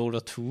in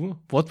Dota 2?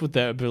 What would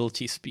their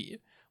abilities be?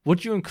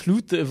 Would you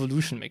include the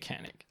evolution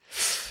mechanic?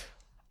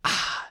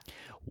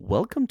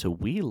 Welcome to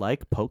We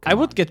Like Pokemon. I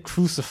would get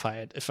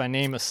crucified if I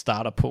name a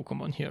starter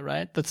Pokemon here,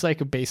 right? That's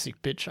like a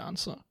basic bitch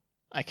answer.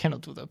 I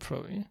cannot do that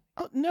probably.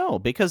 Oh, no,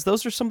 because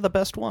those are some of the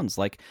best ones,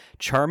 like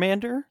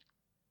Charmander,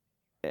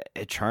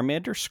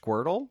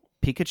 Squirtle,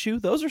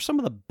 Pikachu. Those are some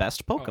of the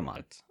best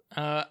Pokemon.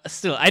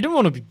 Still, I don't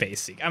want to be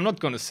basic. I'm not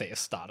going to say a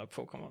starter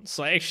Pokemon,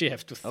 so I actually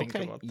have to think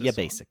about this. Yeah, one.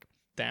 basic.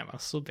 Damn, I'm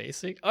so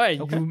basic. All right,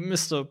 Okay. you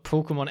Mr.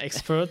 Pokemon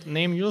expert,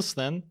 name yours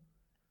then.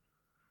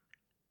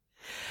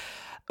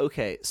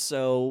 Okay,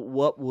 so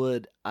what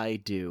would I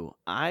do?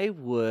 I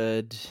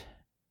would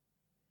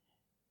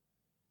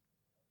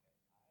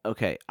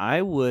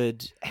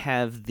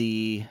have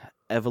the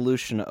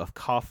evolution of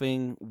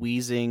coughing,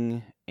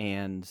 wheezing,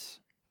 and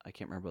I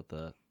can't remember what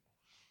the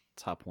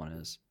top one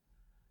is.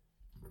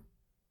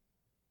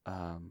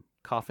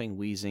 Coughing,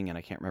 wheezing, and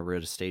I can't remember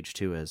what a stage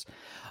 2 is.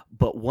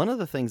 But one of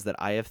the things that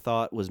I have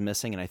thought was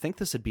missing, and I think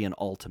this would be an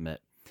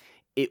ultimate,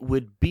 it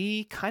would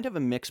be kind of a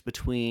mix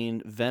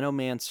between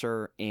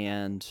Venomancer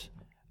and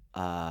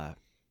Earth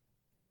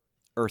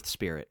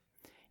Spirit,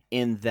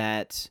 in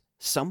that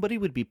somebody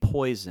would be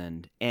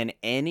poisoned, and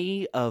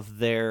any of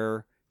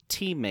their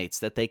teammates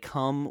that they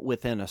come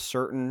within a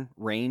certain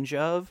range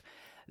of,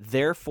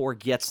 therefore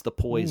gets the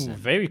poison. Ooh,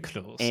 very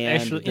close.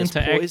 And Actual this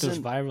interactive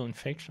poison- viral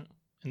infection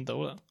in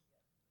Dota.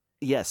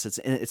 Yes, it's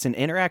an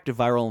interactive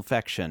viral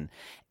infection,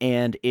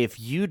 and if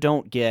you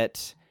don't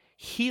get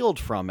healed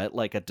from it,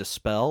 like a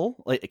dispel,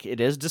 like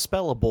it is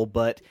dispellable,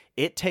 but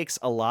it takes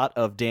a lot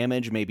of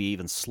damage, maybe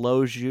even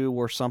slows you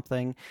or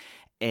something,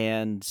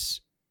 and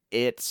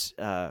it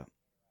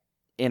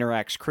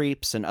interacts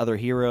creeps and other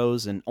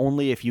heroes, and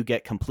only if you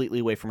get completely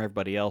away from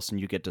everybody else and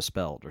you get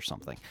dispelled or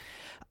something.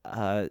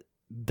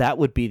 That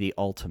would be the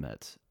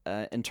ultimate.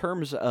 In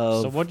terms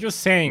of So what you're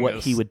saying what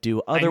is he would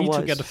do I otherwise,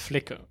 need to get a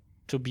flicker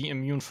to be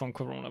immune from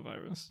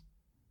coronavirus.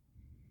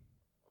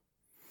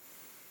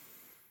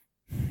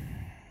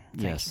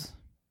 yes,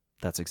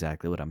 that's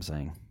exactly what I'm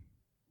saying.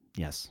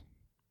 Yes.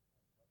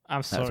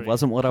 I'm sorry. That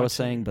wasn't what I was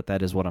Continue. saying, but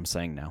that is what I'm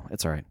saying now.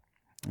 It's all right.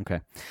 Okay.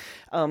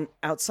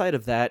 Outside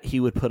of that, he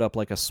would put up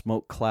like a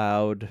smoke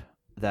cloud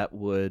that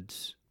would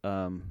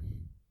do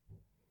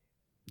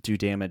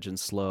damage and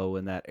slow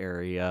in that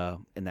area,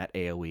 in that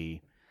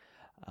AoE.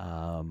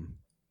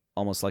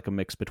 Almost like a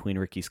mix between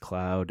Ricky's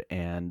Cloud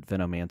and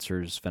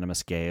Venomancer's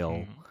Venomous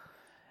Gale.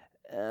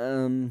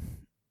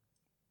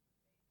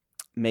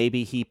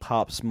 Maybe he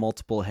pops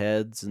multiple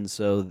heads, and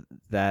so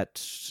that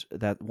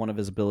one of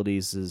his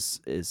abilities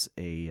is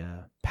a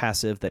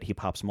passive that he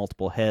pops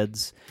multiple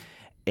heads,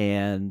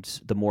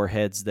 and the more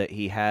heads that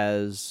he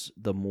has,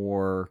 the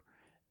more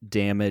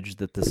damage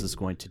that this is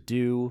going to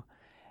do.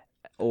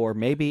 Or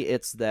maybe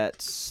it's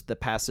that the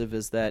passive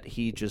is that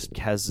he just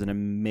has an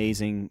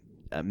amazing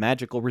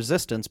magical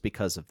resistance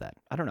because of that.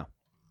 I don't know.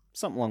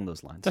 Something along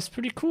those lines. That's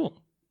pretty cool.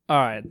 All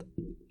right.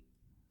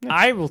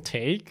 I will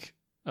take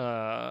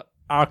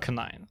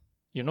Arcanine.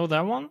 You know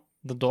that one?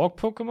 The dog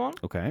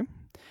Pokemon? Okay.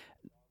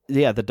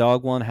 Yeah, the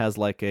dog one has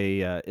like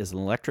is an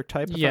electric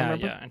type, if I Yeah,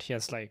 remember. yeah. And he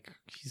has like,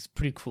 he's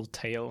pretty cool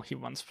tail. He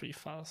runs pretty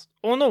fast.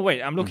 Oh, no,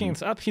 wait. I'm looking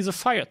it up. He's a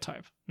fire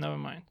type. Never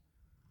mind.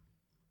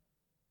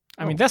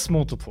 I mean, there's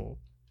multiple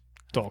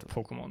dog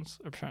Pokemons,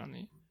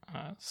 apparently.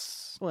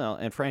 Well,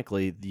 and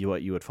frankly,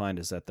 what you would find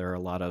is that there are a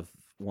lot of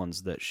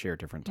ones that share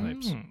different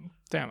types.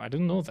 Damn, I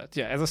didn't know that.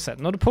 Yeah, as I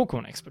said, not a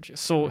Pokemon expert here.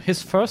 So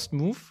his first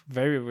move,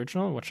 very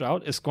original, watch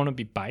out, is going to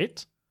be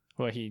Bite,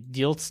 where he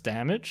deals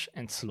damage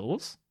and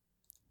slows.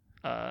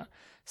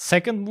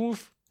 Second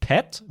move,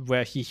 Pet,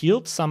 where he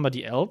healed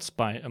somebody else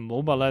by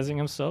immobilizing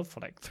himself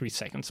for like 3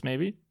 seconds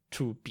maybe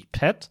to be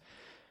Pet.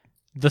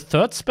 The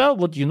third spell,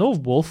 what you know,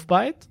 Wolf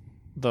Bite,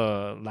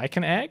 the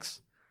Lycan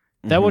eggs,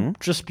 that would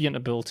just be an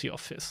ability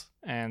of his,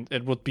 and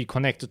it would be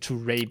connected to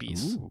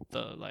rabies. Ooh.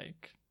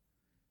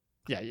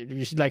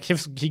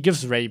 He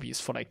gives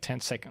rabies for like 10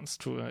 seconds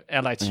to an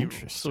allied hero.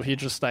 Interesting. So he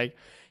just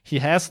he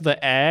has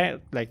the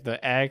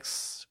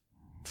eggs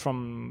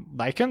from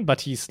Lycan,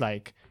 but he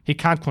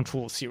can't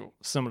control Zero,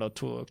 similar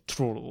to a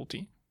Troll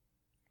ulti.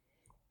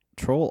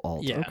 Troll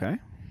alt, Yeah. okay.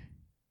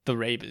 The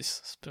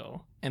rabies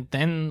spell. And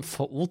then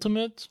for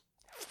ultimate,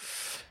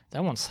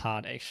 that one's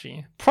hard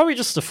actually. Probably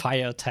just the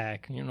fire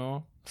attack,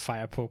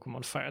 fire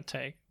Pokemon, fire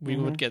attack. We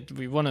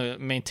want to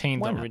maintain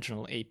Why the not?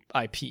 original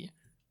IP.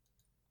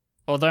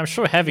 Although I'm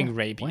sure having why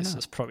rabies not?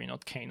 is probably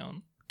not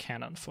canon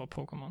for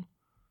Pokemon.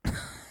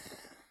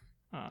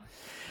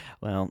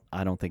 Well,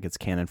 I don't think it's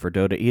canon for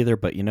Dota either,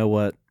 but you know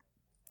what?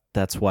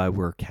 That's why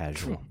we're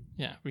casual.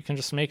 Yeah, we can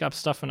just make up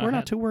stuff in our We're head.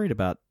 not too worried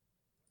about.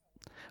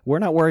 We're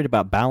not worried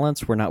about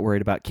balance. We're not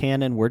worried about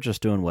canon. We're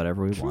just doing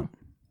whatever we want.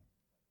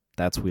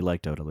 That's We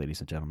Like Dota, ladies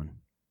and gentlemen.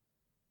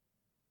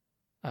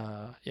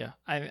 Yeah,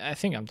 I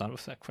think I'm done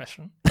with that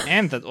question.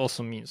 And that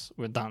also means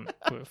we're done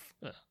with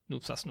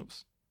Noobs Are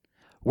Snoobs.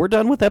 We're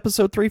done with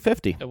episode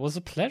 350. It was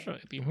a pleasure,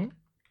 Abby.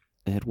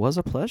 It was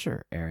a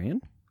pleasure,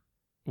 Arian.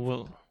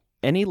 Well,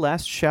 Any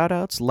last shout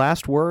outs,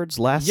 last words,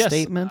 last Yes,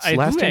 statements, I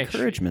last do actually.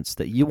 encouragements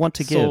that you want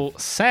to so give?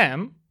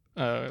 Sam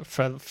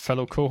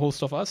fellow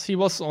co-host of us. He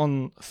was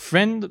on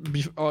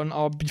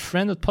our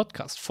befriended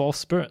podcast, Fourth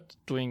Spirit,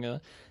 doing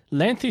a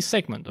lengthy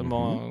segment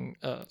among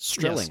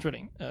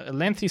Strilling. A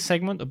lengthy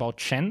segment about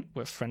Chen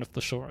with friend of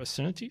the show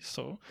Arsenity.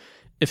 So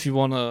if you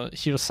want to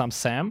hear some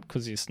Sam,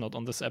 because he's not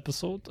on this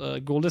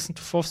episode, go listen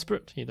to Fourth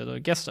Spirit. He did a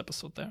guest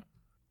episode there.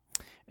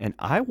 And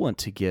I want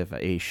to give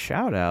a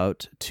shout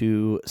out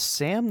to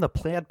Sam the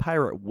Plaid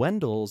Pirate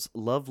Wendell's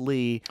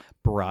lovely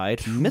bride,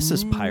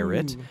 Mrs.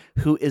 Pirate,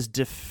 who is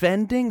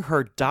defending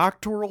her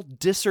doctoral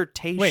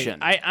dissertation.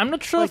 Wait, I'm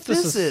not sure if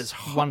this is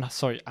one.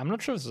 Sorry, I'm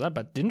not sure if this is that,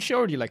 but didn't she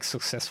already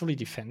successfully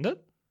defend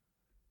it?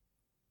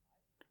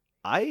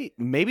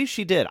 Maybe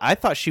she did. I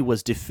thought she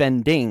was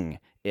defending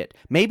it.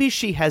 Maybe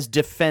she has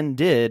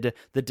defended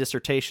the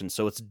dissertation,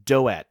 so it's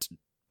DOET.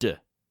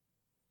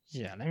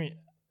 Yeah, let me.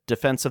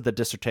 Defense of the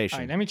dissertation.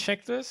 All right, let me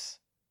check this.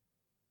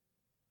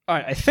 All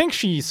right, I think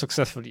she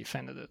successfully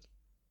defended it.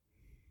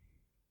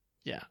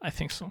 Yeah, I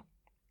think so.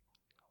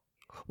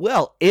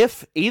 Well,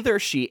 if either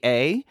she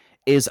A,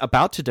 is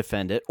about to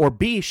defend it, or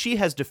B, she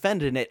has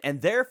defended it,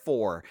 and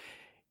therefore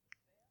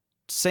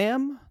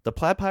Sam, the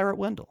Plaid Pirate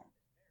Wendell,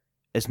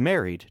 is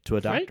married to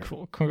a doctor. Very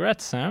cool.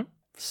 Congrats, Sam.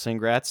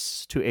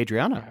 Congrats to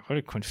Adriana. Right, what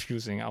a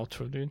confusing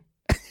outro, dude.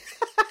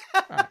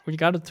 Right, we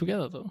got it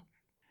together, though.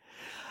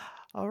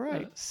 All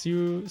right. See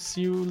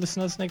you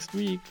listeners next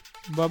week.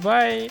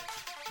 Bye-bye.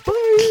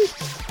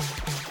 Bye.